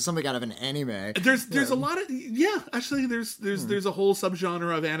 Sounds like something out of an anime. There's a lot of actually there's a whole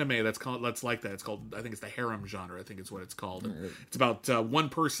subgenre of anime that's like that. It's called, I think it's the harem genre. I think it's what it's called. It's about one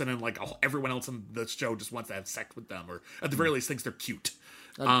person, and like everyone else in the show just wants to have sex with them, or at the very least thinks they're cute.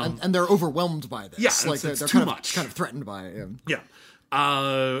 And they're overwhelmed by this. Yeah, like it's they're too kind much. Kind of threatened by it. Yeah.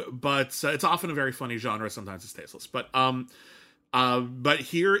 But it's often a very funny genre. Sometimes it's tasteless. But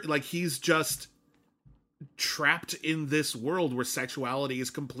here, like, he's just trapped in this world where sexuality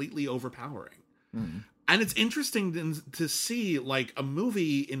is completely overpowering. And it's interesting to see, like, a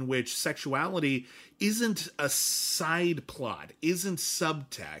movie in which sexuality isn't a side plot, isn't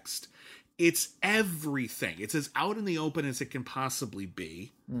subtext. It's everything. It's as out in the open as it can possibly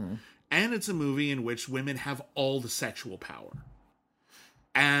be. And it's a movie in which women have all the sexual power.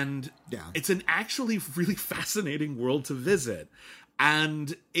 And it's an actually really fascinating world to visit.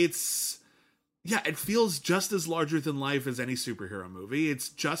 And it feels just as larger than life as any superhero movie. It's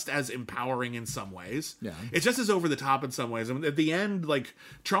just as empowering in some ways. Yeah. It's just as over the top in some ways. I mean, at the end, like,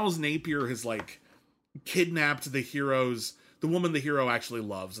 Charles Napier has, like, kidnapped the woman the hero actually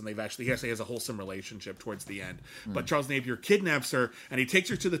loves, and he actually has a wholesome relationship towards the end. But Charles Napier kidnaps her, and he takes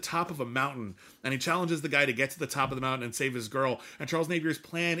her to the top of a mountain, and he challenges the guy to get to the top of the mountain and save his girl. And Charles Napier's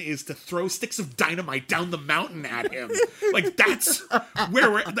plan is to throw sticks of dynamite down the mountain at him. Like, that's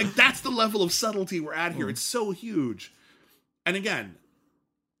where that's the level of subtlety we're at here. It's so huge. And again,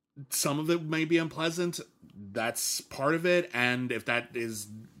 some of it may be unpleasant. That's part of it. And if that is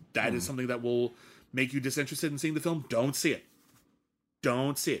something that will make you disinterested in seeing the film, don't see it.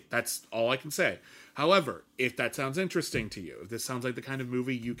 Don't see it. That's all I can say. However, if that sounds interesting to you, if this sounds like the kind of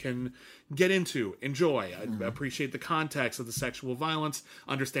movie you can get into, enjoy, appreciate the context of the sexual violence,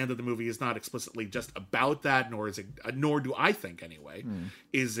 understand that the movie is not explicitly just about that, nor do I think anyway,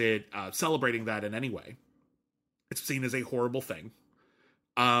 is it celebrating that in any way. It's seen as a horrible thing.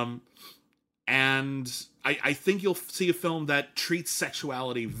 And I think you'll see a film that treats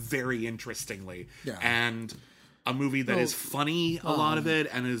sexuality very interestingly. Yeah. And a movie that is funny, a lot of it,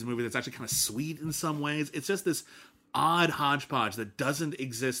 and is a movie that's actually kind of sweet in some ways. It's just this odd hodgepodge that doesn't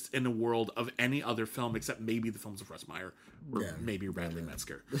exist in the world of any other film except maybe the films of Russ Meyer or maybe Radley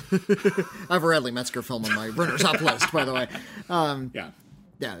Metzger. I have a Radley Metzger film on my runners-up list, by the way. Yeah.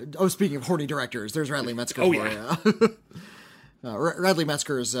 Oh, speaking of horny directors, there's Radley Metzger. Oh, yeah. Radley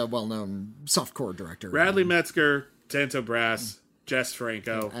Metzger is a well-known softcore director. Radley Metzger, Tanto Brass, Jess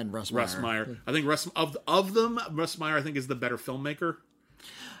Franco, and Russ Meyer. I think Russ Meyer, I think, is the better filmmaker.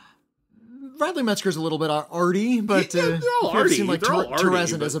 Bradley Metzger's a little bit arty, but Yeah, they're all arty. Seem like They're all arty,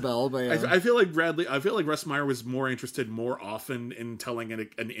 Therese and but Isabel. But yeah. I feel like Russ Meyer was more interested more often in telling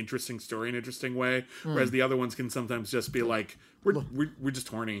an interesting story in an interesting way, whereas the other ones can sometimes just be like, we're just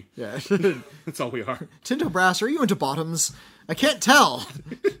horny. Yeah. That's all we are. Tinto Brass, are you into bottoms? I can't tell.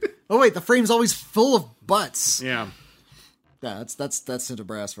 Oh wait, the frame's always full of butts. Yeah, Yeah, that's Tinto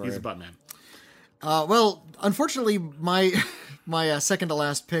Brass for he's you. a butt man. Well, unfortunately, my second to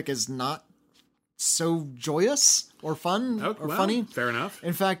last pick is not so joyous or fun or funny. Fair enough.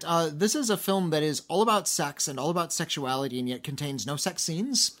 In fact, this is a film that is all about sex and all about sexuality, and yet contains no sex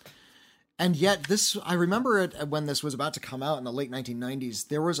scenes. And yet, I remember it when this was about to come out in the late 1990s.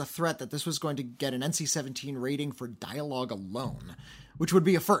 There was a threat that this was going to get an NC-17 rating for dialogue alone, which would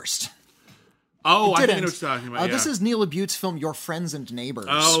be a first. Oh, I think I know Didn't. what you're talking about. This is Neil LaBute's film Your Friends and Neighbors.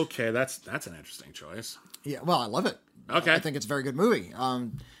 Oh, okay, that's an interesting choice. Yeah, well, I love it. Okay. I think it's a very good movie.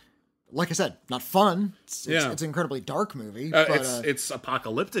 Like I said, not fun. It's an incredibly dark movie. But, it's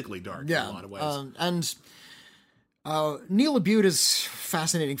apocalyptically dark in a lot of ways. And Neil LaBute is a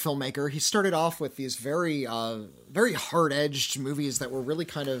fascinating filmmaker. He started off with these very hard-edged movies that were really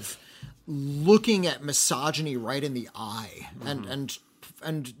kind of looking at misogyny right in the eye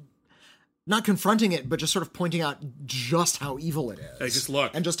and not confronting it, but just sort of pointing out just how evil it is. Hey, just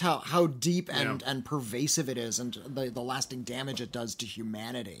look. And just how deep and pervasive it is, and the lasting damage it does to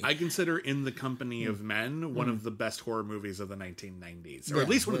humanity. I consider In the Company of Men one of the best horror movies of the 1990s, or at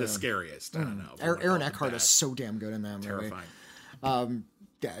least one of the scariest. I don't know. Aaron Eckhart is so damn good in that movie. Terrifying.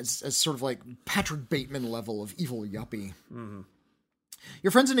 Yeah, it's sort of like Patrick Bateman level of evil yuppie.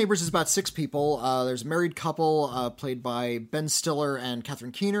 Your Friends and Neighbors is about 6 people. There's a married couple played by Ben Stiller and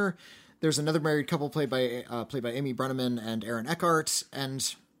Catherine Keener. There's another married couple played by Amy Brenneman and Aaron Eckhart,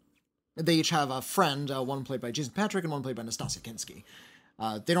 and they each have a friend, one played by Jason Patrick and one played by Nastasia Kinski.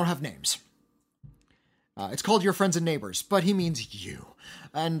 They don't have names. It's called Your Friends and Neighbors, but he means you.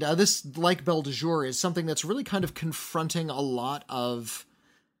 And this, like Belle de Jour, is something that's really kind of confronting a lot of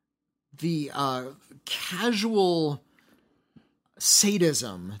the casual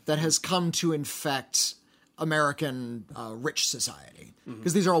sadism that has come to infect American rich society,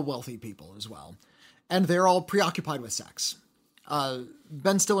 because these are all wealthy people as well, and they're all preoccupied with sex.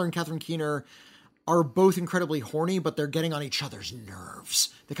 Ben Stiller and Catherine Keener are both incredibly horny, but they're getting on each other's nerves.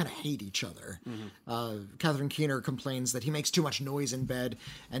 They kind of hate each other. Catherine Keener complains that he makes too much noise in bed,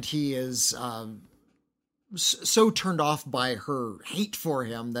 and he is so turned off by her hate for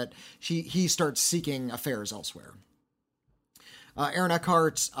him that he starts seeking affairs elsewhere. Aaron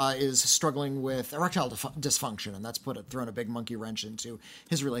Eckhart is struggling with erectile dysfunction, and that's thrown a big monkey wrench into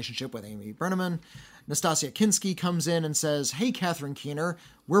his relationship with Amy Brenneman. Nastasia Kinski comes in and says, "Hey, Catherine Keener,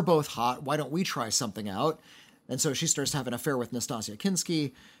 we're both hot. Why don't we try something out?" And so she starts to have an affair with Nastasia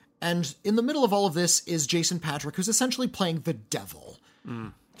Kinski. And in the middle of all of this is Jason Patrick, who's essentially playing the devil.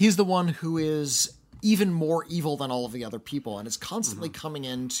 He's the one who is even more evil than all of the other people, and is constantly coming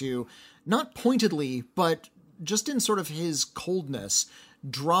in to, not pointedly, but just in sort of his coldness,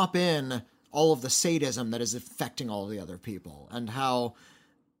 drop in all of the sadism that is affecting all of the other people, and how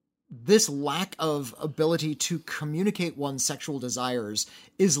this lack of ability to communicate one's sexual desires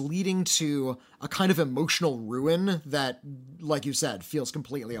is leading to a kind of emotional ruin that, like you said, feels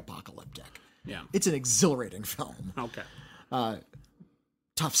completely apocalyptic. Yeah. It's an exhilarating film. Okay.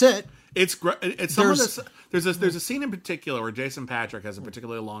 Tough sit. It's great. There's a scene in particular where Jason Patrick has a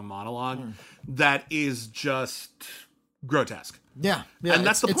particularly long monologue that is just grotesque. Yeah, and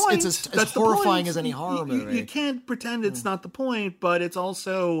that's the point. It's that's horrifying the point. as any horror movie. You can't pretend it's not the point, but it's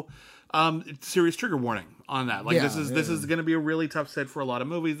also serious trigger warning on that. Like this is going to be a really tough set for a lot of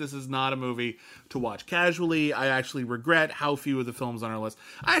movies. This is not a movie to watch casually. I actually regret how few of the films on our list.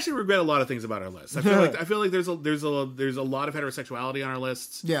 I actually regret a lot of things about our list. I feel like there's a lot of heterosexuality on our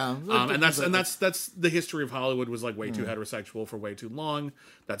lists. Yeah, and that's the history of Hollywood was like way too heterosexual for way too long.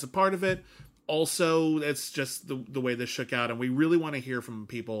 That's a part of it. Also, it's just the way this shook out, and we really want to hear from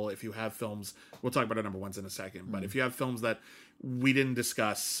people. If you have films, we'll talk about our number ones in a second, but if you have films that we didn't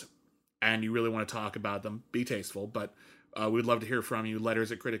discuss and you really want to talk about them, be tasteful, but we'd love to hear from you.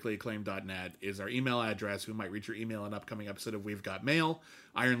 letters@criticallyacclaimed.net is our email address. We might read your email in an upcoming episode of We've Got Mail.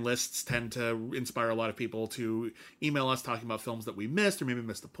 Iron Lists tend to inspire a lot of people to email us talking about films that we missed or maybe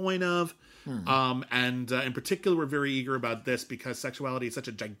missed the point of. And in particular, we're very eager about this because sexuality is such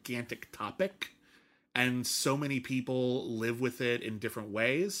a gigantic topic, and so many people live with it in different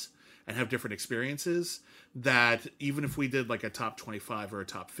ways and have different experiences, that even if we did like a top 25 or a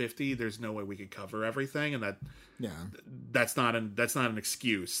top 50, there's no way we could cover everything. And that's not an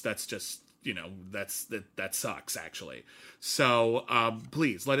excuse. That's just that sucks actually. So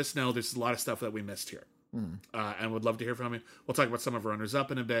please let us know. There's a lot of stuff that we missed here, and would love to hear from you. We'll talk about some of our runners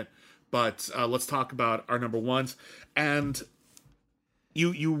up in a bit, but let's talk about our number ones. And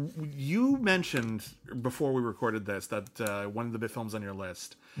you mentioned before we recorded this that one of the bit films on your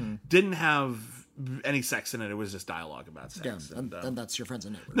list didn't have any sex in it. It was just dialogue about sex. Yeah, and that's Your Friends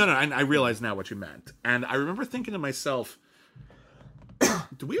and Neighbors. No, and I realize now what you meant. And I remember thinking to myself,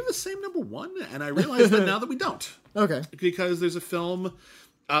 do we have the same number one? And I realized that now that we don't. Okay. Because there's a film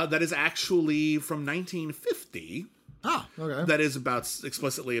that is actually from 1950. Ah, okay. That is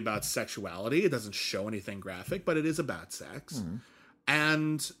explicitly about sexuality. It doesn't show anything graphic, but it is about sex.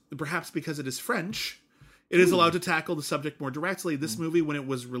 And perhaps because it is French, it is allowed to tackle the subject more directly. This movie, when it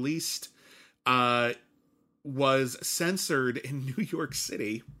was released, was censored in New York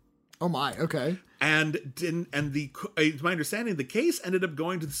City. Oh my, okay. To my understanding, the case ended up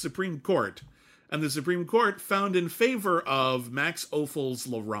going to the Supreme Court, and the Supreme Court found in favor of Max Ophuls'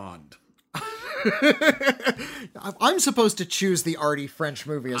 La Ronde. I'm supposed to choose the arty French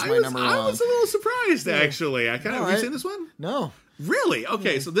movie as my number one. I was a little surprised, actually. Have you seen this one? No. Really?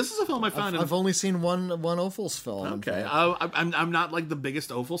 Okay, so this is a film I found. I've only seen one Ophuls film. Okay, I'm not like the biggest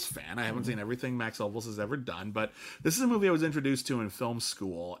Ophuls fan. I haven't seen everything Max Ophuls has ever done, but this is a movie I was introduced to in film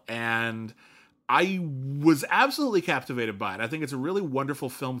school, and I was absolutely captivated by it. I think it's a really wonderful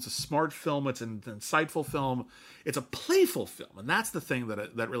film. It's a smart film. It's an insightful film. It's a playful film, and that's the thing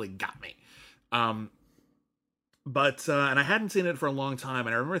that really got me. But and I hadn't seen it for a long time,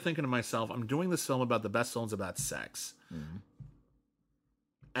 and I remember thinking to myself, I'm doing this film about the best films about sex.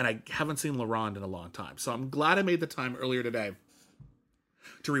 And I haven't seen La Ronde in a long time. So I'm glad I made the time earlier today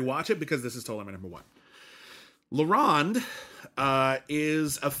to rewatch it, because this is totally my number one. La Ronde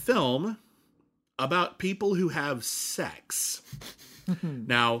is a film about people who have sex.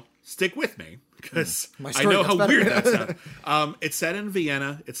 Now, stick with me, because I know how weird that sounds. It's set in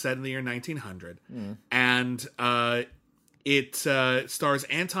Vienna. It's set in the year 1900. And it stars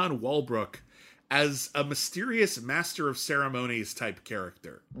Anton Walbrook as a mysterious master of ceremonies type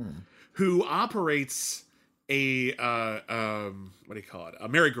character who operates a what do you call it? A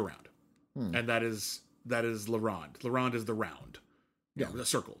merry-go-round. And that is La Ronde. La Ronde is the round. The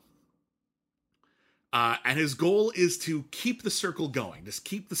circle. And his goal is to keep the circle going, just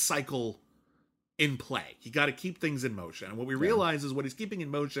keep the cycle in play. You got to keep things in motion. And what we realize is what he's keeping in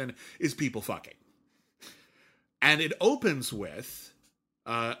motion is people fucking. And it opens with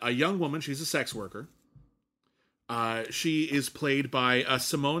a young woman. She's a sex worker. She is played by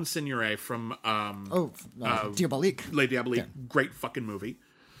Simone Signoret from Diabolique. Les Diaboliques. Yeah. Great fucking movie.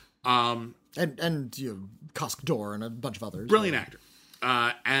 And Casque d'Or and a bunch of others. Brilliant actor.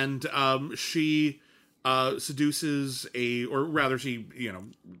 And she seduces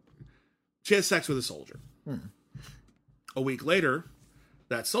she has sex with a soldier. A week later,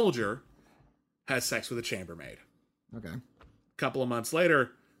 that soldier has sex with a chambermaid. Okay. Couple of months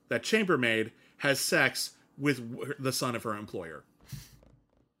later, that chambermaid has sex with the son of her employer.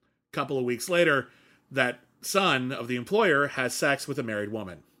 Couple of weeks later, that son of the employer has sex with a married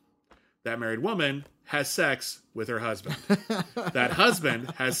woman. That married woman has sex with her husband. That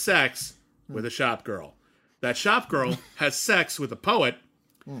husband has sex with a shop girl. That shop girl has sex with a poet.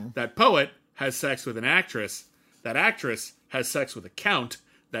 That poet has sex with an actress. That actress has sex with a count.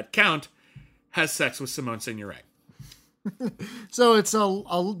 That count has sex with Simone Signoret. So it's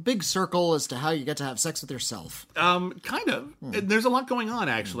a big circle as to how you get to have sex with yourself. Kind of. There's a lot going on,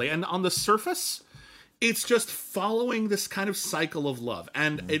 actually. And on the surface, it's just following this kind of cycle of love.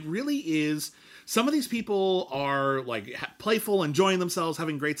 And it really is... Some of these people are like playful, enjoying themselves,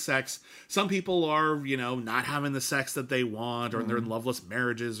 having great sex. Some people are, not having the sex that they want, or they're in loveless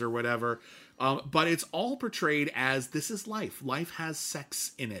marriages or whatever. But it's all portrayed as this is life. Life has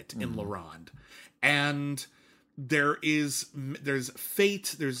sex in it in La Ronde. And there's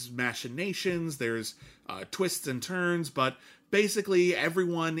fate, there's machinations, there's twists and turns, but basically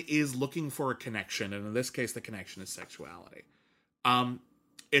everyone is looking for a connection. And in this case, the connection is sexuality.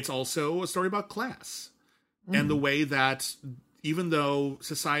 It's also a story about class and the way that even though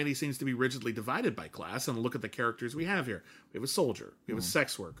society seems to be rigidly divided by class, and look at the characters we have here. We have a soldier. We have a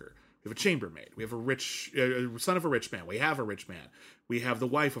sex worker. We have a chambermaid. We have a rich son of a rich man. We have a rich man. We have the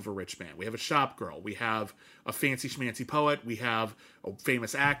wife of a rich man. We have a shop girl. We have a fancy schmancy poet. We have a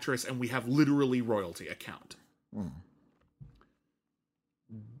famous actress. And we have literally royalty, a count.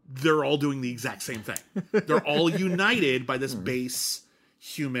 They're all doing the exact same thing. They're all united by this base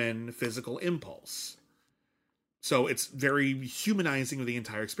human physical impulse. So it's very humanizing of the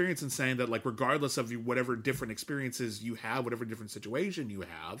entire experience and saying that, like, regardless of whatever different experiences you have, whatever different situation you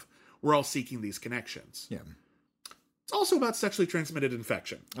have, we're all seeking these connections. Yeah. It's also about sexually transmitted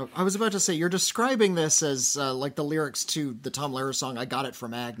infection. I was about to say, you're describing this as like the lyrics to the Tom Lehrer song, I Got It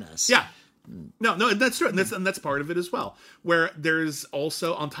From Agnes. Yeah. No, that's true. And that's part of it as well. Where there's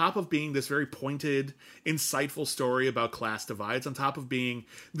also, on top of being this very pointed, insightful story about class divides, on top of being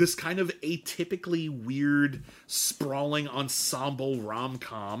this kind of atypically weird, sprawling ensemble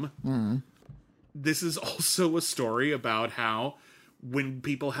rom-com, this is also a story about how when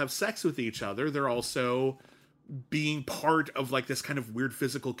people have sex with each other, they're also being part of like this kind of weird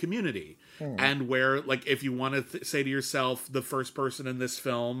physical community. And where, like, if you want to say to yourself, the first person in this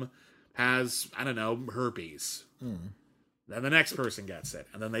film has, I don't know, herpes. Then the next person gets it.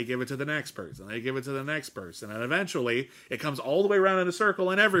 And then they give it to the next person. They give it to the next person. And eventually, it comes all the way around in a circle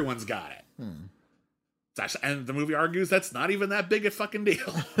and everyone's got it. It's actually, and the movie argues that's not even that big a fucking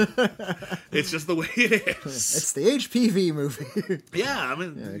deal. It's just the way it is. It's the HPV movie. Yeah, I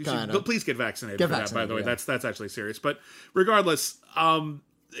mean, you should, but please get vaccinated Get for vaccinated, that, by the way. yeah. That's actually serious. But regardless,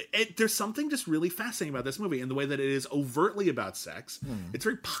 there's something just really fascinating about this movie and the way that it is overtly about sex. It's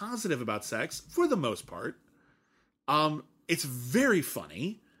very positive about sex for the most part. It's very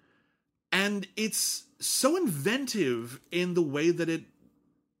funny, and it's so inventive in the way that it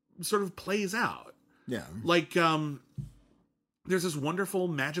sort of plays out. Yeah. Like, there's this wonderful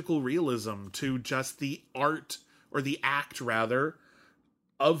magical realism to just the art, or the act rather,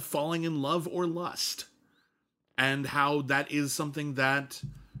 of falling in love or lust. And how that is something that,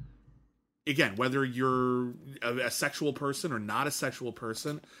 again, whether you're a sexual person or not a sexual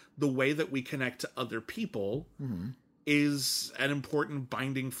person, the way that we connect to other people is an important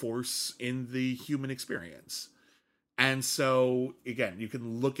binding force in the human experience. And so, again, you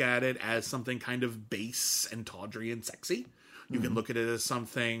can look at it as something kind of base and tawdry and sexy. You can look at it as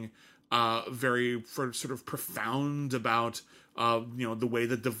something very sort of profound about, the way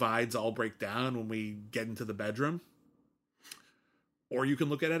that divides all break down when we get into the bedroom. Or you can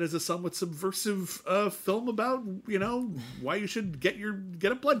look at it as a somewhat subversive film about, why you should get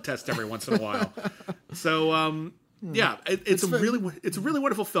a blood test every once in a while. So, yeah, it's a really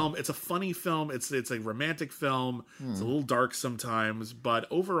wonderful film. It's a funny film. It's a romantic film. It's a little dark sometimes, but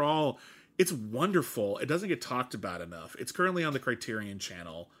overall, it's wonderful. It doesn't get talked about enough. It's currently on the Criterion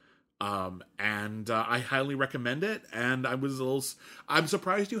Channel, and I highly recommend it. And I'm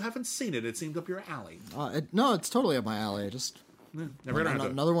surprised you haven't seen it. It seemed up your alley. No, it's totally up my alley. Never got around to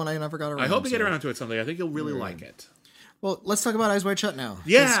it. Another one I never got around to. I hope you get around to it someday. I think you'll really like it. Well, let's talk about Eyes Wide Shut now.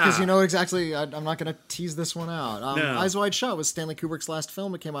 Yeah. Because you know exactly, I'm not going to tease this one out. No. Eyes Wide Shut was Stanley Kubrick's last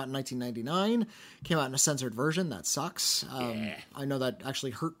film. It came out in 1999. Came out in a censored version. That sucks. I know that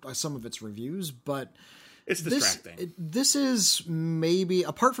actually hurt some of its reviews, but It's distracting. this is maybe,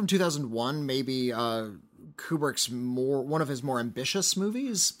 apart from 2001, maybe Kubrick's one of his more ambitious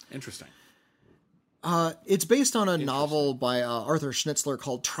movies. Interesting. It's based on a novel by Arthur Schnitzler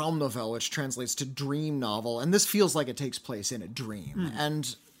called Traumnovel, which translates to dream novel, and this feels like it takes place in a dream.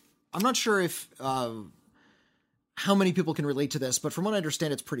 And I'm not sure if how many people can relate to this, but from what I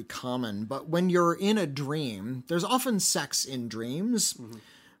understand, it's pretty common. But when you're in a dream, there's often sex in dreams,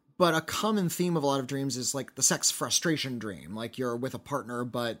 but a common theme of a lot of dreams is like the sex frustration dream. Like you're with a partner,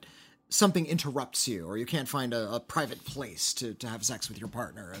 but something interrupts you, or you can't find a private place to have sex with your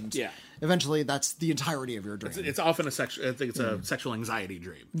partner, and eventually that's the entirety of your dream. It's often a sexual anxiety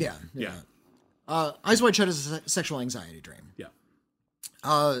dream. Yeah. Eyes Wide Shut is a sexual anxiety dream. Yeah.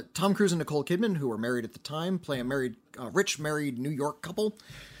 Tom Cruise and Nicole Kidman, who were married at the time, play a rich married New York couple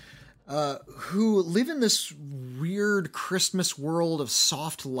who live in this weird Christmas world of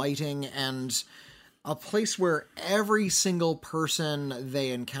soft lighting and a place where every single person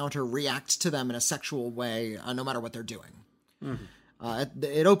they encounter reacts to them in a sexual way, no matter what they're doing.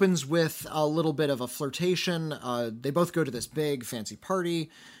 It opens with a little bit of a flirtation. They both go to this big, fancy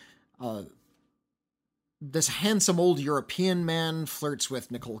party. This handsome old European man flirts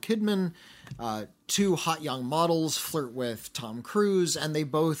with Nicole Kidman. Two hot young models flirt with Tom Cruise, and they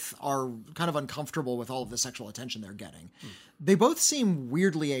both are kind of uncomfortable with all of the sexual attention they're getting. They both seem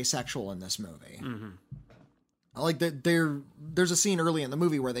weirdly asexual in this movie. Like there's a scene early in the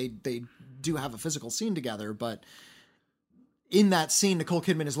movie where they do have a physical scene together, but in that scene, Nicole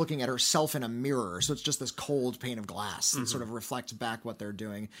Kidman is looking at herself in a mirror, so it's just this cold pane of glass that sort of reflects back what they're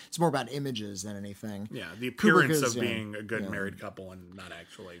doing. It's more about images than anything. Yeah, the appearance of being a good married couple and not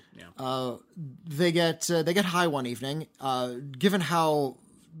actually. Yeah. They get high one evening. Given how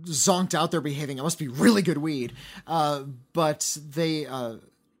zonked out they're behaving, it must be really good weed. But they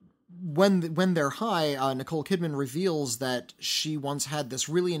when they're high, Nicole Kidman reveals that she once had this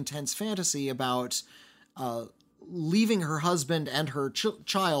really intense fantasy about leaving her husband and her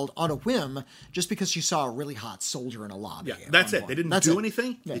child on a whim just because she saw a really hot soldier in a lobby. Yeah, that's it. They didn't do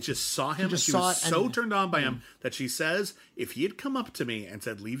anything. Yeah. They just saw him. just She saw was it so and- turned on by him that she says, if he had come up to me and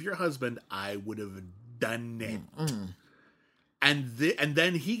said, leave your husband, I would have done it. And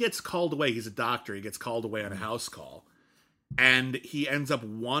then he gets called away. He's a doctor. He gets called away on a house call. And he ends up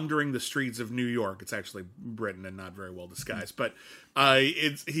wandering the streets of New York. It's actually Britain and not very well disguised, but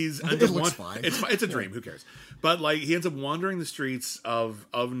it looks fine. It's a dream. Who cares? But like he ends up wandering the streets of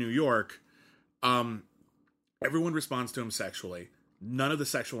New York. Everyone responds to him sexually. None of the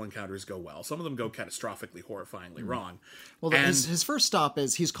sexual encounters go well. Some of them go catastrophically, horrifyingly wrong. Well, And- his first stop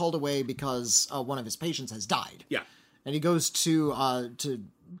is he's called away because one of his patients has died. Yeah, And he goes to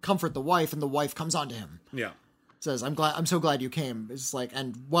comfort the wife, and the wife comes on to him. yeah. Says, I'm so glad you came. It's like,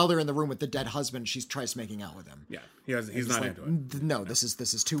 and while they're in the room with the dead husband, she tries making out with him. Yeah, he's not into it. No, this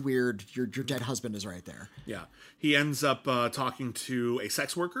is too weird. Your dead husband is right there. Yeah. He ends up talking to a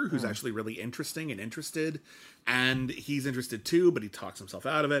sex worker who's actually really interesting and interested. And he's interested too, but he talks himself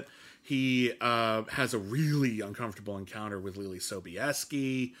out of it. He has a really uncomfortable encounter with Lily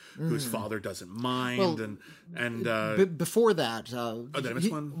Sobieski, whose father doesn't mind. Well, before that, did I miss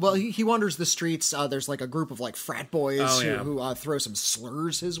one? Well, he wanders the streets. There's like a group of like frat boys yeah. who throw some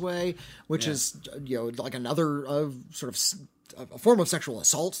slurs his way, which is like another sort of a form of sexual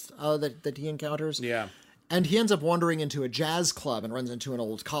assault that he encounters. Yeah. And he ends up wandering into a jazz club and runs into an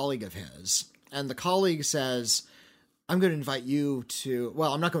old colleague of his. And the colleague says, I'm going to invite you to...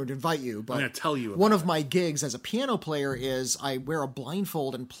 Well, I'm not going to invite you, but... I'm going to tell you about one of my gigs as a piano player is I wear a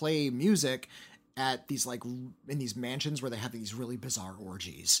blindfold and play music at these, like, in these mansions where they have these really bizarre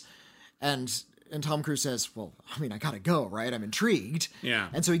orgies. And Tom Cruise says, well, I mean, I gotta go, right? I'm intrigued. Yeah.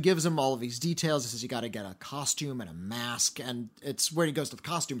 And so he gives him all of these details. He says you gotta get a costume and a mask. And it's where he goes to the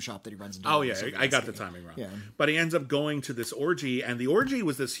costume shop that he runs into. Oh, yeah. I got the timing wrong. Yeah. But he ends up going to this orgy, and the orgy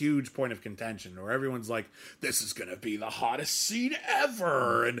was this huge point of contention where everyone's like, this is going to be the hottest scene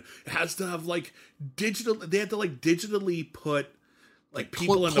ever. And it has to have, like, they had to, like, digitally put... like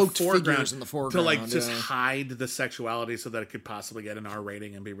people in the cloaked foreground figures in the to foreground, like just yeah. hide the sexuality so that it could possibly get an R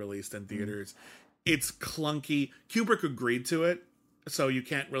rating and be released in theaters. It's clunky. Kubrick agreed to it, so you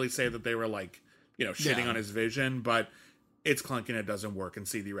can't really say that they were like, shitting Yeah. on his vision, but it's clunky and it doesn't work. And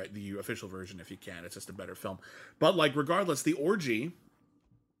see the official version if you can. It's just a better film. But like regardless, the orgy.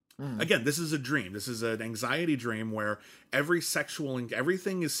 Again, this is a dream. This is an anxiety dream where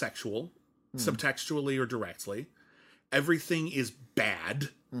everything is sexual, subtextually or directly. Everything is bad.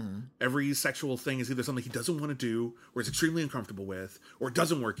 Every sexual thing is either something he doesn't want to do, or is extremely uncomfortable with, or it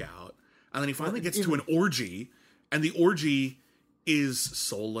doesn't work out. And then he finally gets to an orgy, and the orgy is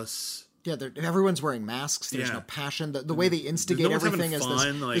soulless. Yeah, everyone's wearing masks. There's Yeah. no passion. The way they instigate No one's having everything is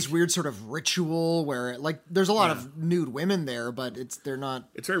fun, this weird sort of ritual where, like, there's a lot of nude women there, but they're not.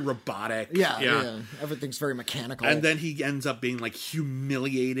 It's very robotic. Yeah. Everything's very mechanical. And then he ends up being like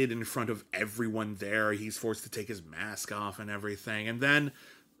humiliated in front of everyone there. He's forced to take his mask off and everything. And then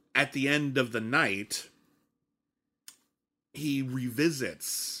at the end of the night, he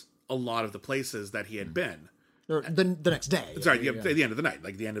revisits a lot of the places that he had been. Or the next day. Sorry, at the end of the night.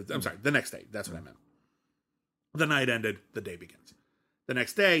 Like the end of... I'm sorry, the next day. That's what I meant. The night ended, the day begins. The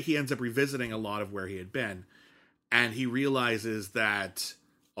next day, he ends up revisiting a lot of where he had been. And he realizes that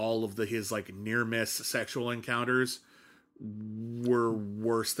all of his like near-miss sexual encounters were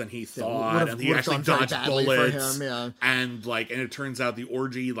worse than he thought. And he actually dodged bullets. For him, And it turns out the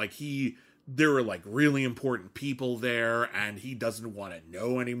orgy, there were like really important people there, and he doesn't want to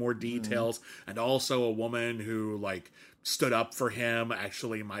know any more details. And also a woman who like stood up for him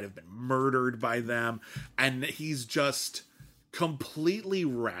actually might have been murdered by them. And he's just completely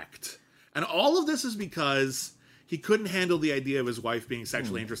wrecked. And all of this is because he couldn't handle the idea of his wife being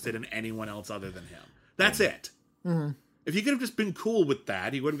sexually interested in anyone else other than him. That's it. If he could have just been cool with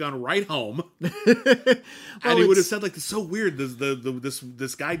that, he would have gone right home, and he would have said, like, "It's so weird.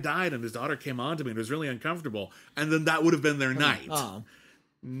 This guy died, and his daughter came on to me, and it was really uncomfortable." And then that would have been their night. Oh.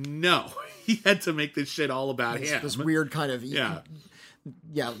 No, he had to make this shit all about him. This weird kind of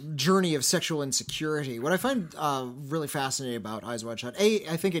journey of sexual insecurity. What I find really fascinating about Eyes Wide Shut,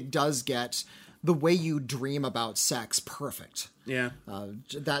 I think it does get the way you dream about sex perfect. Yeah.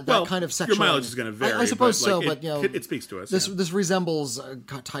 That kind of sexual... Your mileage is going to vary. I suppose but, but it speaks to us. This resembles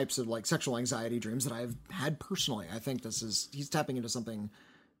types of like sexual anxiety dreams that I've had personally. I think he's tapping into something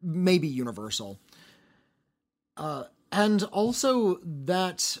maybe universal. And also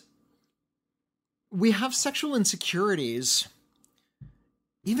that we have sexual insecurities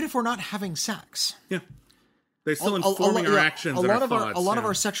even if we're not having sex. Yeah. They're still informing our actions and our thoughts. A lot of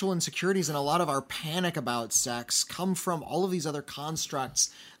our sexual insecurities and a lot of our panic about sex come from all of these other constructs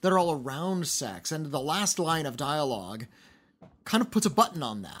that are all around sex. And the last line of dialogue kind of puts a button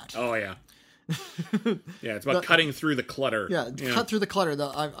on that. Oh, yeah. Yeah, it's about cutting through the clutter. Yeah, cut through the clutter.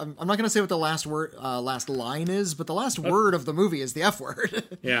 I'm not going to say what the last line is, but the last word of the movie is the F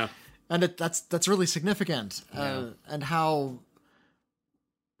word. Yeah. And that's really significant. And how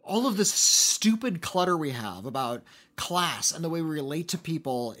all of this stupid clutter we have about class and the way we relate to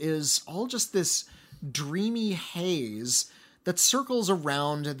people is all just this dreamy haze that circles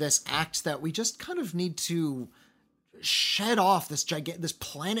around this act that we just kind of need to shed off this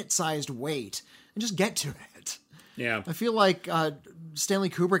planet-sized weight and just get to it. Yeah. I feel like Stanley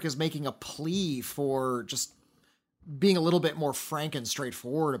Kubrick is making a plea for just being a little bit more frank and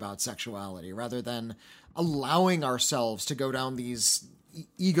straightforward about sexuality rather than allowing ourselves to go down these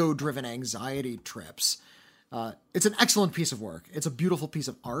ego-driven anxiety trips. It's an excellent piece of work. It's a beautiful piece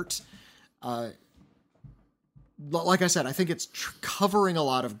of art. Like I said, I think it's covering a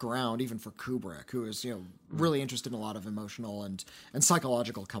lot of ground, even for Kubrick, who is, really interested in a lot of emotional and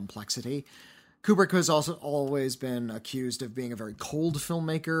psychological complexity. Kubrick has also always been accused of being a very cold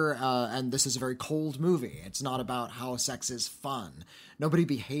filmmaker, and this is a very cold movie. It's not about how sex is fun. Nobody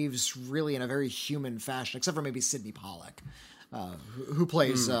behaves really in a very human fashion, except for maybe Sidney Pollack, who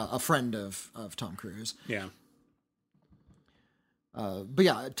plays a friend of Tom Cruise. Yeah. But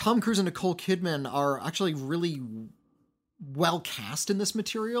yeah, Tom Cruise and Nicole Kidman are actually really well cast in this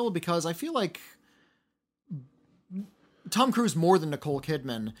material because I feel like Tom Cruise more than Nicole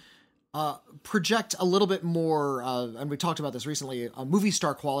Kidman project a little bit more, and we talked about this recently, a movie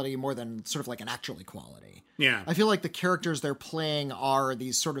star quality more than sort of like an actual quality. Yeah. I feel like the characters they're playing are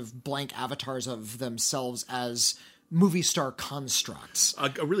these sort of blank avatars of themselves as movie star constructs.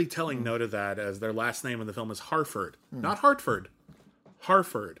 A really telling note of that is their last name in the film is Harford, not Hartford.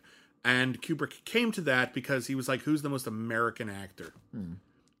 Harford. And Kubrick came to that because he was like, who's the most American actor?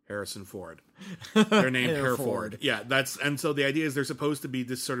 Harrison Ford. They're named Hereford. Yeah, and so the idea is they're supposed to be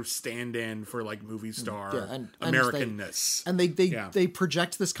this sort of stand-in for like movie star Americanness. And they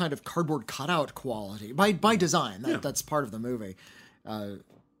project this kind of cardboard cutout quality by design. That's part of the movie,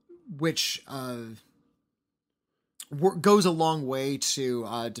 which goes a long way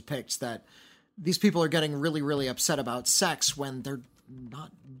to depict that these people are getting really, really upset about sex when they're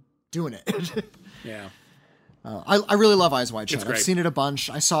not doing it. Yeah. I really love Eyes Wide Shut. It's great. I've seen it a bunch.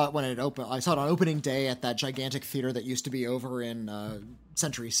 I saw it when it opened. I saw it on opening day at that gigantic theater that used to be over in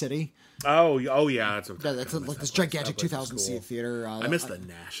Century City. Oh yeah, that's like this gigantic 2,000 seat theater. I missed the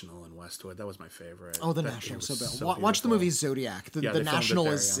National in Westwood. That was my favorite. Oh, the National, so good. Watch the movie Zodiac. The National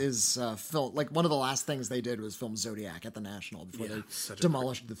is film. Like one of the last things they did was film Zodiac at the National before they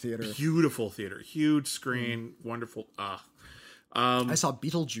demolished the theater. Beautiful theater, huge screen, wonderful. I saw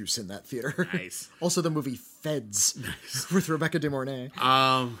Beetlejuice in that theater. Nice. Also, the movie Feds with Rebecca De Mornay.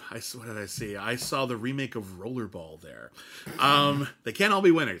 What did I see? I saw the remake of Rollerball there. They can't all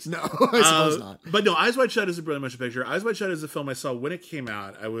be winners. No, I suppose not. But no, Eyes Wide Shut is a brilliant motion picture. Eyes Wide Shut is a film I saw when it came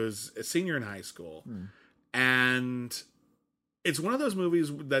out. I was a senior in high school, and it's one of those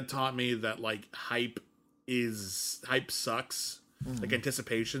movies that taught me that like hype sucks. Like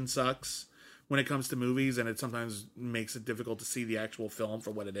anticipation sucks when it comes to movies, and it sometimes makes it difficult to see the actual film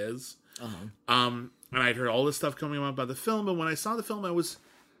for what it is. And I'd heard all this stuff coming about the film, but when I saw the film, I was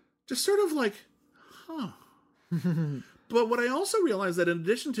just sort of like, huh. But what I also realized that in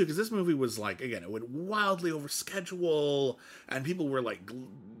addition to, because this movie was like, again, it went wildly over schedule, and people were like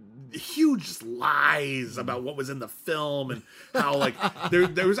huge lies about what was in the film, and how like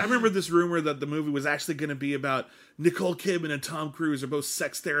there was. I remember this rumor that the movie was actually going to be about Nicole Kidman and Tom Cruise are both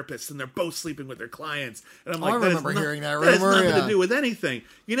sex therapists and they're both sleeping with their clients. And I'm like, I remember hearing that rumor. That has nothing to do with anything.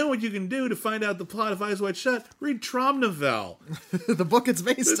 You know what you can do to find out the plot of Eyes Wide Shut? Read Trom Novelle. The book it's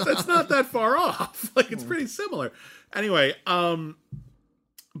based on. That's not that far off. Like it's pretty similar. Anyway,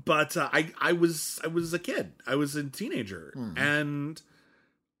 but I was a kid. I was a teenager, and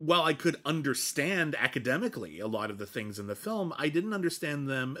while I could understand academically a lot of the things in the film, I didn't understand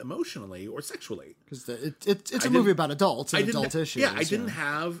them emotionally or sexually. Because it's a movie about adults and adult issues. Yeah, I didn't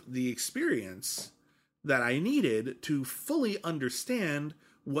have the experience that I needed to fully understand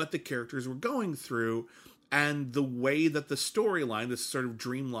what the characters were going through and the way that the storyline, this sort of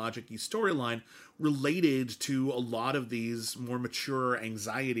dream logic-y storyline, related to a lot of these more mature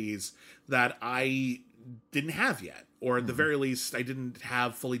anxieties that I didn't have yet, or at the very least I didn't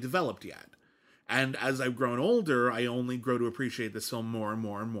have fully developed yet. And as I've grown older, I only grow to appreciate this film more and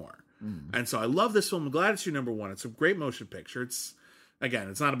more and more. And so I love this film. I'm glad it's your number one. It's a great motion picture. Again,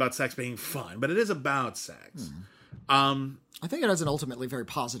 it's not about sex being fun, but it is about sex. I think it has an ultimately very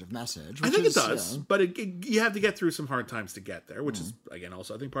positive message. I which think is, it does, but you have to get through some hard times to get there, which is, again,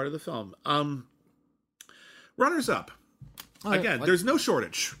 also, I think, part of the film. Runners up. Again, there's no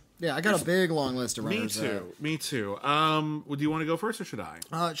shortage. Yeah, I got a big long list of runners. Me too. Do you want to go first or should I?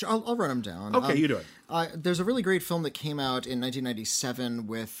 I'll run them down. Okay, you do it. There's a really great film that came out in 1997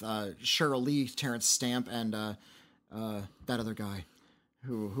 with Sheryl Lee, Terrence Stamp, and that other guy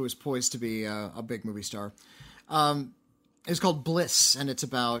who is poised to be a big movie star. It's called Bliss, and it's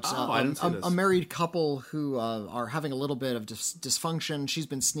about a married couple who are having a little bit of dysfunction. She's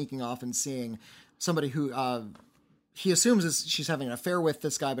been sneaking off and seeing somebody who he assumes she's having an affair with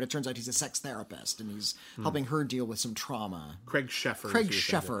this guy, but it turns out he's a sex therapist, and he's helping her deal with some trauma. Craig Sheffer.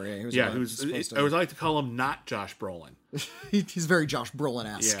 Who's I would like to call him not Josh Brolin. He's very Josh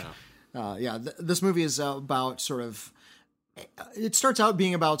Brolin-esque. Yeah. This movie is about sort of... It starts out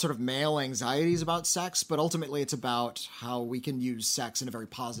being about sort of male anxieties about sex, but ultimately it's about how we can use sex in a very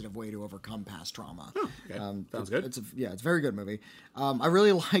positive way to overcome past trauma. Oh, okay. Sounds good. It's a very good movie. I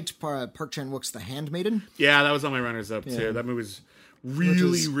really liked Park Chan-wook's The Handmaiden. Yeah, that was on my runners up too. That movie was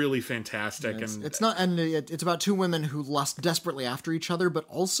really fantastic. It's about two women who lust desperately after each other, but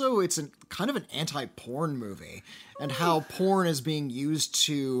also it's kind of an anti-porn movie, and how porn is being used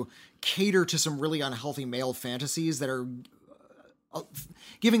to cater to some really unhealthy male fantasies that are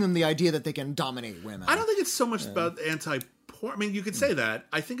giving them the idea that they can dominate women. I don't think it's so much about anti-porn. I mean, you could say that.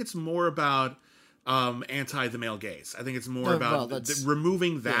 I think it's more about anti the male gaze. I think it's more about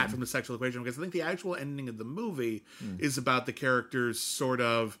removing that from the sexual equation, because I think the actual ending of the movie is about the characters sort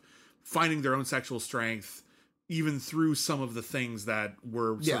of finding their own sexual strength even through some of the things that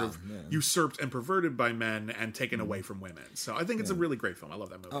were sort of usurped and perverted by men and taken away from women. So I think it's a really great film. I love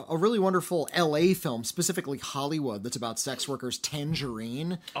that movie. A really wonderful LA film, specifically Hollywood, that's about sex workers,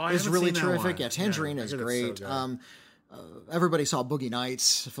 Tangerine, is really terrific. Yeah, Tangerine is great. So everybody saw Boogie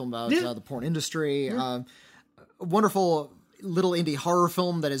Nights, a film about the porn industry. A wonderful little indie horror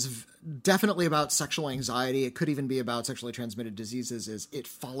film that is definitely about sexual anxiety. It could even be about sexually transmitted diseases. Is It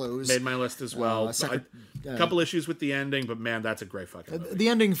Follows. Made my list as well. A couple issues with the ending, but man, that's a great fucking movie. The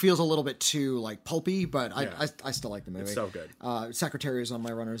ending feels a little bit too like pulpy, but I still like the movie. It's so good. Secretary is on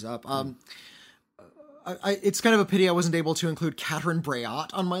my runners up. It's kind of a pity I wasn't able to include Catherine Breillat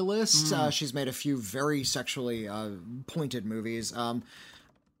on my list. She's made a few very sexually pointed movies.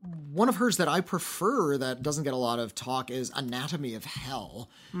 One of hers that I prefer that doesn't get a lot of talk is Anatomy of Hell,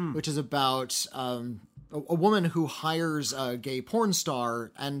 which is about a woman who hires a gay porn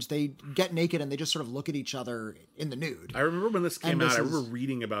star, and they get naked and they just sort of look at each other in the nude. I remember when this came out, I remember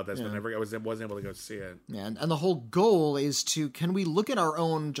reading about this, but I wasn't able to go see it. Yeah, and the whole goal is can we look at our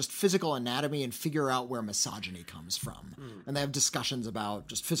own just physical anatomy and figure out where misogyny comes from? And they have discussions about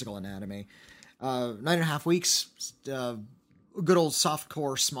just physical anatomy. 9.5 Weeks, good old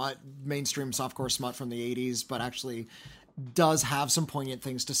softcore smut, mainstream softcore smut from the 80s, but actually does have some poignant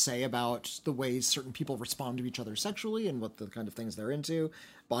things to say about the ways certain people respond to each other sexually and what the kind of things they're into.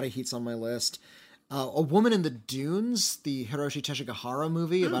 Body Heat's on my list. A Woman in the Dunes, the Hiroshi Teshigahara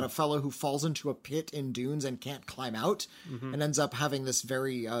movie about a fellow who falls into a pit in dunes and can't climb out and ends up having this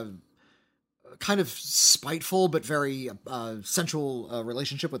very kind of spiteful but very sensual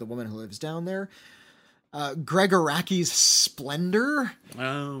relationship with a woman who lives down there. Greg Araki's Splendor.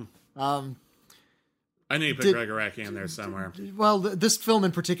 Oh. I knew you put Greg Araki in there somewhere. Well, this film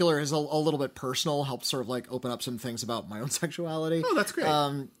in particular is a little bit personal, helps sort of like open up some things about my own sexuality. Oh, that's great.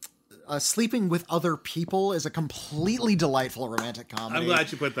 Sleeping with Other People is a completely delightful romantic comedy. I'm glad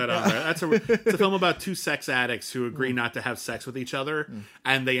you put that on there. It's a film about two sex addicts who agree not to have sex with each other,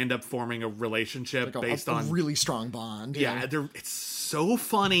 and they end up forming a relationship based on a really strong bond. Yeah, it's so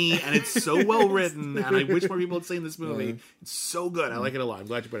funny and it's so well written, and I wish more people had seen this movie. It's so good. I like it a lot. I'm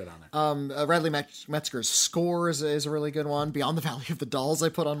glad you put it on there. Radley Metzger's Score is a really good one. Beyond the Valley of the Dolls I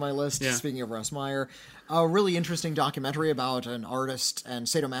put on my list, speaking of Russ Meyer. A really interesting documentary about an artist and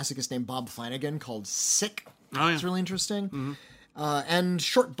sadomasochist named Bob Flanagan called Sick. Oh, yeah. It's really interesting. And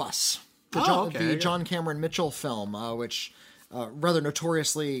Short Bus, the John Cameron Mitchell film, which rather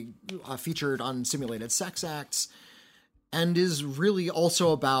notoriously featured unsimulated sex acts, and is really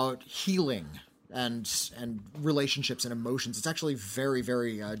also about healing and relationships and emotions. It's actually very,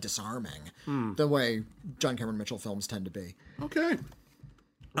 very disarming, the way John Cameron Mitchell films tend to be. Okay.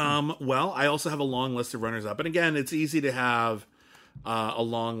 Well, I also have a long list of runners-up. And again, it's easy to have a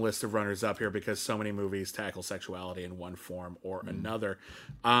long list of runners-up here because so many movies tackle sexuality in one form or another.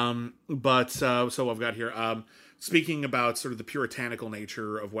 So I've got here... speaking about sort of the puritanical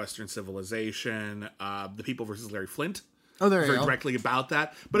nature of Western civilization, The People versus Larry Flint there you very go. directly about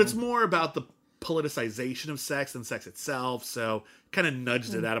that, but it's more about the politicization of sex than sex itself. So kind of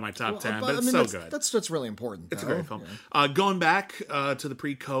nudged it out of my top 10, but it's good. That's really important. It's a great film. Going back to the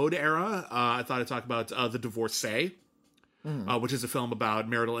pre-Code era, I thought I'd talk about The Divorcee, which is a film about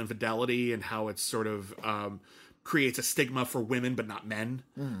marital infidelity and how it sort of creates a stigma for women but not men.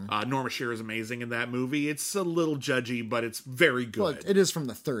 Norma Shearer is amazing in that movie. It's a little judgy, but it's very good. Well, it is from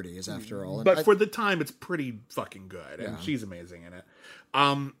the 30s, after all. But for the time, it's pretty fucking good, and she's amazing in it.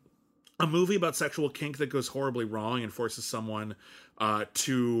 A movie about sexual kink that goes horribly wrong and forces someone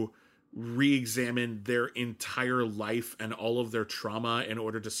to re-examine their entire life and all of their trauma in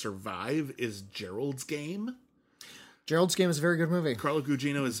order to survive is Gerald's Game. Gerald's Game is a very good movie. Carla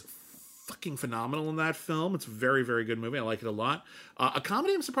Gugino is fucking phenomenal in that film. It's a very, very good movie. I like it a lot. A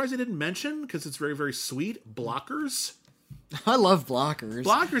comedy I'm surprised I didn't mention because it's very, very sweet. Blockers. I love Blockers.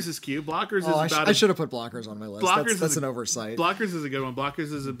 Blockers is cute. Blockers is about... I should have put Blockers on my list. Blockers that's an oversight. Blockers is a good one.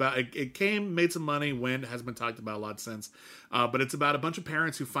 Blockers is about... It came, made some money, went, has been talked about a lot since. But it's about a bunch of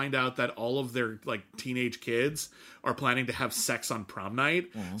parents who find out that all of their teenage kids are planning to have sex on prom night.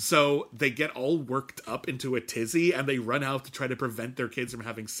 So they get all worked up into a tizzy and they run out to try to prevent their kids from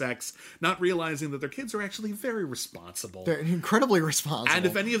having sex, not realizing that their kids are actually very responsible. They're incredibly responsible. And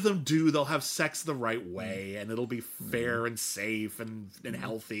if any of them do, they'll have sex the right way and it'll be fair and safe and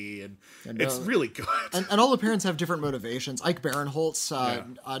healthy. And it's really good. And all the parents have different motivations. Ike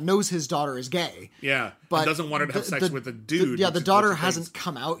Barinholtz knows his daughter is gay. Yeah. But doesn't want her to have sex with a dude. The daughter hasn't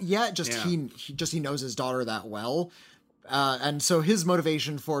come out yet. He knows his daughter that well. And so his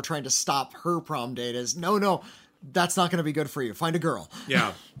motivation for trying to stop her prom date is, no, that's not going to be good for you. Find a girl.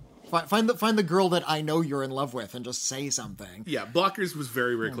 Yeah. Find the girl that I know you're in love with and just say something. Yeah, Blockers was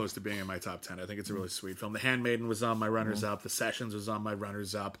very, very close to being in my top 10. I think it's a really sweet film. The Handmaiden was on my runners-up. The Sessions was on my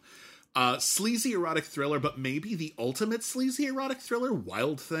runners-up. Sleazy erotic thriller, but maybe the ultimate sleazy erotic thriller,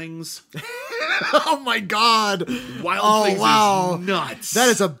 Wild Things. Oh my god! Wild Things is nuts. That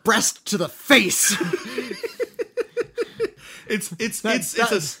is a breast to the face.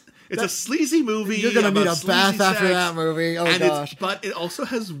 It's a sleazy movie. You're gonna need a bath sex, after that movie. Oh gosh! But it also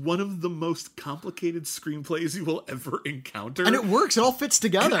has one of the most complicated screenplays you will ever encounter, and it works. It all fits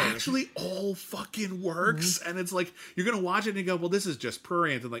together. It actually all fucking works, and it's like you're gonna watch it and you go, "Well, this is just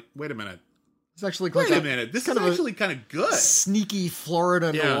prurient," and like, wait a minute. It's actually wait a minute. This is actually kind of good. Sneaky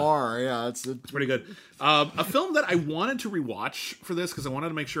Florida noir. Yeah, it's pretty good. A film that I wanted to rewatch for this because I wanted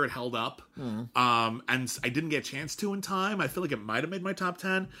to make sure it held up, and I didn't get a chance to in time. I feel like it might have made my top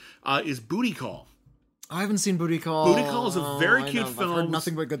 10. Is Booty Call. I haven't seen Booty Call. Booty Call is a very cute film. I've heard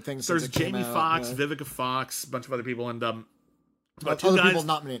nothing but good things. There's Jamie Foxx, Vivica Fox, a bunch of other people, and about other people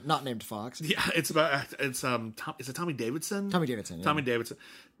not named Fox. Yeah, is it Tommy Davidson? Tommy Davidson. Yeah. Tommy Davidson.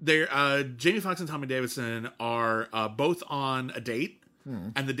 They're Jamie Foxx and Tommy Davidson are both on a date,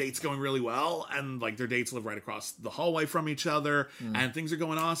 and the date's going really well, and their dates live right across the hallway from each other, and things are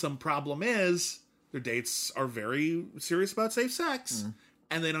going awesome. Problem is, their dates are very serious about safe sex,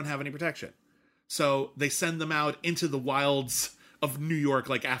 and they don't have any protection. So they send them out into the wilds of New York,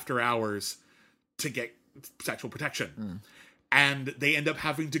 after hours, to get sexual protection. And they end up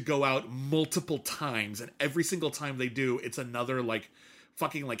having to go out multiple times, and every single time they do, it's another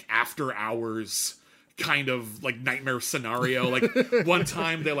fucking after hours kind of nightmare scenario. One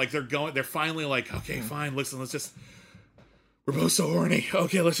time they're finally okay, fine, listen, we're both so horny.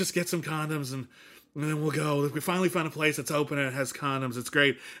 Okay, let's just get some condoms and then we'll go. We finally found a place that's open and it has condoms. It's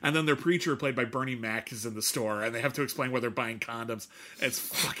great. And then their preacher, played by Bernie Mac, is in the store, and they have to explain why they're buying condoms. It's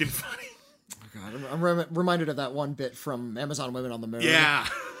fucking funny. Oh God, I'm reminded of that one bit from Amazon Women on the Moon. Yeah.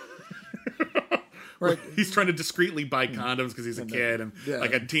 Right. He's trying to discreetly buy condoms because he's a kid and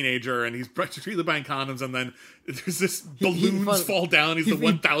a teenager, and he's discreetly buying condoms, and then there's this balloons fall down. He's the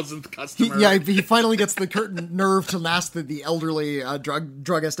 1,000th customer. He finally gets the nerve to ask the elderly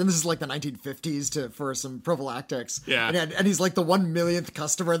druggist, and this is the 1950s for some prophylactics. Yeah, and he's the 1,000,000th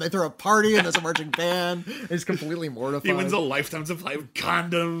customer, and they throw a party, and there's a marching band. And he's completely mortified. He wins a lifetime supply of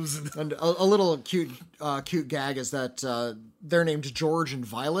condoms. And a little cute gag is that they're named George and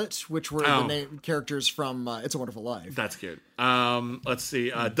Violet, which were the characters from It's a Wonderful Life. That's cute. Let's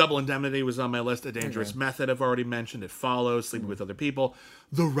see. Double Indemnity was on my list. A Dangerous Method I've already mentioned. It Follows. Sleeping with Other People.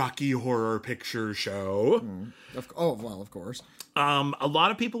 The Rocky Horror Picture Show. Of course. A lot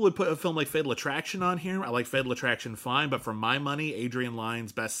of people would put a film like Fatal Attraction on here. I like Fatal Attraction fine, but for my money, Adrian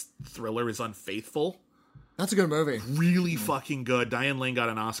Lyne's best thriller is Unfaithful. That's a good movie. Really fucking good. Diane Lane got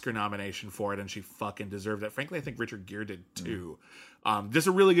an Oscar nomination for it, and she fucking deserved it. Frankly, I think Richard Gere did too. This is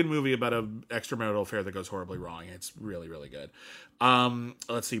a really good movie about an extramarital affair that goes horribly wrong. It's really, really good.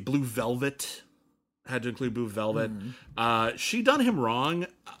 Let's see. Blue Velvet. had to include Blue Velvet. She Done Him Wrong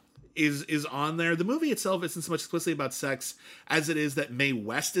is on there. The movie itself isn't so much explicitly about sex as it is that Mae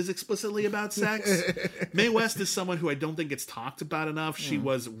West is explicitly about sex. Mae West is someone who I don't think gets talked about enough. She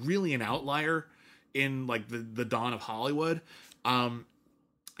was really an outlier in like the dawn of Hollywood.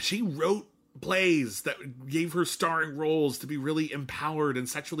 She wrote plays that gave her starring roles to be really empowered and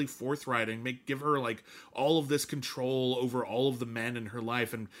sexually forthright and give her like all of this control over all of the men in her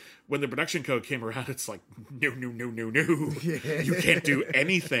life. And when the production code came around, it's like, no, you can't do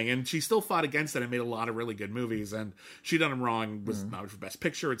anything. And she still fought against it and made a lot of really good movies. And She Done Him Wrong was nominated for Best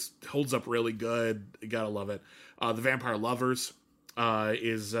Picture. It holds up really good. You gotta love it. The Vampire Lovers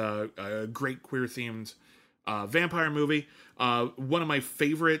is a great queer themed vampire movie. One of my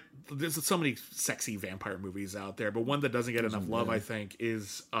favorite, there's so many sexy vampire movies out there, but one that doesn't get enough love, I think,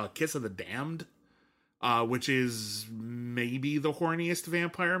 is Kiss of the Damned, which is maybe the horniest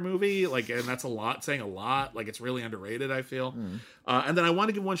vampire movie. Like, and that's saying a lot. Like, it's really underrated, I feel. And then I want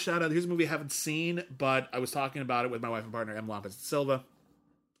to give one shout out. Here's a movie I haven't seen, but I was talking about it with my wife and partner, Em Lopez Silva.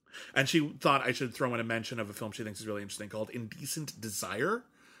 And she thought I should throw in a mention of a film she thinks is really interesting called Indecent Desire.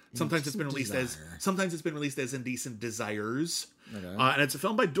 Sometimes it's been released as Indecent Desires. Okay. And it's a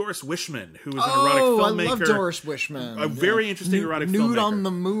film by Doris Wishman, who is an erotic filmmaker. I love Doris Wishman. A very interesting erotic filmmaker. Nude on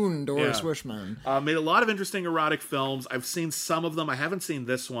the Moon, Doris Wishman. Made a lot of interesting erotic films. I've seen some of them. I haven't seen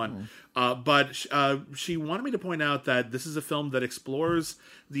this one. But she wanted me to point out that this is a film that explores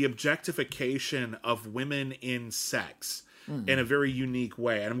the objectification of women in sex in a very unique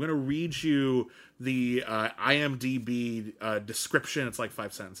way. And I'm going to read you the IMDb description. It's like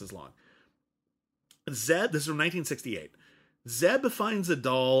 5 sentences long. Zeb, this is from 1968. Zeb finds a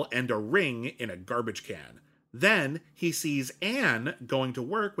doll and a ring in a garbage can. Then he sees Anne going to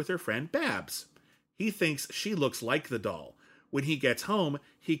work with her friend Babs. He thinks she looks like the doll. When he gets home,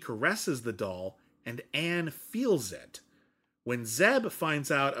 he caresses the doll, and Anne feels it. When Zeb finds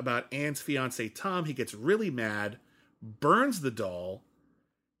out about Anne's fiance Tom, he gets really mad, burns the doll,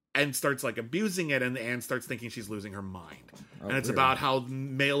 and starts like abusing it, and Anne starts thinking she's losing her mind. And it's about how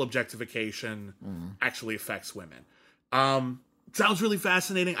male objectification actually affects women. Sounds really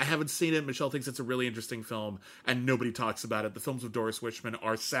fascinating. I haven't seen it. Michelle thinks it's a really interesting film, and nobody talks about it. The films of Doris Wishman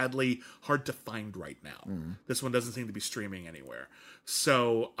are sadly hard to find right now. This one doesn't seem to be streaming anywhere.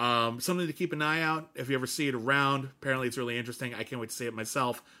 So something to keep an eye out. If you ever see it around, apparently it's really interesting. I can't wait to see it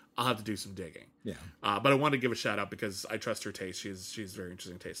myself. I'll have to do some digging. Yeah. But I want to give a shout out because I trust her taste. She's very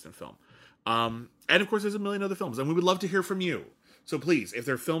interesting taste in film. And of course, there's a million other films, and we would love to hear from you. So please, if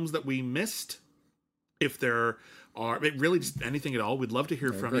there are films that we missed, if there are really just anything at all, we'd love to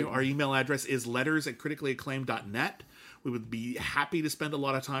hear from you. Our email address is letters@criticallyacclaimed.net. We would be happy to spend a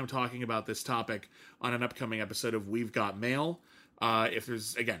lot of time talking about this topic on an upcoming episode of We've Got Mail. If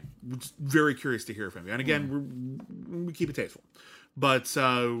there's, again, we're just very curious to hear from you. And again, we keep it tasteful. But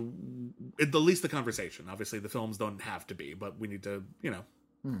at the least the conversation. Obviously, the films don't have to be, but we need to,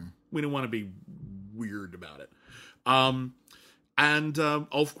 we don't want to be weird about it. And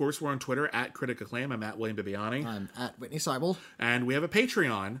of course, we're on Twitter at Critic Acclaim. I'm at William Bibiani. I'm at Whitney Seibel. And we have a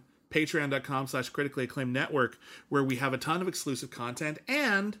Patreon, patreon.com/critically acclaimed network, where we have a ton of exclusive content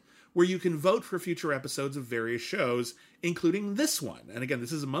and where you can vote for future episodes of various shows, including this one. And again,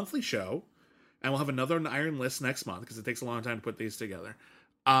 this is a monthly show. And we'll have another Iron List next month because it takes a long time to put these together.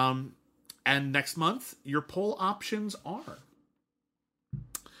 And next month, your poll options are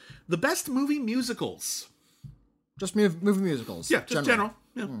the best movie musicals. Just movie musicals. Yeah, just general.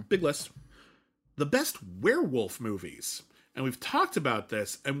 Yeah, big list. The best werewolf movies. And we've talked about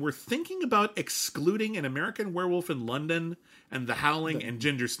this, and we're thinking about excluding An American Werewolf in London and The Howling and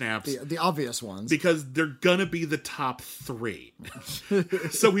Ginger Snaps. The obvious ones. Because they're gonna be the top 3.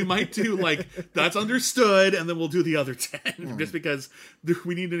 So we might do, like, That's Understood, and then we'll do the other 10. Just because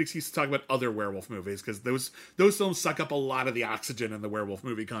we need an excuse to talk about other werewolf movies, because those films suck up a lot of the oxygen in the werewolf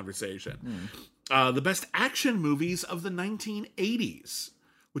movie conversation. The best action movies of the 1980s.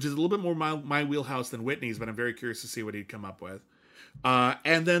 Which is a little bit more my wheelhouse than Whitney's, but I'm very curious to see what he'd come up with.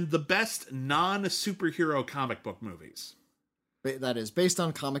 And then the best non-superhero comic book movies. That is, based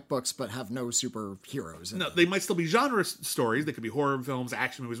on comic books, but have no superheroes in them. They might still be genre stories. They could be horror films,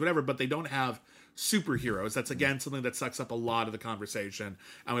 action movies, whatever, but they don't have superheroes. That's, again, something that sucks up a lot of the conversation,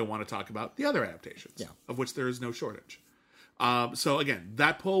 and we want to talk about the other adaptations, of which there is no shortage. So, again,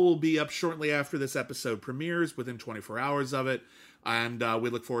 that poll will be up shortly after this episode premieres, within 24 hours of it. And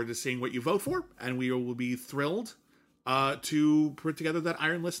we look forward to seeing what you vote for, and we will be thrilled to put together that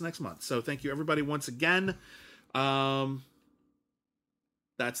Iron List next month. So thank you, everybody, once again. That's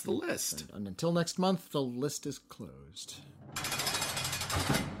the list. And until next month, the list is closed.